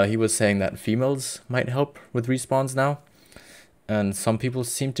 But he was saying that females might help with respawns now, and some people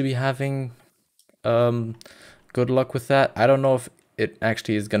seem to be having good luck with that. I don't know if it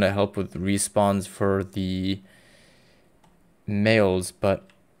actually is gonna help with respawns for the males, but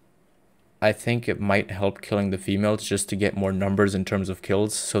I think it might help killing the females just to get more numbers in terms of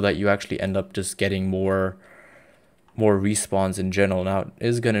kills, so that you actually end up just getting more respawns in general. Now, it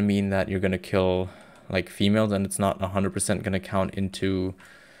is going to mean that you're going to kill like females, and it's not 100% going to count into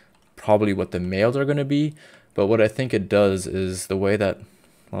probably what the males are going to be. But what I think it does is the way that,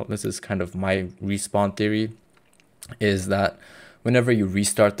 well, this is kind of my respawn theory, is that whenever you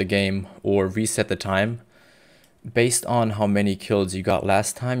restart the game or reset the time, based on how many kills you got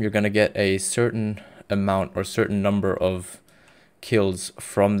last time, you're going to get a certain amount or certain number of kills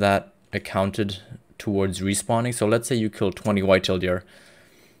from that accounted towards respawning. So let's say you kill 20 whitetail deer.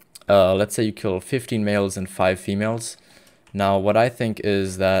 Let's say you kill 15 males and 5 females. Now, what I think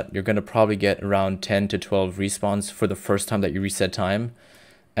is that you're going to probably get around 10 to 12 respawns for the first time that you reset time.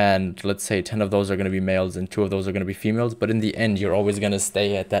 And let's say 10 of those are going to be males and 2 of those are going to be females. But in the end, you're always going to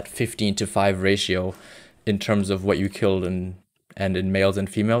stay at that 15 to 5 ratio in terms of what you killed and and in males and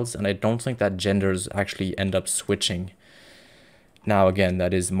females, and I don't think that genders actually end up switching. Now, again,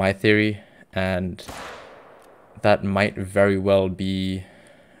 that is my theory, and that might very well be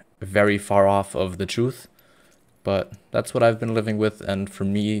very far off of the truth, but that's what I've been living with, and for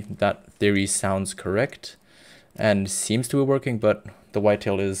me, that theory sounds correct and seems to be working, but the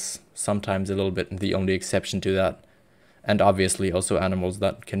whitetail is sometimes a little bit the only exception to that. And obviously also animals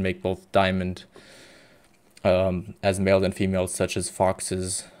that can make both diamond as males and females, such as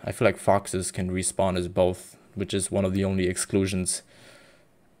foxes. I feel like foxes can respawn as both, which is one of the only exclusions.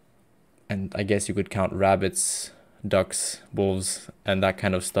 And I guess you could count rabbits, ducks, wolves, and that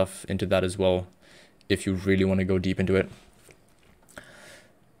kind of stuff into that as well, if you really want to go deep into it.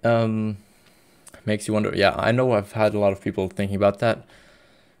 Um, Makes you wonder. Yeah, I know I've had a lot of people thinking about that,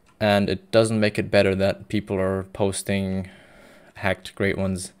 and it doesn't make it better that people are posting hacked great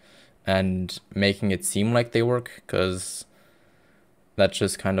ones and making it seem like they work, because that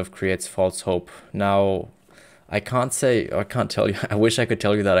just kind of creates false hope. Now, I can't tell you, I wish I could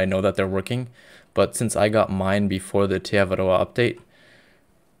tell you that I know that they're working, but since I got mine before the Thehunter update,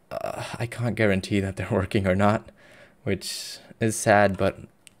 I can't guarantee that they're working or not, which is sad, but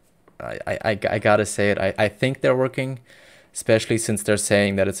I gotta say it. I think they're working, especially since they're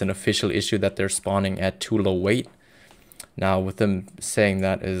saying that it's an official issue that they're spawning at too low weight. Now, with them saying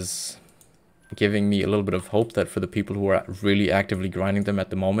that is giving me a little bit of hope that for the people who are really actively grinding them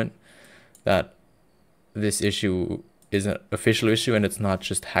at the moment, that this issue is an official issue and it's not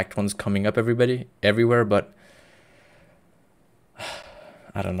just hacked ones coming up everywhere, but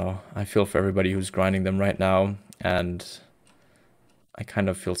I don't know. I feel for everybody who's grinding them right now, and I kind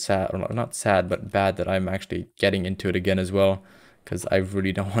of feel sad, or not sad, but bad that I'm actually getting into it again as well, because I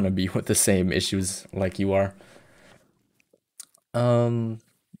really don't want to be with the same issues like you are. Um,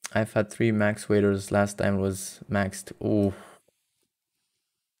 I've had three max waiters. Last time was maxed. Oh,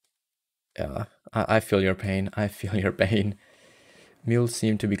 yeah. I feel your pain. I feel your pain. Mules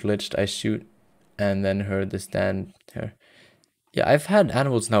seem to be glitched. I shoot and then heard the stand there. Yeah, I've had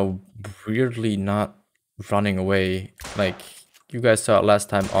animals now weirdly not running away. Like, you guys saw it last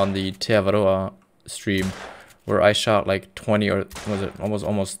time on the Teavaroa stream, where I shot like 20, or was it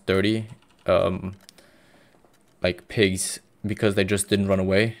almost 30 um like pigs, because they just didn't run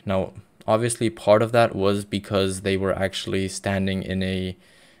away. Now, obviously part of that was because they were actually standing in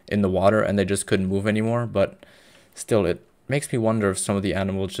the water and they just couldn't move anymore, but still, it makes me wonder if some of the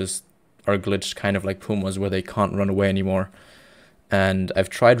animals just are glitched, kind of like pumas, where they can't run away anymore. And I've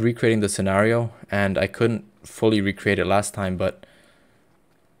tried recreating the scenario and I couldn't fully recreate it last time, but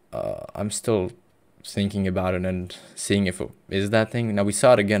I'm still thinking about it and seeing if it is that thing. Now, we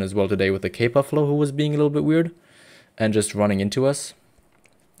saw it again as well today with the Cape Buffalo, who was being a little bit weird and just running into us,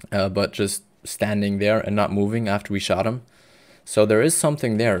 but just standing there and not moving after we shot him. So there is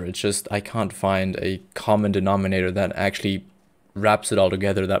something there. It's just I can't find a common denominator that actually wraps it all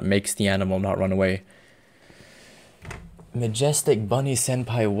together, that makes the animal not run away. Majestic Bunny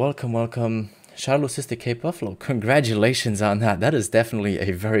Senpai, welcome, welcome. Charlo Sister Cape Buffalo, congratulations on that. That is definitely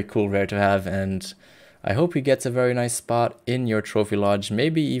a very cool rare to have, and I hope he gets a very nice spot in your trophy lodge,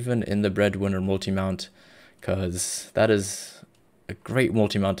 maybe even in the breadwinner multi-mount, because that is a great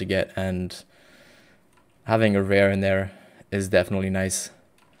multi-mount to get, and having a rare in there is definitely nice.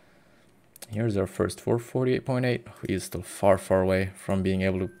 Here's our first 448.8. He is still far, far away from being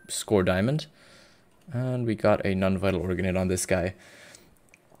able to score diamond. And we got a non-vital organate on this guy.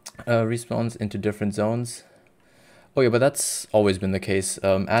 Respawns into different zones. Oh yeah, but that's always been the case.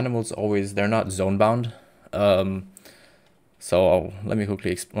 Animals always, they're not zone bound. So let me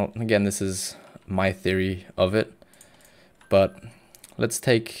quickly explain. Well, again, this is my theory of it. But let's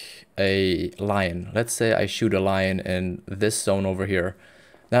take a lion. Let's say I shoot a lion in this zone over here.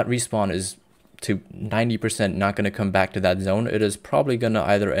 That respawn is to 90% not going to come back to that zone. It is probably going to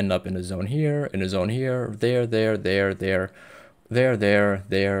either end up in a zone here, in a zone here, there,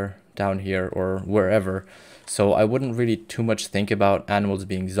 down here, or wherever. So I wouldn't really too much think about animals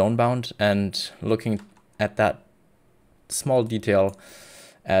being zone bound, and looking at that small detail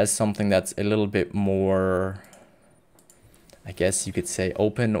as something that's a little bit more, I guess you could say,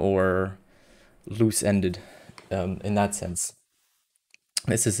 open or loose-ended in that sense.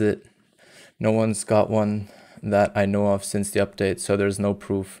 This is it. No one's got one that I know of since the update, so there's no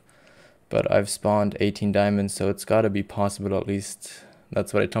proof. But I've spawned 18 diamonds, so it's got to be possible at least.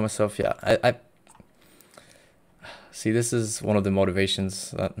 That's what I told myself. Yeah, I see, this is one of the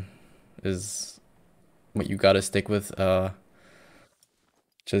motivations that is what you got to stick with.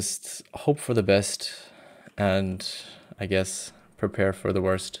 Just hope for the best and I guess prepare for the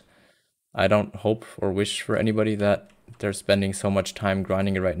worst. I don't hope or wish for anybody that they're spending so much time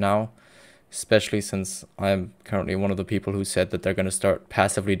grinding it right now, especially since I'm currently one of the people who said that they're going to start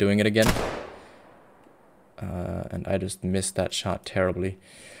passively doing it again. And I just missed that shot terribly.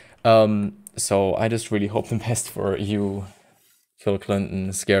 So I just really hope the best for you, Phil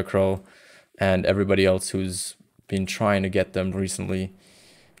Clinton, Scarecrow, and everybody else who's been trying to get them recently,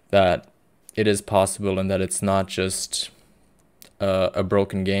 that it is possible and that it's not just a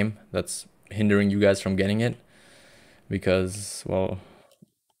broken game that's hindering you guys from getting it, because, well,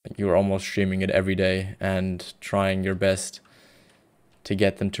 you're almost streaming it every day and trying your best to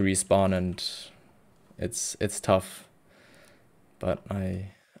get them to respawn, and it's tough. But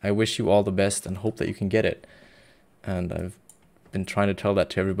I wish you all the best and hope that you can get it. And I've been trying to tell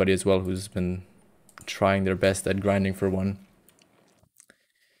that to everybody as well who's been trying their best at grinding for one.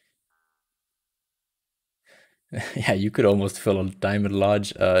 Yeah, you could almost fill a diamond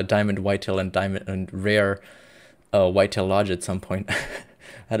lodge, diamond whitetail and diamond and rare whitetail lodge at some point.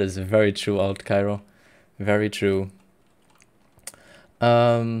 That is very true, Alt Cairo. Very true.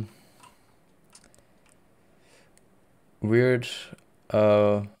 Weird.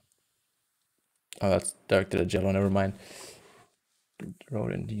 Oh, that's directed at Jello. Never mind.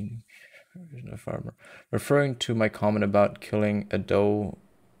 Rodent farmer. Referring to my comment about killing a doe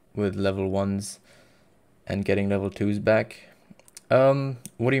with level 1s and getting level 2s back.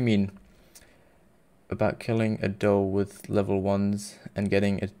 What do you mean? About killing a doe with level 1s and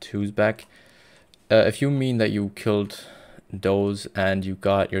getting a 2s back? If you mean that you killed does and you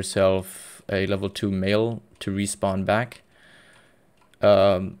got yourself a level 2 male to respawn back,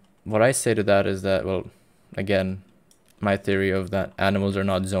 what I say to that is that, well, again, my theory of that animals are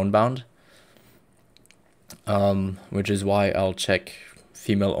not zone bound, which is why I'll check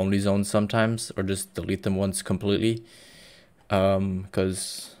female only zones sometimes or just delete them once completely,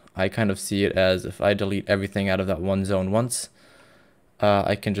 because I kind of see it as if I delete everything out of that one zone once,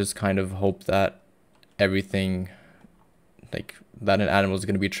 I can just kind of hope that everything, like, that an animal is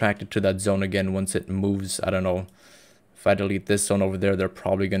going to be attracted to that zone again once it moves. I don't know, if I delete this zone over there, they're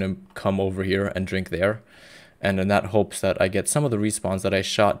probably going to come over here and drink there. And in that hopes that I get some of the respawns that I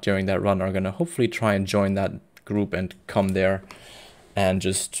shot during that run are going to hopefully try and join that group and come there and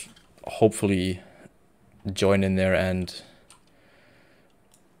just hopefully join in there and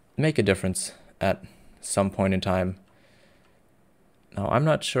make a difference at some point in time. Now, I'm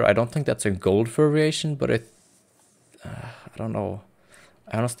not sure. I don't think that's a gold variation, but I don't know.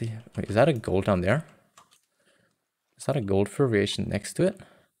 I honestly, wait, is that a gold down there? Is that a gold variation next to it?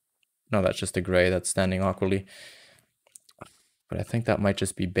 No, that's just a gray that's standing awkwardly. But I think that might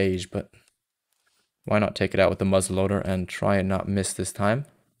just be beige, but why not take it out with the muzzleloader and try and not miss this time?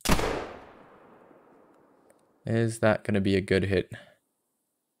 Is that going to be a good hit?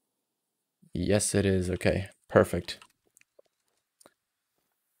 Yes, it is. Okay, perfect.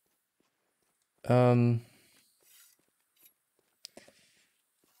 Diamond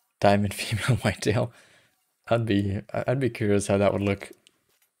female whitetail. I'd be curious how that would look.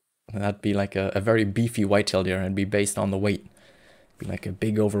 That'd be like a very beefy whitetail deer and be based on the weight. Be like a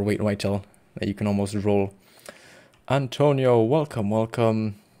big overweight whitetail that you can almost roll. Antonio,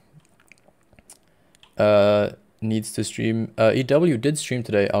 welcome. Needs to stream. EW did stream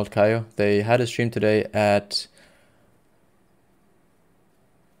today, Altkayo. They had a stream today at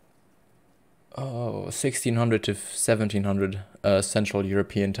 1600 to 1700 Central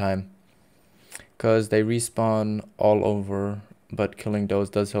European time. Because they respawn all over, but killing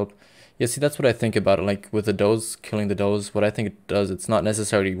does help. Yeah, see, that's what I think about it. Like, with the does, killing the does, what I think it does, it's not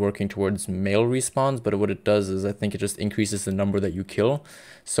necessarily working towards male respawns, but what it does is I think it just increases the number that you kill.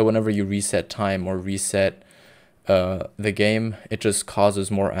 So whenever you reset time or reset the game, it just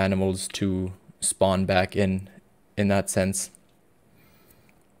causes more animals to spawn back in that sense.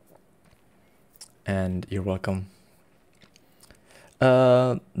 And you're welcome.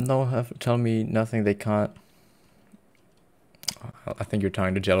 No, tell me nothing they can't. I think you're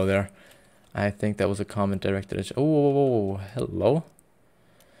talking to Jello there. I think that was a comment directed at... Oh, hello.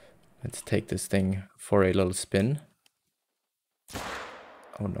 Let's take this thing for a little spin.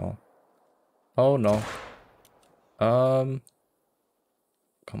 Oh, no. Oh, no. Come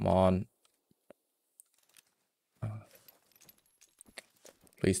on.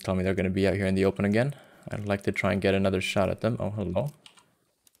 Please tell me they're going to be out here in the open again. I'd like to try and get another shot at them. Oh, hello.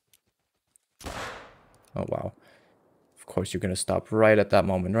 Oh, wow. Of course, you're going to stop right at that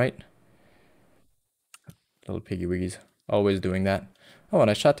moment, right? Little piggy wiggies. Always doing that. Oh, and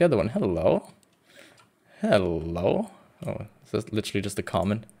I shot the other one. Hello. Hello. Oh, is this literally just a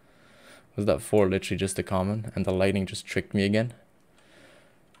common? Was that 4 literally just a common? And the lighting just tricked me again?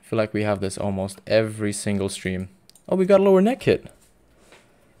 feel like we have this almost every single stream. Oh, we got a lower neck hit.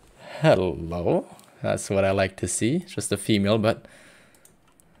 Hello. That's what I like to see. Just a female, but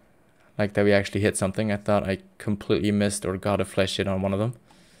like that we actually hit something. I thought I completely missed or got a flesh hit on one of them.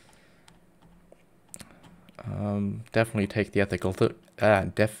 Definitely take the ethical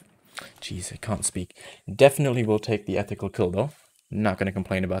Jeez, I can't speak. Definitely will take the ethical kill though. Not gonna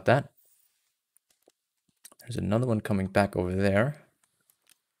complain about that. There's another one coming back over there.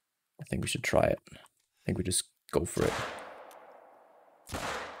 I think we should try it. I think we just go for it.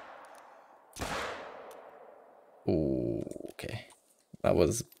 Ooh, okay. That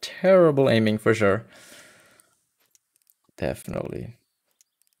was terrible aiming for sure. Definitely.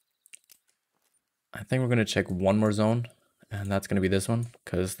 I think we're going to check one more zone, and that's going to be this one,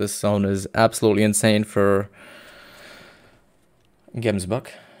 because this zone is absolutely insane for Gemsbuck.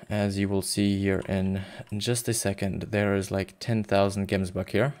 As you will see here in just a second, there is like 10,000 Gemsbuck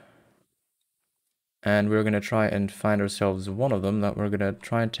here. And we're going to try and find ourselves one of them that we're going to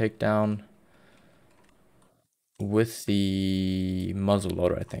try and take down with the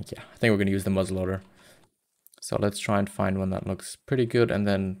muzzleloader, I think. Yeah, I think we're going to use the muzzleloader. So let's try and find one that looks pretty good and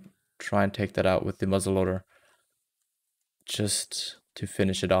then try and take that out with the muzzleloader just to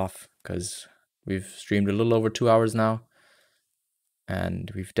finish it off, because we've streamed a little over 2 hours now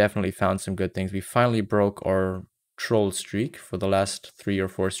and we've definitely found some good things. We finally broke our troll streak for the last 3 or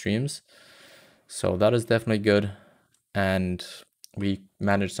 4 streams, so that is definitely good, and we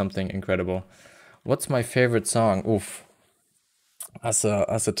managed something incredible. What's my favorite song? Oof, that's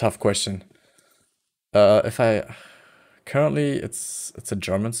a tough question. If I currently, it's a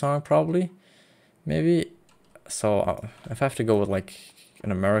German song probably, maybe. So if I have to go with like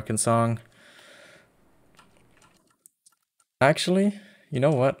an American song, actually, you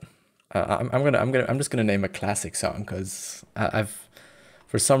know what? I'm just gonna name a classic song, because I've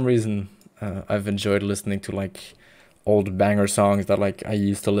for some reason I've enjoyed listening to like old banger songs that like I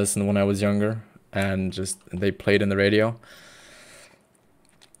used to listen when I was younger, and just they played in the radio.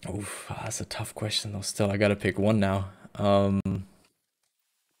 Oof, that's a tough question though. Still, I gotta pick one now.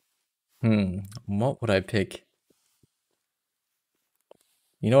 What would I pick?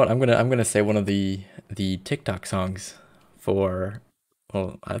 You know what? I'm gonna say one of the TikTok songs for.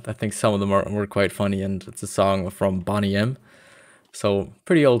 Well, I think some of them were quite funny, and it's a song from Bonnie M. So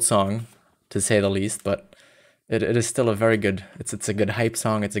pretty old song, to say the least, but it is still a very good. It's a good hype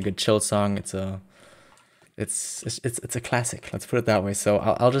song. It's a good chill song. It's a classic. Let's put it that way. So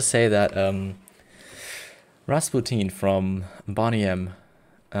I'll just say that Rasputin from Bonnie M.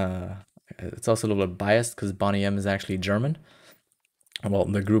 It's also a little bit biased because Bonnie M is actually German. Well,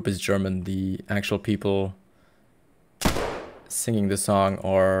 the group is German. The actual people singing the song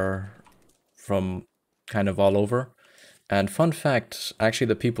are from kind of all over. And fun fact, actually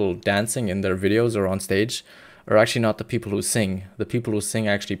the people dancing in their videos or on stage are actually not the people who sing. The people who sing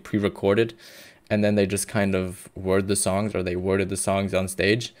actually pre-recorded, and then they just kind of word the songs, or they worded the songs on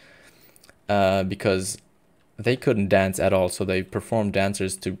stage, because they couldn't dance at all. So they performed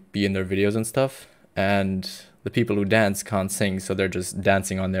dancers to be in their videos and stuff. And the people who dance can't sing, so they're just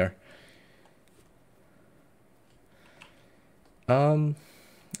dancing on there. I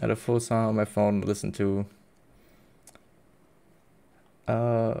had a full song on my phone to listen to.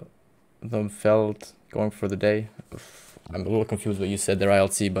 The Feld going for the day. I'm a little confused what you said there,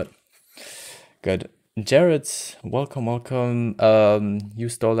 ILC, but good. Jared, welcome. You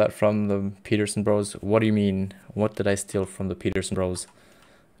stole that from the Peterson Bros. What do you mean? What did I steal from the Peterson Bros?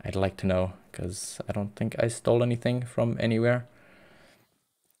 I'd like to know, because I don't think I stole anything from anywhere.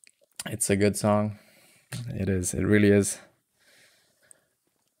 It's a good song. It is. It really is.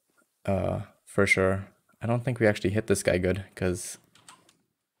 For sure. I don't think we actually hit this guy good, because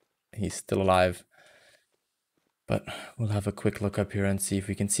he's still alive. But we'll have a quick look up here and see if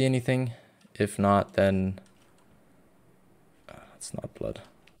we can see anything. If not, then it's not blood.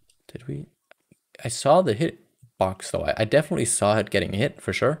 Did we? I saw the hit box though. I definitely saw it getting hit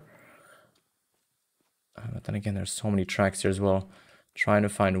for sure. But then again, there's so many tracks here as well. Trying to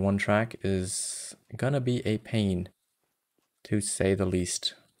find one track is gonna be a pain, to say the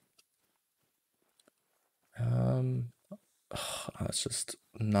least. That's just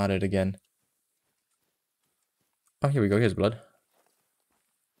not it again. Oh, here we go. Here's blood.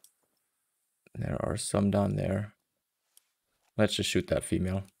 There are some down there. Let's just shoot that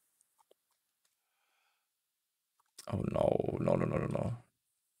female. Oh no, no.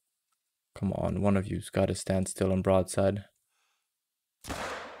 Come on, one of you's got to stand still on broadside.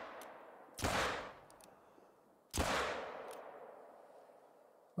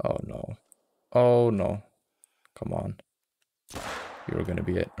 Oh no. Oh no. Come on. You were gonna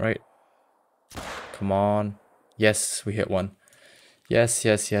be it, right? Come on. Yes, we hit one. Yes,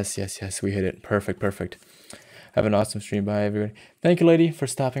 yes, yes, yes, yes. We hit it. Perfect, perfect. Have an awesome stream. Bye, everybody. Thank you, lady, for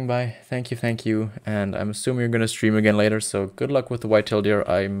stopping by. Thank you, thank you. And I'm assuming you're gonna stream again later. So good luck with the whitetail deer.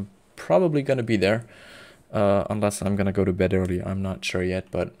 I'm probably gonna be there, unless I'm gonna go to bed early. I'm not sure yet,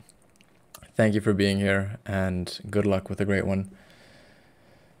 but thank you for being here, and good luck with a great one.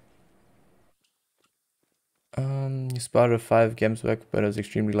 You spotted a 5 Gemsbeck, but it was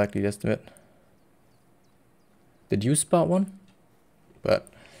extremely likely to estimate. Did you spot one? But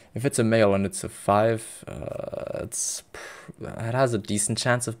if it's a male and it's a 5, it has a decent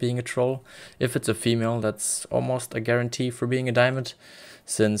chance of being a troll. If it's a female, that's almost a guarantee for being a diamond,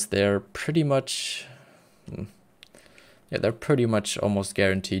 since they're pretty much, yeah, they're pretty much almost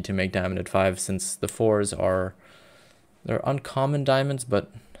guaranteed to make diamond at 5, since the 4s they're uncommon diamonds,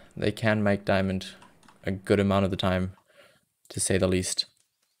 but they can make diamond a good amount of the time, to say the least.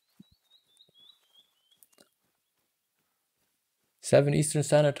 7 Eastern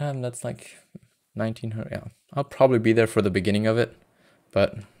Standard Time, that's like 1900. Yeah, I'll probably be there for the beginning of it,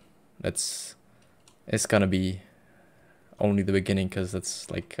 but it's gonna be only the beginning, because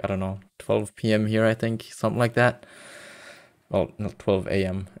it's like, I don't know, 12 p.m. here, I think, something like that. Well, not 12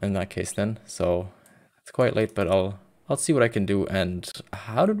 a.m. in that case then, so it's quite late, but I'll see what I can do. And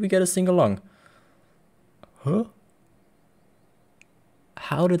how did we get a single lung? Huh?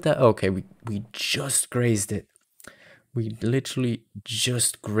 How did that? Okay, we just grazed it. We literally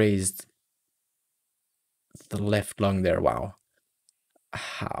just grazed the left lung there. Wow.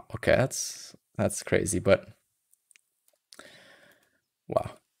 How? Okay, that's crazy, but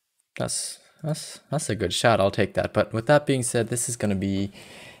wow. That's a good shot. I'll take that. But with that being said, this is gonna be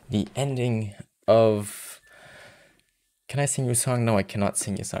the ending of. Can I sing you a song? No, I cannot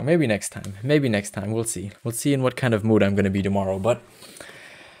sing you a song. Maybe next time. Maybe next time. We'll see. We'll see in what kind of mood I'm gonna be tomorrow. But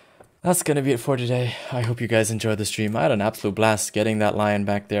that's gonna be it for today. I hope you guys enjoyed the stream. I had an absolute blast getting that lion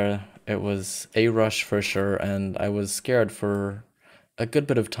back there. It was a rush for sure, and I was scared for a good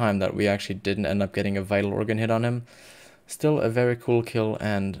bit of time that we actually didn't end up getting a vital organ hit on him. Still a very cool kill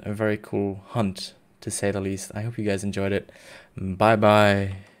and a very cool hunt, to say the least. I hope you guys enjoyed it. Bye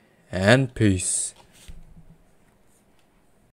bye and peace.